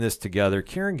intertwine this together.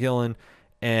 Kieran Gillen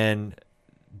and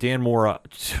Dan Mora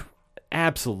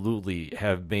absolutely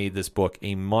have made this book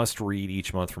a must-read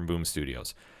each month from Boom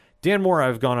Studios. Dan Mora,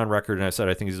 I've gone on record and I've said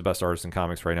I think he's the best artist in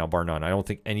comics right now, bar none. I don't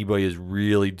think anybody is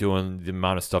really doing the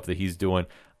amount of stuff that he's doing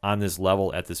on this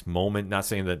level at this moment. Not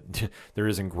saying that there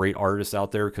isn't great artists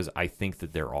out there, because I think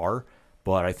that there are.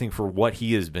 But I think for what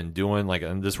he has been doing, like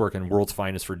this work in World's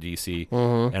Finest for DC,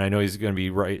 and I know he's going to be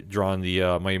drawing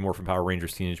the Mighty Morphin Power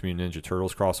Rangers Teenage Mutant Ninja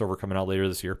Turtles crossover coming out later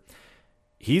this year.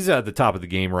 He's at the top of the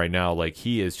game right now. Like,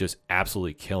 he is just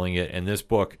absolutely killing it. And this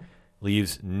book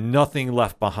leaves nothing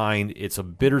left behind. It's a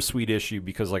bittersweet issue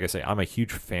because, like I say, I'm a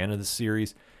huge fan of the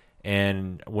series.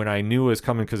 And when I knew it was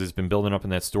coming, because it's been building up in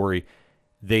that story,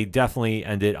 they definitely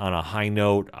ended on a high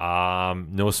note.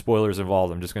 No spoilers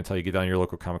involved. I'm just going to tell you, get down to your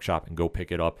local comic shop and go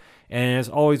pick it up. And as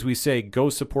always, we say,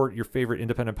 go support your favorite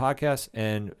independent podcasts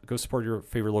and go support your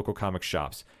favorite local comic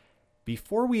shops.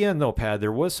 Before we end, though, Pad,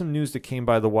 there was some news that came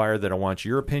by the wire that I want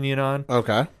your opinion on.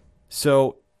 Okay.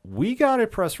 So we got a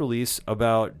press release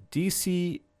about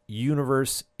DC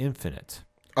Universe Infinite.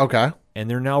 Okay. And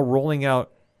they're now rolling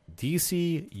out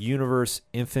DC Universe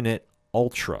Infinite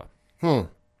Ultra.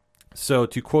 So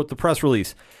to quote the press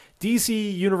release,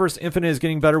 DC Universe Infinite is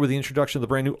getting better with the introduction of the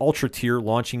brand new Ultra tier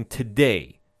launching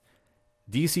today.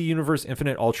 DC Universe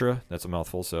Infinite Ultra, that's a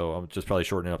mouthful, so I'm just probably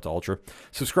shortening it up to Ultra.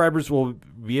 Subscribers will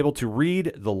be able to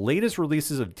read the latest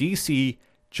releases of DC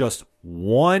just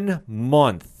 1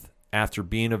 month after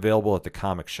being available at the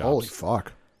comic shops. Holy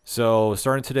fuck. So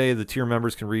starting today, the tier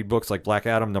members can read books like Black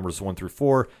Adam, numbers 1 through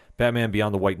 4, Batman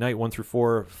Beyond the White Knight, 1 through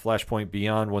 4, Flashpoint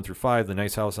Beyond, 1 through 5, The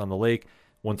Nice House on the Lake,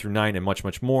 1 through 9, and much,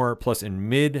 much more. Plus, in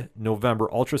mid-November,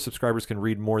 Ultra subscribers can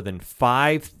read more than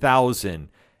 5,000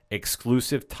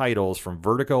 exclusive titles from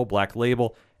Vertigo, Black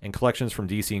Label, and collections from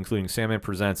DC, including Sandman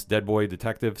Presents, Dead Boy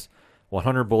Detectives,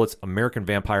 100 Bullets, American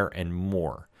Vampire, and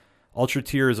more. Ultra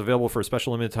tier is available for a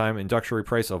special limited time introductory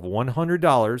price of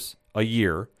 $100 a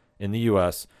year in the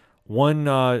U.S.,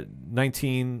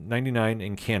 $119.99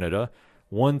 in Canada,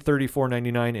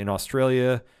 $134.99 in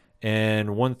Australia, and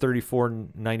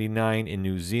 $134.99 in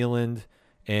New Zealand,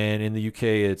 and in the UK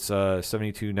it's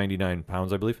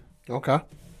 £72.99, I believe. Okay.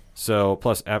 So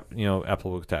plus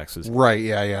applicable taxes. Right.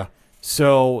 Yeah.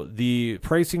 So the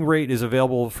pricing rate is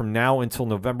available from now until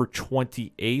November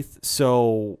 28th.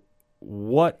 So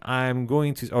what I'm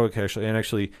going to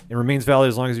actually it remains valid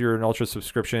as long as your Ultra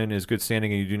subscription is good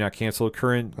standing and you do not cancel.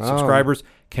 Current subscribers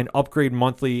can upgrade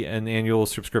monthly and annual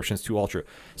subscriptions to Ultra.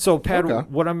 So Pat,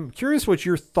 what I'm curious what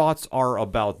your thoughts are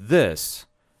about this.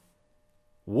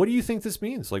 What do you think this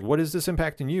means? Like, what is this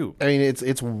impacting you? I mean,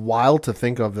 it's wild to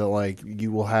think of that. Like,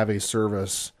 you will have a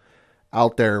service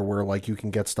out there where like you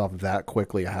can get stuff that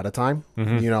quickly ahead of time,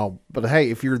 But hey,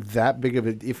 if you're that big of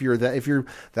a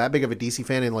DC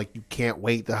fan and like you can't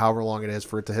wait however long it is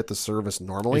for it to hit the service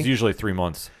normally, it's usually 3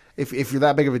 months. If you're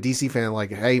that big of a DC fan,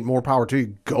 like, hey, more power to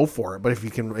you, go for it. But if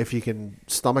you can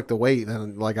stomach the wait,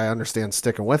 then like I understand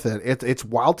sticking with it. It's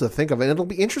wild to think of, and it'll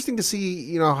be interesting to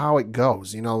see how it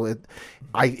goes.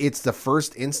 It's the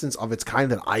first instance of its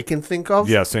kind that I can think of.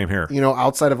 Yeah, same here.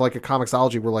 Outside of like a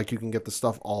Comixology where like you can get the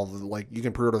stuff you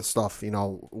can pre-order the stuff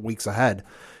weeks ahead.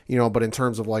 But in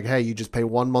terms of like, hey, you just pay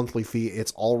one monthly fee,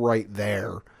 it's all right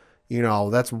there.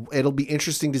 It'll be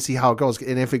interesting to see how it goes.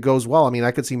 And if it goes well, I mean,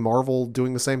 I could see Marvel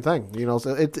doing the same thing.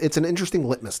 So it's an interesting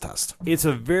litmus test. It's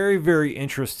a very, very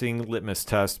interesting litmus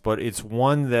test, but it's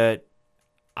one that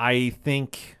I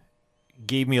think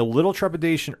gave me a little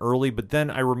trepidation early, but then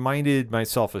I reminded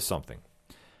myself of something.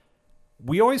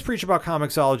 We always preach about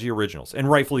Comixology originals, and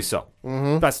rightfully so.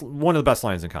 One of the best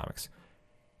lines in comics.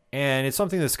 And it's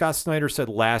something that Scott Snyder said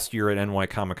last year at NY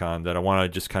Comic Con that I want to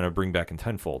just kind of bring back in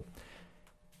tenfold.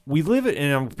 we live in,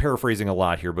 and I'm paraphrasing a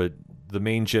lot here, but the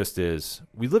main gist is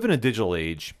we live in a digital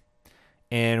age,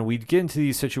 and we get into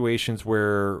these situations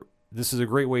where this is a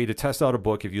great way to test out a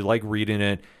book if you like reading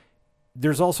it.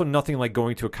 There's also nothing like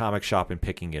going to a comic shop and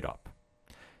picking it up.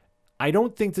 I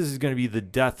don't think this is going to be the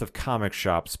death of comic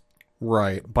shops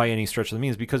Right. by any stretch of the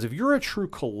means, because if you're a true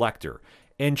collector,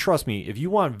 and trust me, if you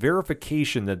want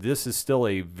verification that this is still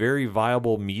a very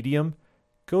viable medium,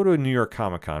 go to a New York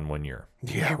Comic Con one year.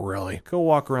 Yeah, really. Go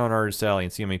walk around Artist Alley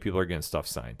and see how many people are getting stuff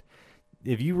signed.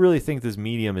 If you really think this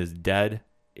medium is dead,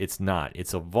 it's not.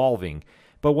 It's evolving.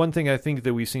 But one thing I think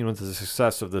that we've seen with the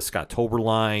success of the Scottober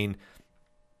line,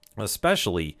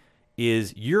 especially,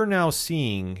 is you're now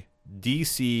seeing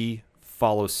DC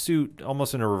follow suit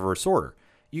almost in a reverse order.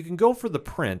 You can go for the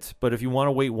print, but if you want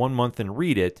to wait 1 month and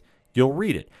read it, you'll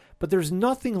read it. But there's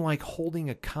nothing like holding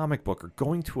a comic book or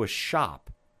going to a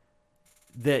shop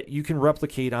that you can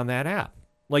replicate on that app.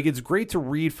 Like, it's great to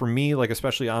read for me, like,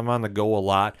 especially I'm on the go a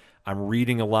lot. I'm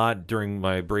reading a lot during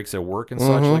my breaks at work and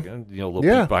such. Like, a little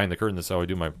peek behind the curtain. That's how I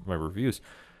do my reviews.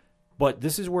 But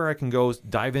this is where I can go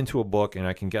dive into a book, and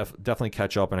I can definitely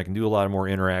catch up, and I can do a lot of more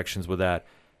interactions with that.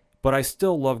 But I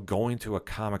still love going to a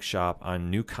comic shop on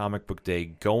New Comic Book Day,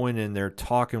 going in there,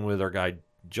 talking with our guy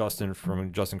Justin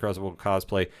from Justin Creswell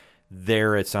Cosplay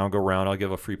there at Sound Go Round. I'll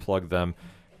give a free plug them.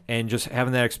 And just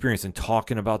having that experience and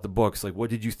talking about the books. Like, what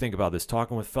did you think about this?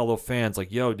 Talking with fellow fans.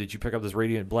 Like, yo, did you pick up this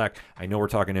Radiant Black? I know we're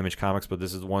talking Image Comics, but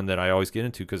this is the one that I always get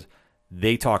into because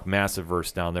they talk Massive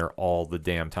Verse down there all the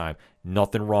damn time.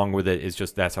 Nothing wrong with it. It's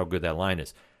just that's how good that line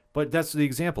is. But that's the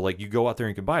example. Like, you go out there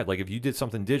and you can buy it. Like, if you did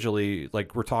something digitally,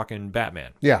 like we're talking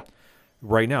Batman. Yeah.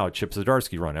 Right now, Chip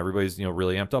Zdarsky run. Everybody's,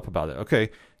 really amped up about it.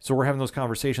 Okay, so we're having those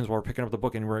conversations while we're picking up the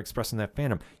book and we're expressing that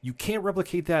fandom. You can't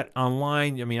replicate that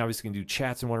online. I mean, obviously you can do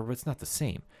chats and whatever, but it's not the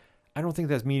same. I don't think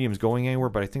that medium's going anywhere,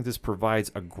 but I think this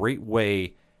provides a great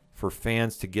way for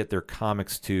fans to get their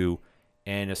comics to,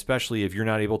 and especially if you're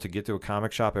not able to get to a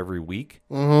comic shop every week,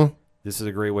 this is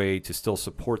a great way to still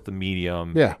support the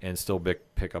medium and still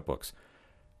pick up books.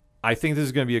 I think this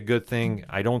is going to be a good thing.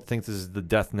 I don't think this is the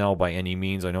death knell by any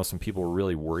means. I know some people were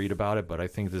really worried about it, but I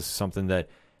think this is something that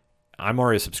I'm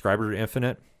already a subscriber to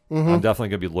Infinite. I'm definitely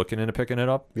going to be looking into picking it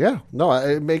up. Yeah. No,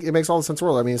 it makes all the sense in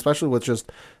the world. I mean, especially with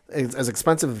just as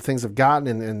expensive as things have gotten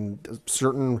and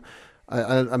certain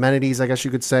amenities, I guess you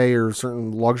could say, or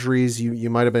certain luxuries you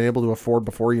might have been able to afford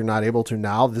before you're not able to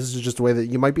now. This is just a way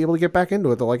that you might be able to get back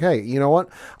into it. They're like, hey, you know what?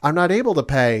 I'm not able to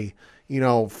pay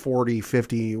 40,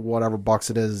 50, whatever bucks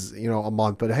it is, a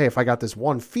month. But hey, if I got this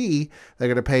one fee they're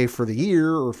going to pay for the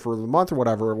year or for the month or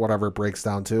whatever it breaks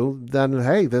down to, then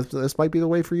hey, this might be the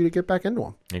way for you to get back into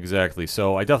them. Exactly.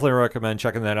 So I definitely recommend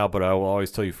checking that out, but I will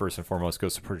always tell you first and foremost, go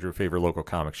support your favorite local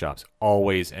comic shops,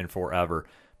 always and forever.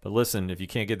 But listen, if you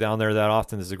can't get down there that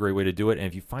often, this is a great way to do it. And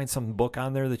if you find some book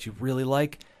on there that you really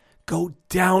like, go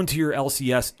down to your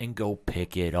LCS and go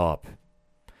pick it up.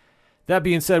 That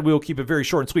being said, we will keep it very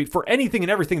short and sweet. For anything and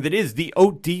everything that is the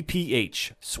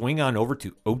ODPH, swing on over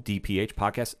to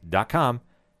odphpodcast.com.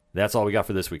 That's all we got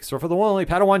for this week. So for the one only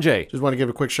Padawan J. Just want to give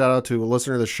a quick shout out to a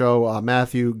listener of the show,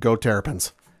 Matthew, go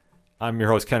Terrapins. I'm your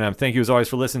host, Ken M. Thank you as always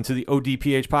for listening to the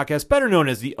ODPH podcast, better known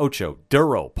as the Ocho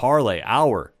Duro Parlay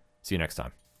Hour. See you next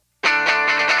time.